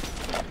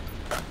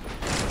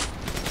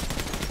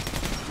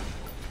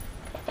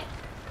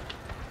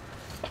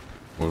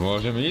 Už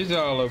môžem ísť,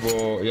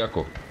 alebo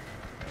jako?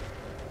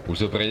 Už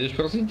sa prejdeš,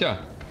 prosím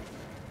ťa?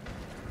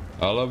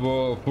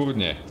 Alebo furt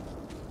nie?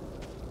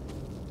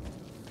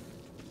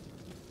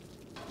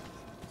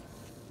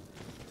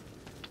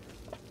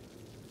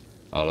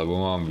 Alebo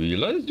mám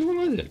výlezť v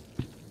lode?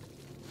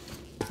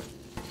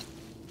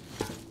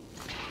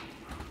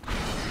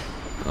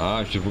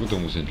 Á, ešte furt to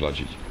musím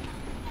tlačiť.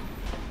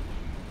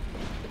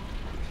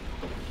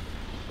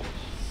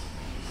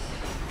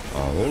 A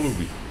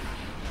holuby.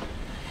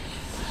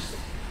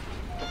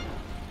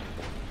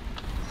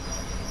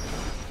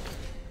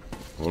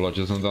 Volá,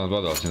 čo som tam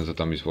zbadal, chcem sa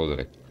tam ísť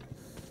pozrieť.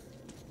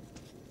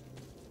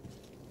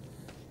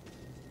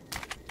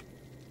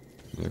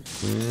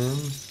 Ďakujem.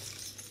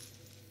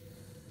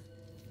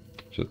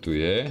 Čo tu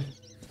je?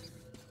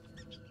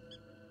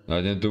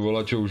 Nájdem tu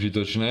volá čo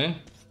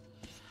užitočné?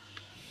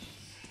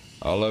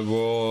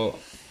 Alebo...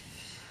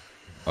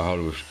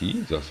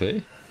 halušky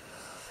zase?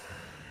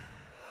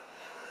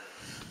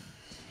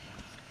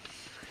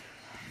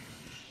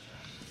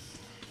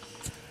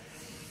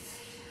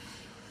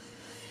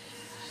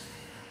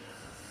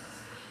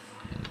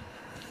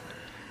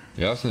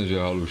 Jasné, že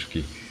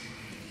halušky.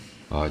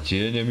 A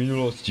tiene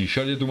minulosti.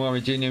 Všade tu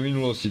máme tiene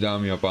minulosti,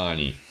 dámy a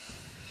páni.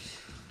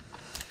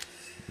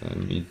 Daj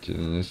mi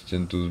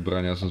ten tú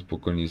zbraň, ja som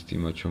spokojný s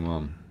tým, čo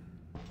mám.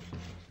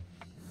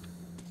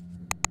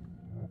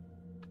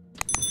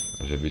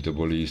 Že by to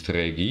boli easter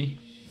eggy.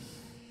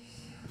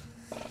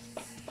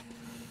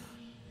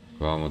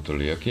 Vám to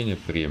aké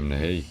nepríjemné,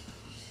 hej.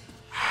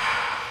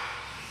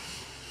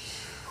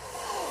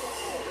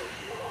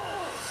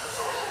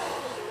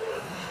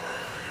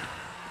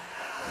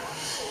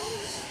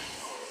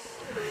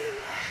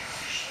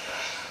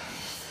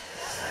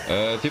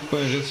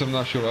 Typujem, že som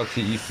našiel asi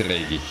easter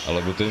eggy.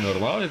 Alebo to je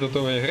normálne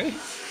toto v hre?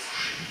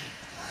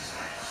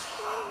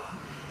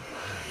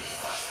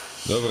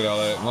 Dobre,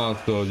 ale mám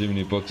z toho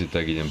divný pocit,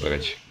 tak idem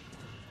preč.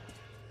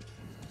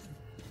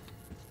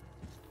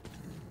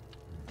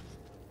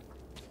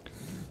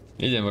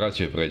 Idem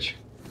radšej preč.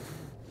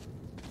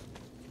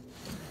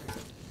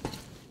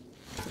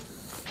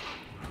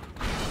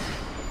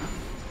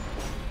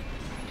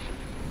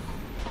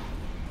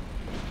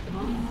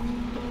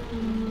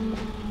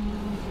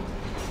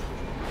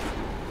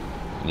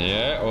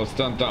 Nie,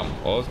 ostan tam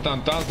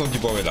som ti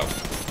povedal.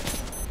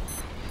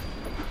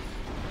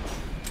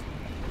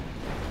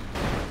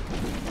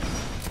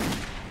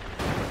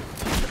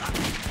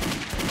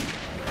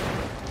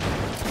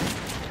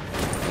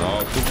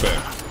 No, super.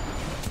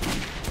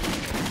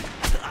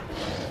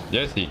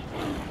 Kde si?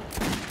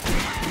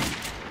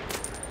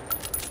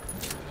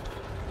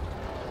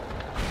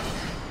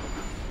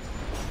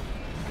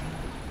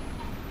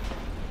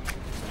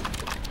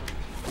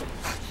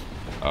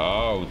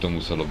 Au, to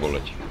muselo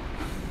boleť.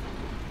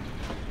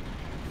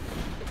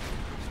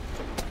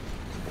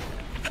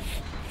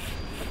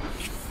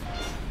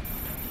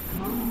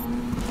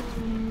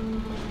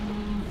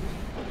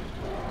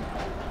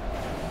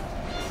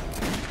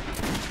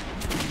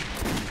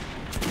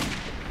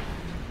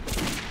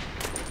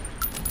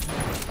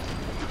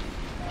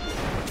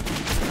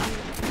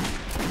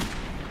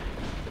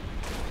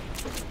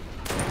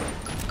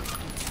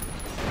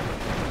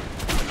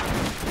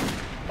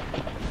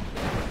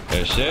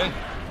 Ešte?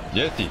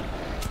 Kde si?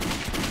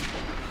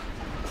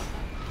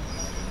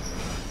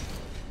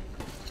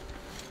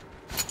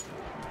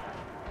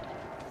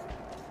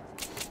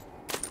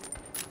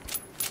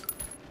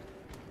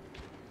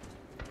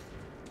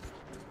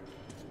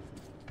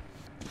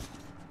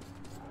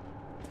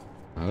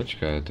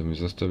 Počkaj, to mi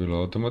zastavilo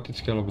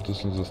automaticky, alebo to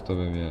som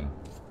zastavil ja?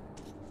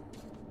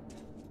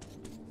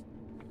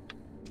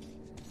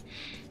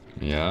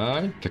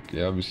 Jaj, tak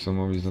ja by som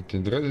mohol ísť na tej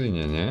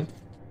drezine, nie?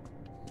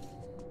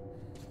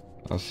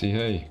 Asi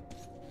hej.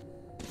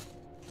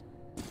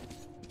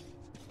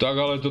 Tak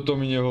ale toto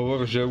mi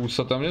nehovor, že už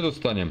sa tam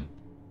nedostanem.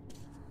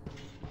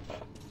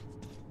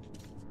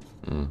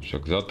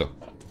 Však za to.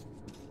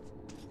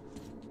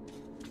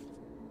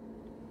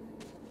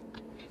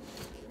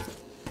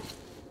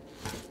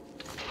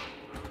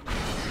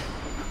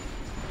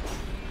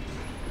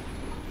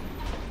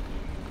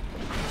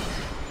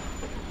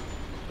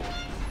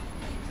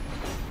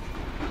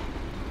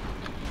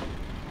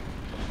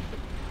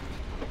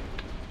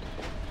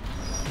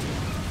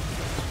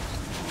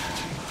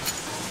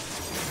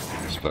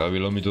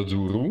 Spravilo mi to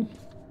dzúru.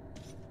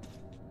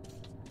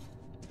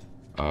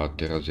 A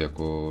teraz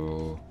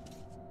jako...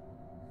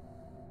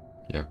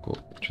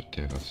 Čo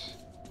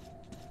teraz?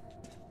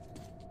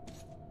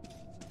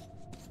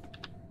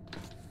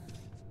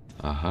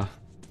 Aha.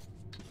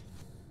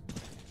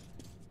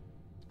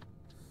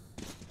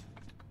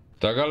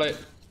 Tak ale...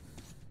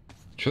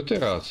 Čo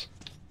teraz?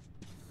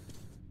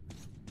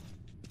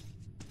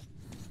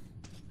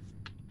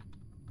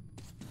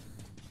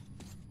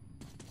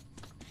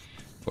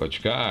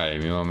 Počkaj,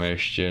 my máme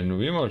ešte jednu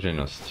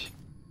vymoženosť.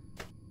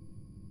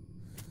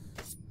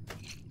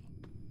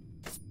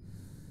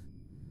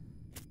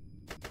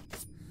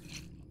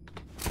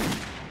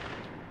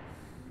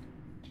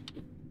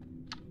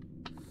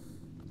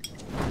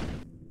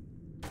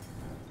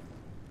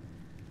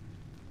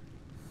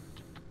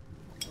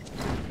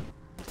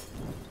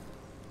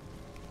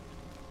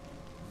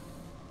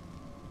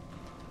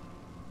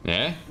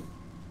 Nie?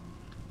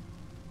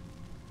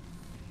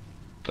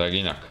 Tak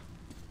inak.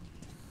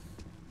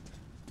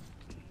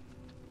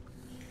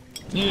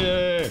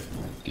 Nie,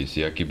 ty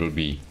si aký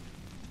blbý.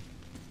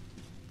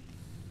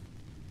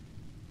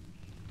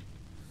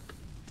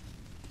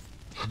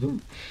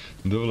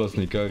 Do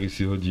vlastnej káry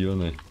si hodí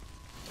one.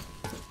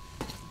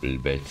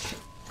 Blbec.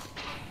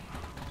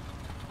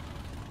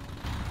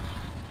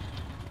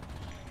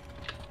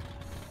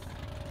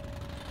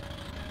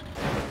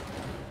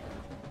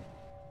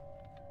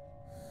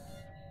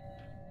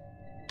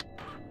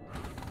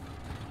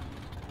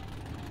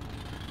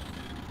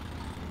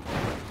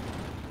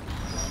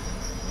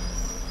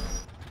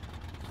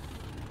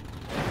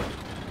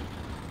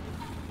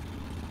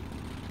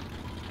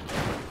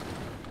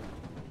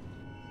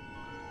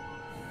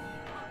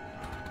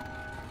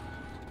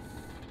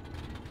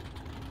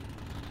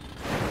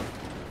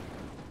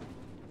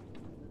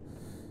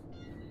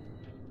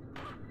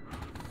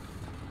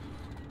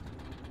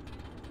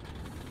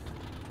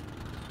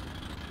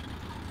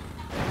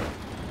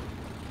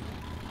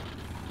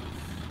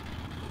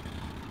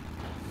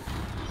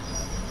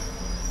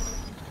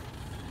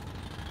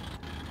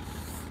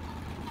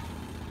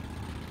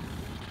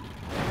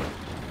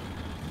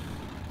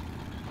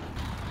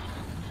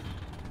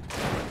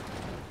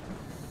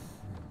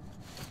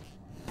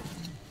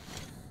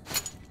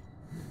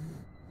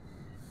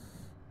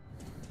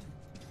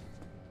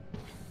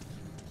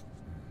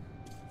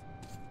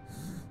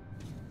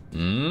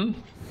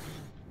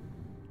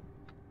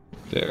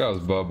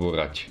 Teraz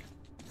baborať.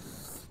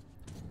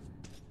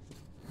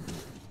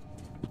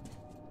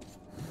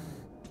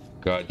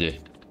 Kade?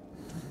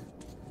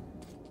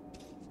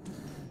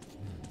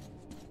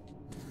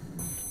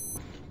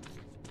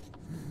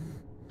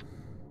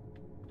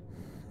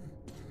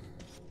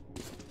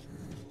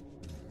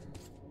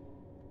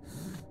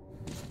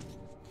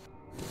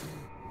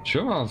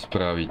 Čo mám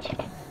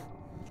spraviť?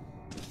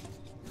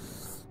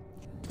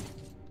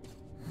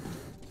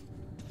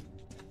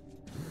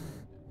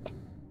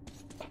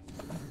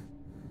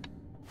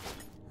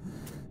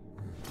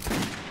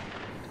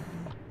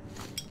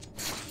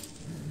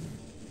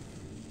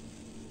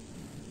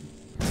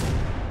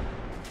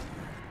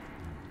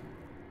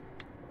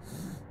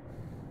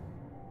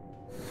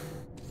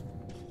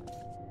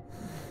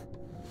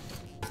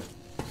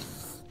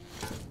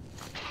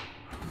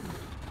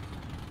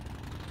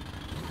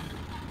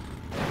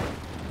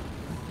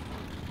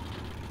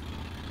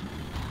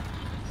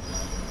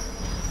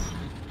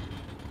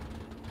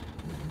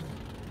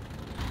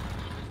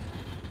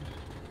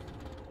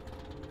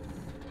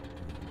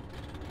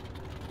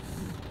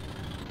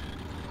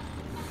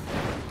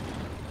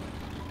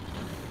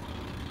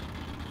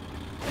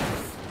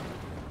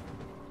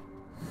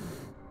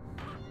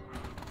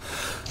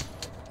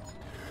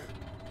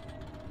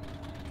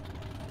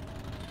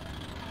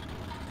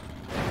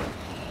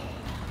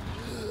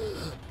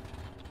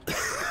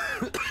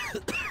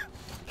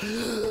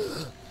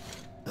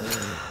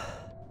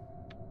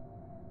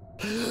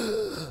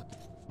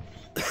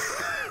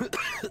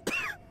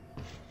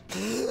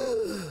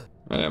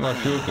 Máš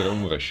filtr,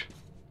 umreš.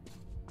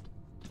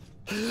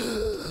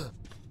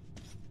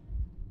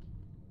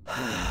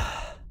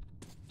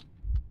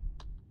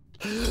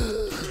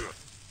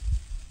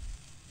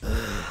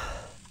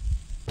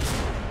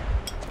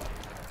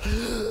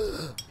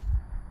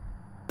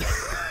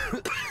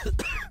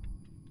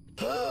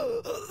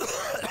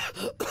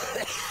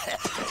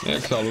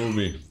 Jak sa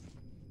ľúbi.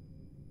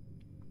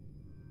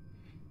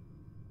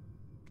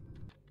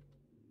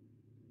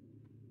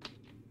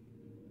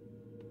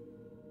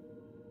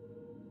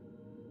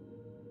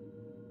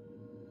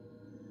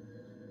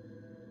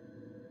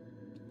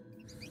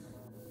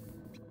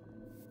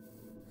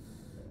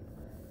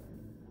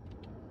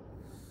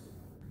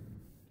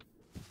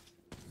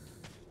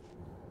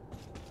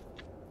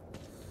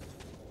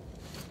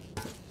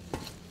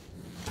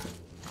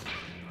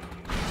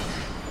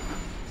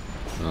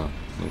 No,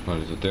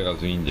 dúfam, že to teraz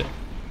vyjde.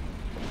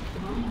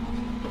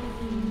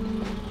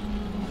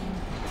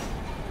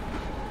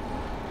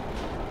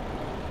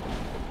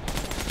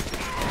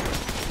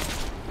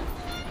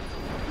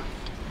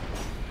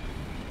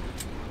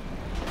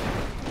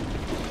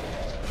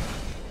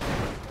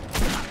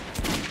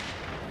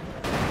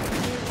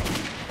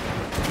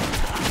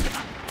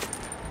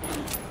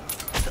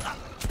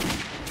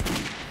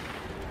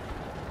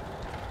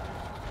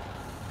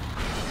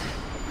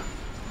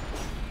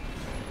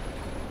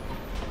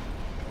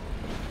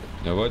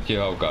 No poďte,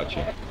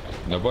 havkáči.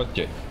 No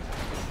poďte.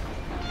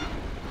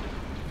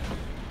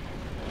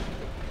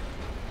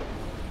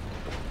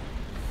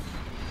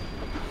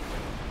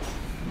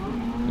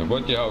 No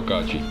poďte,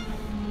 havkáči.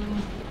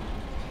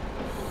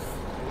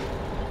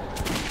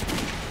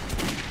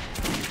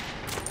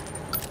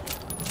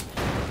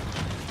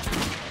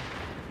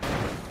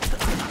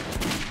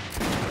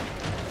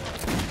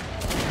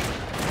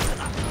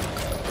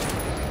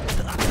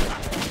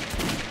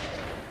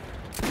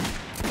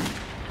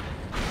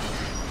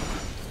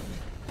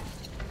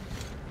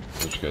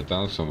 Počkaj,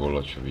 tam som bol,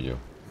 čo videl.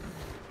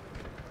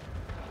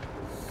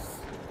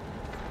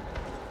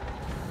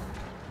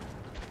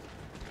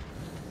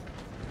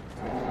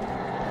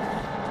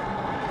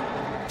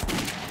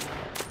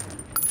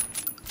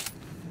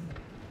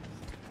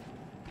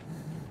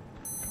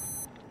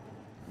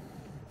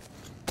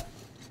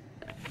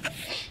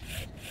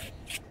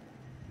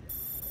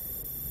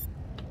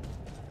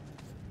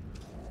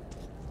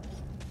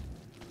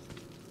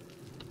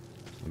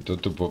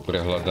 Toto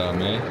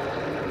poprehľadáme.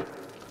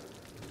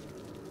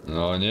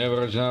 No,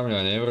 nevrž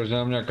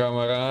na mňa,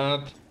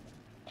 kamarát.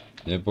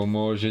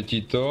 Nepomôže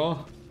ti to.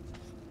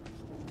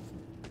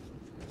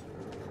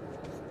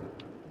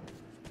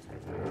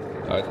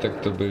 Aj tak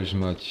to budeš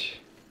mať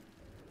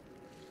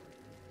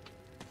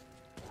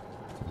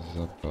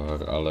za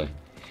pár, ale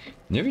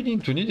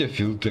nevidím tu nikde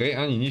filtre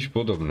ani nič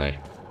podobné.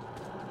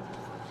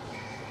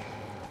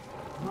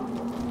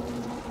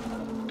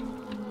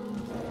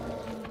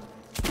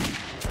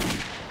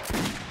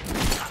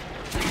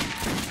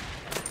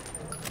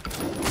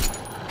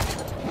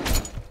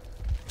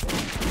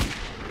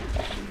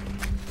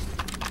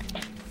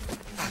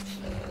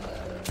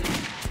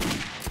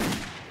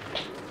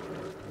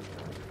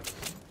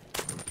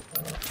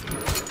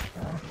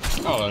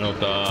 Ale no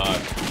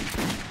tak.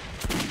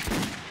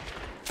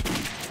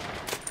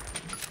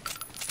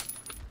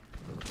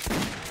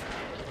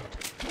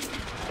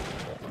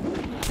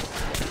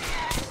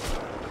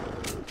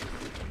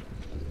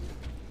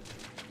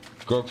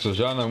 Kokso,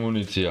 žiadna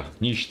munícia,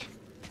 nič.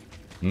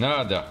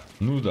 Nada,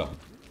 nuda,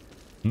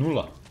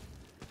 nula.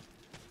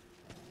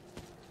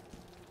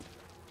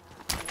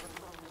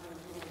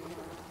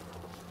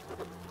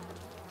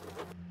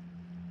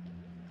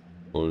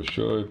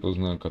 Bolšoj,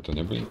 poznámka, to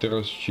nebudem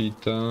teraz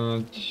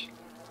čítať.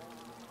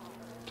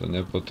 To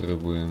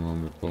nepotrebujem,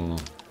 máme plno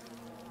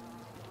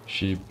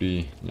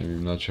šípy,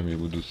 neviem na čo mi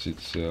budú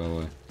síce,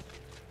 ale...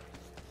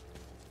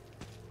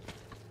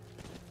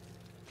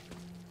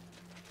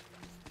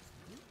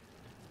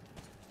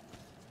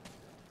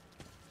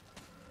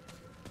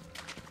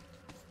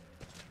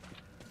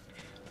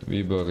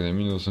 Výborne,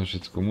 minul som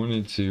všetku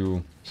muníciu,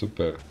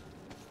 super.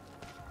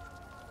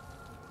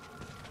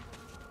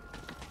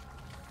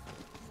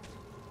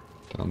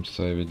 Tam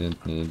sa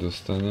evidentne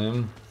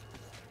nedostanem.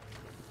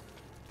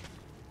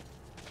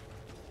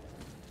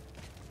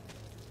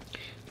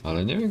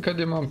 Ale neviem,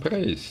 kade mám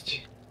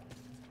prejsť.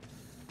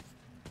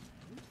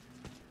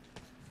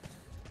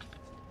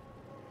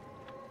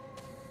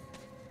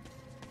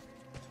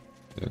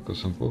 Ako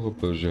som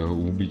pochopil, že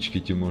hubičky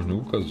ti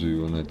možno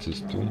ukazujú na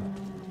cestu.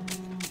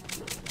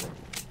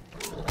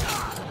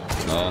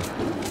 No.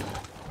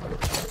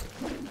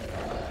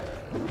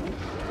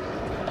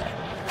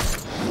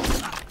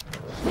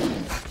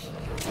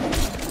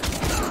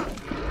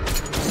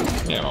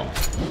 Nemám.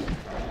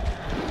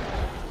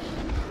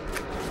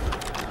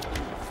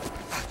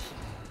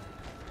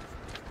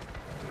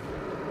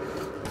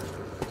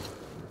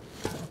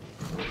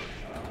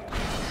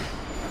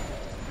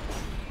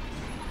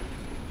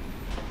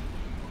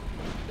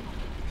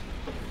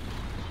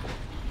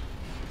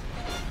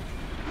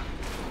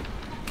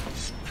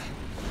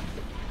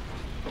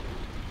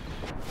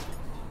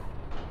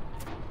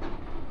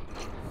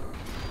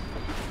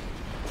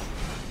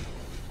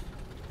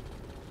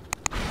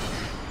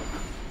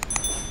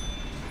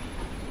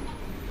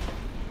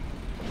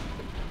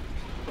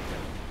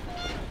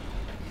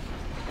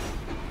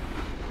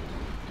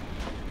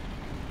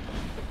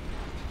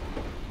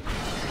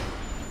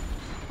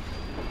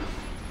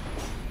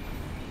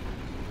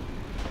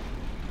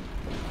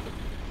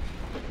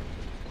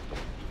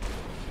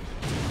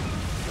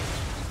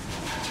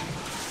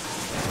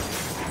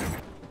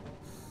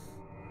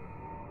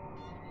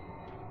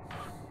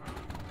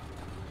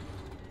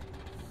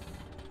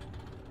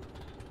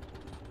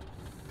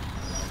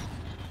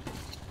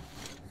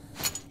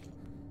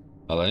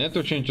 Ale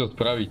netučím čo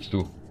spraviť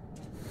tu.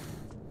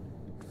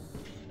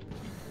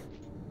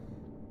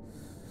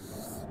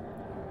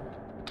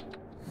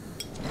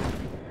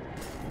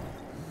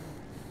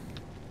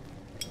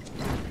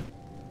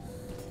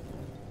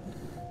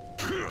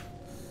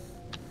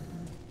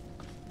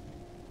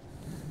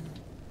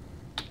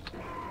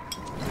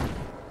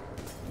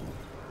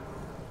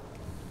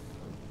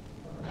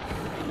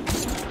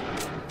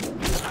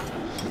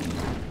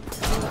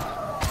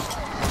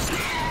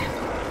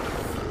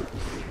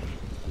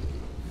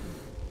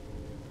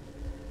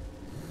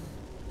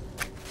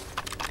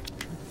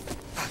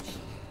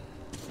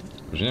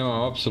 Už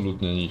nemám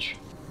absolútne nič.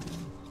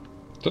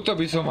 Toto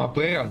by som mal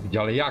preraziť,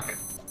 ale jak?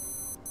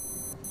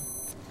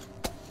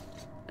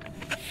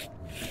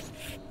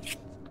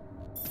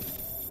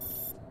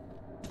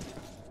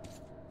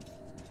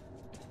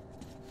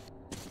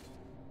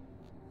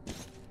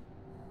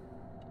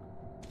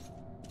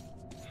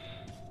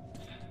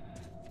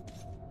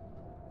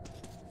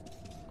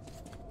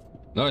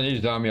 No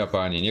nič, dámy a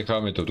páni,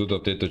 necháme to tuto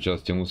v tejto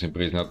časti, musím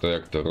prísť na to,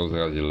 jak to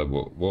rozraziť,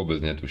 lebo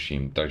vôbec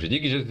netuším. Takže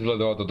díky, že ste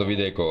sledovali toto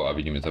videjko a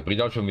vidíme sa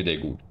pri ďalšom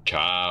videjku.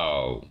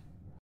 Čau!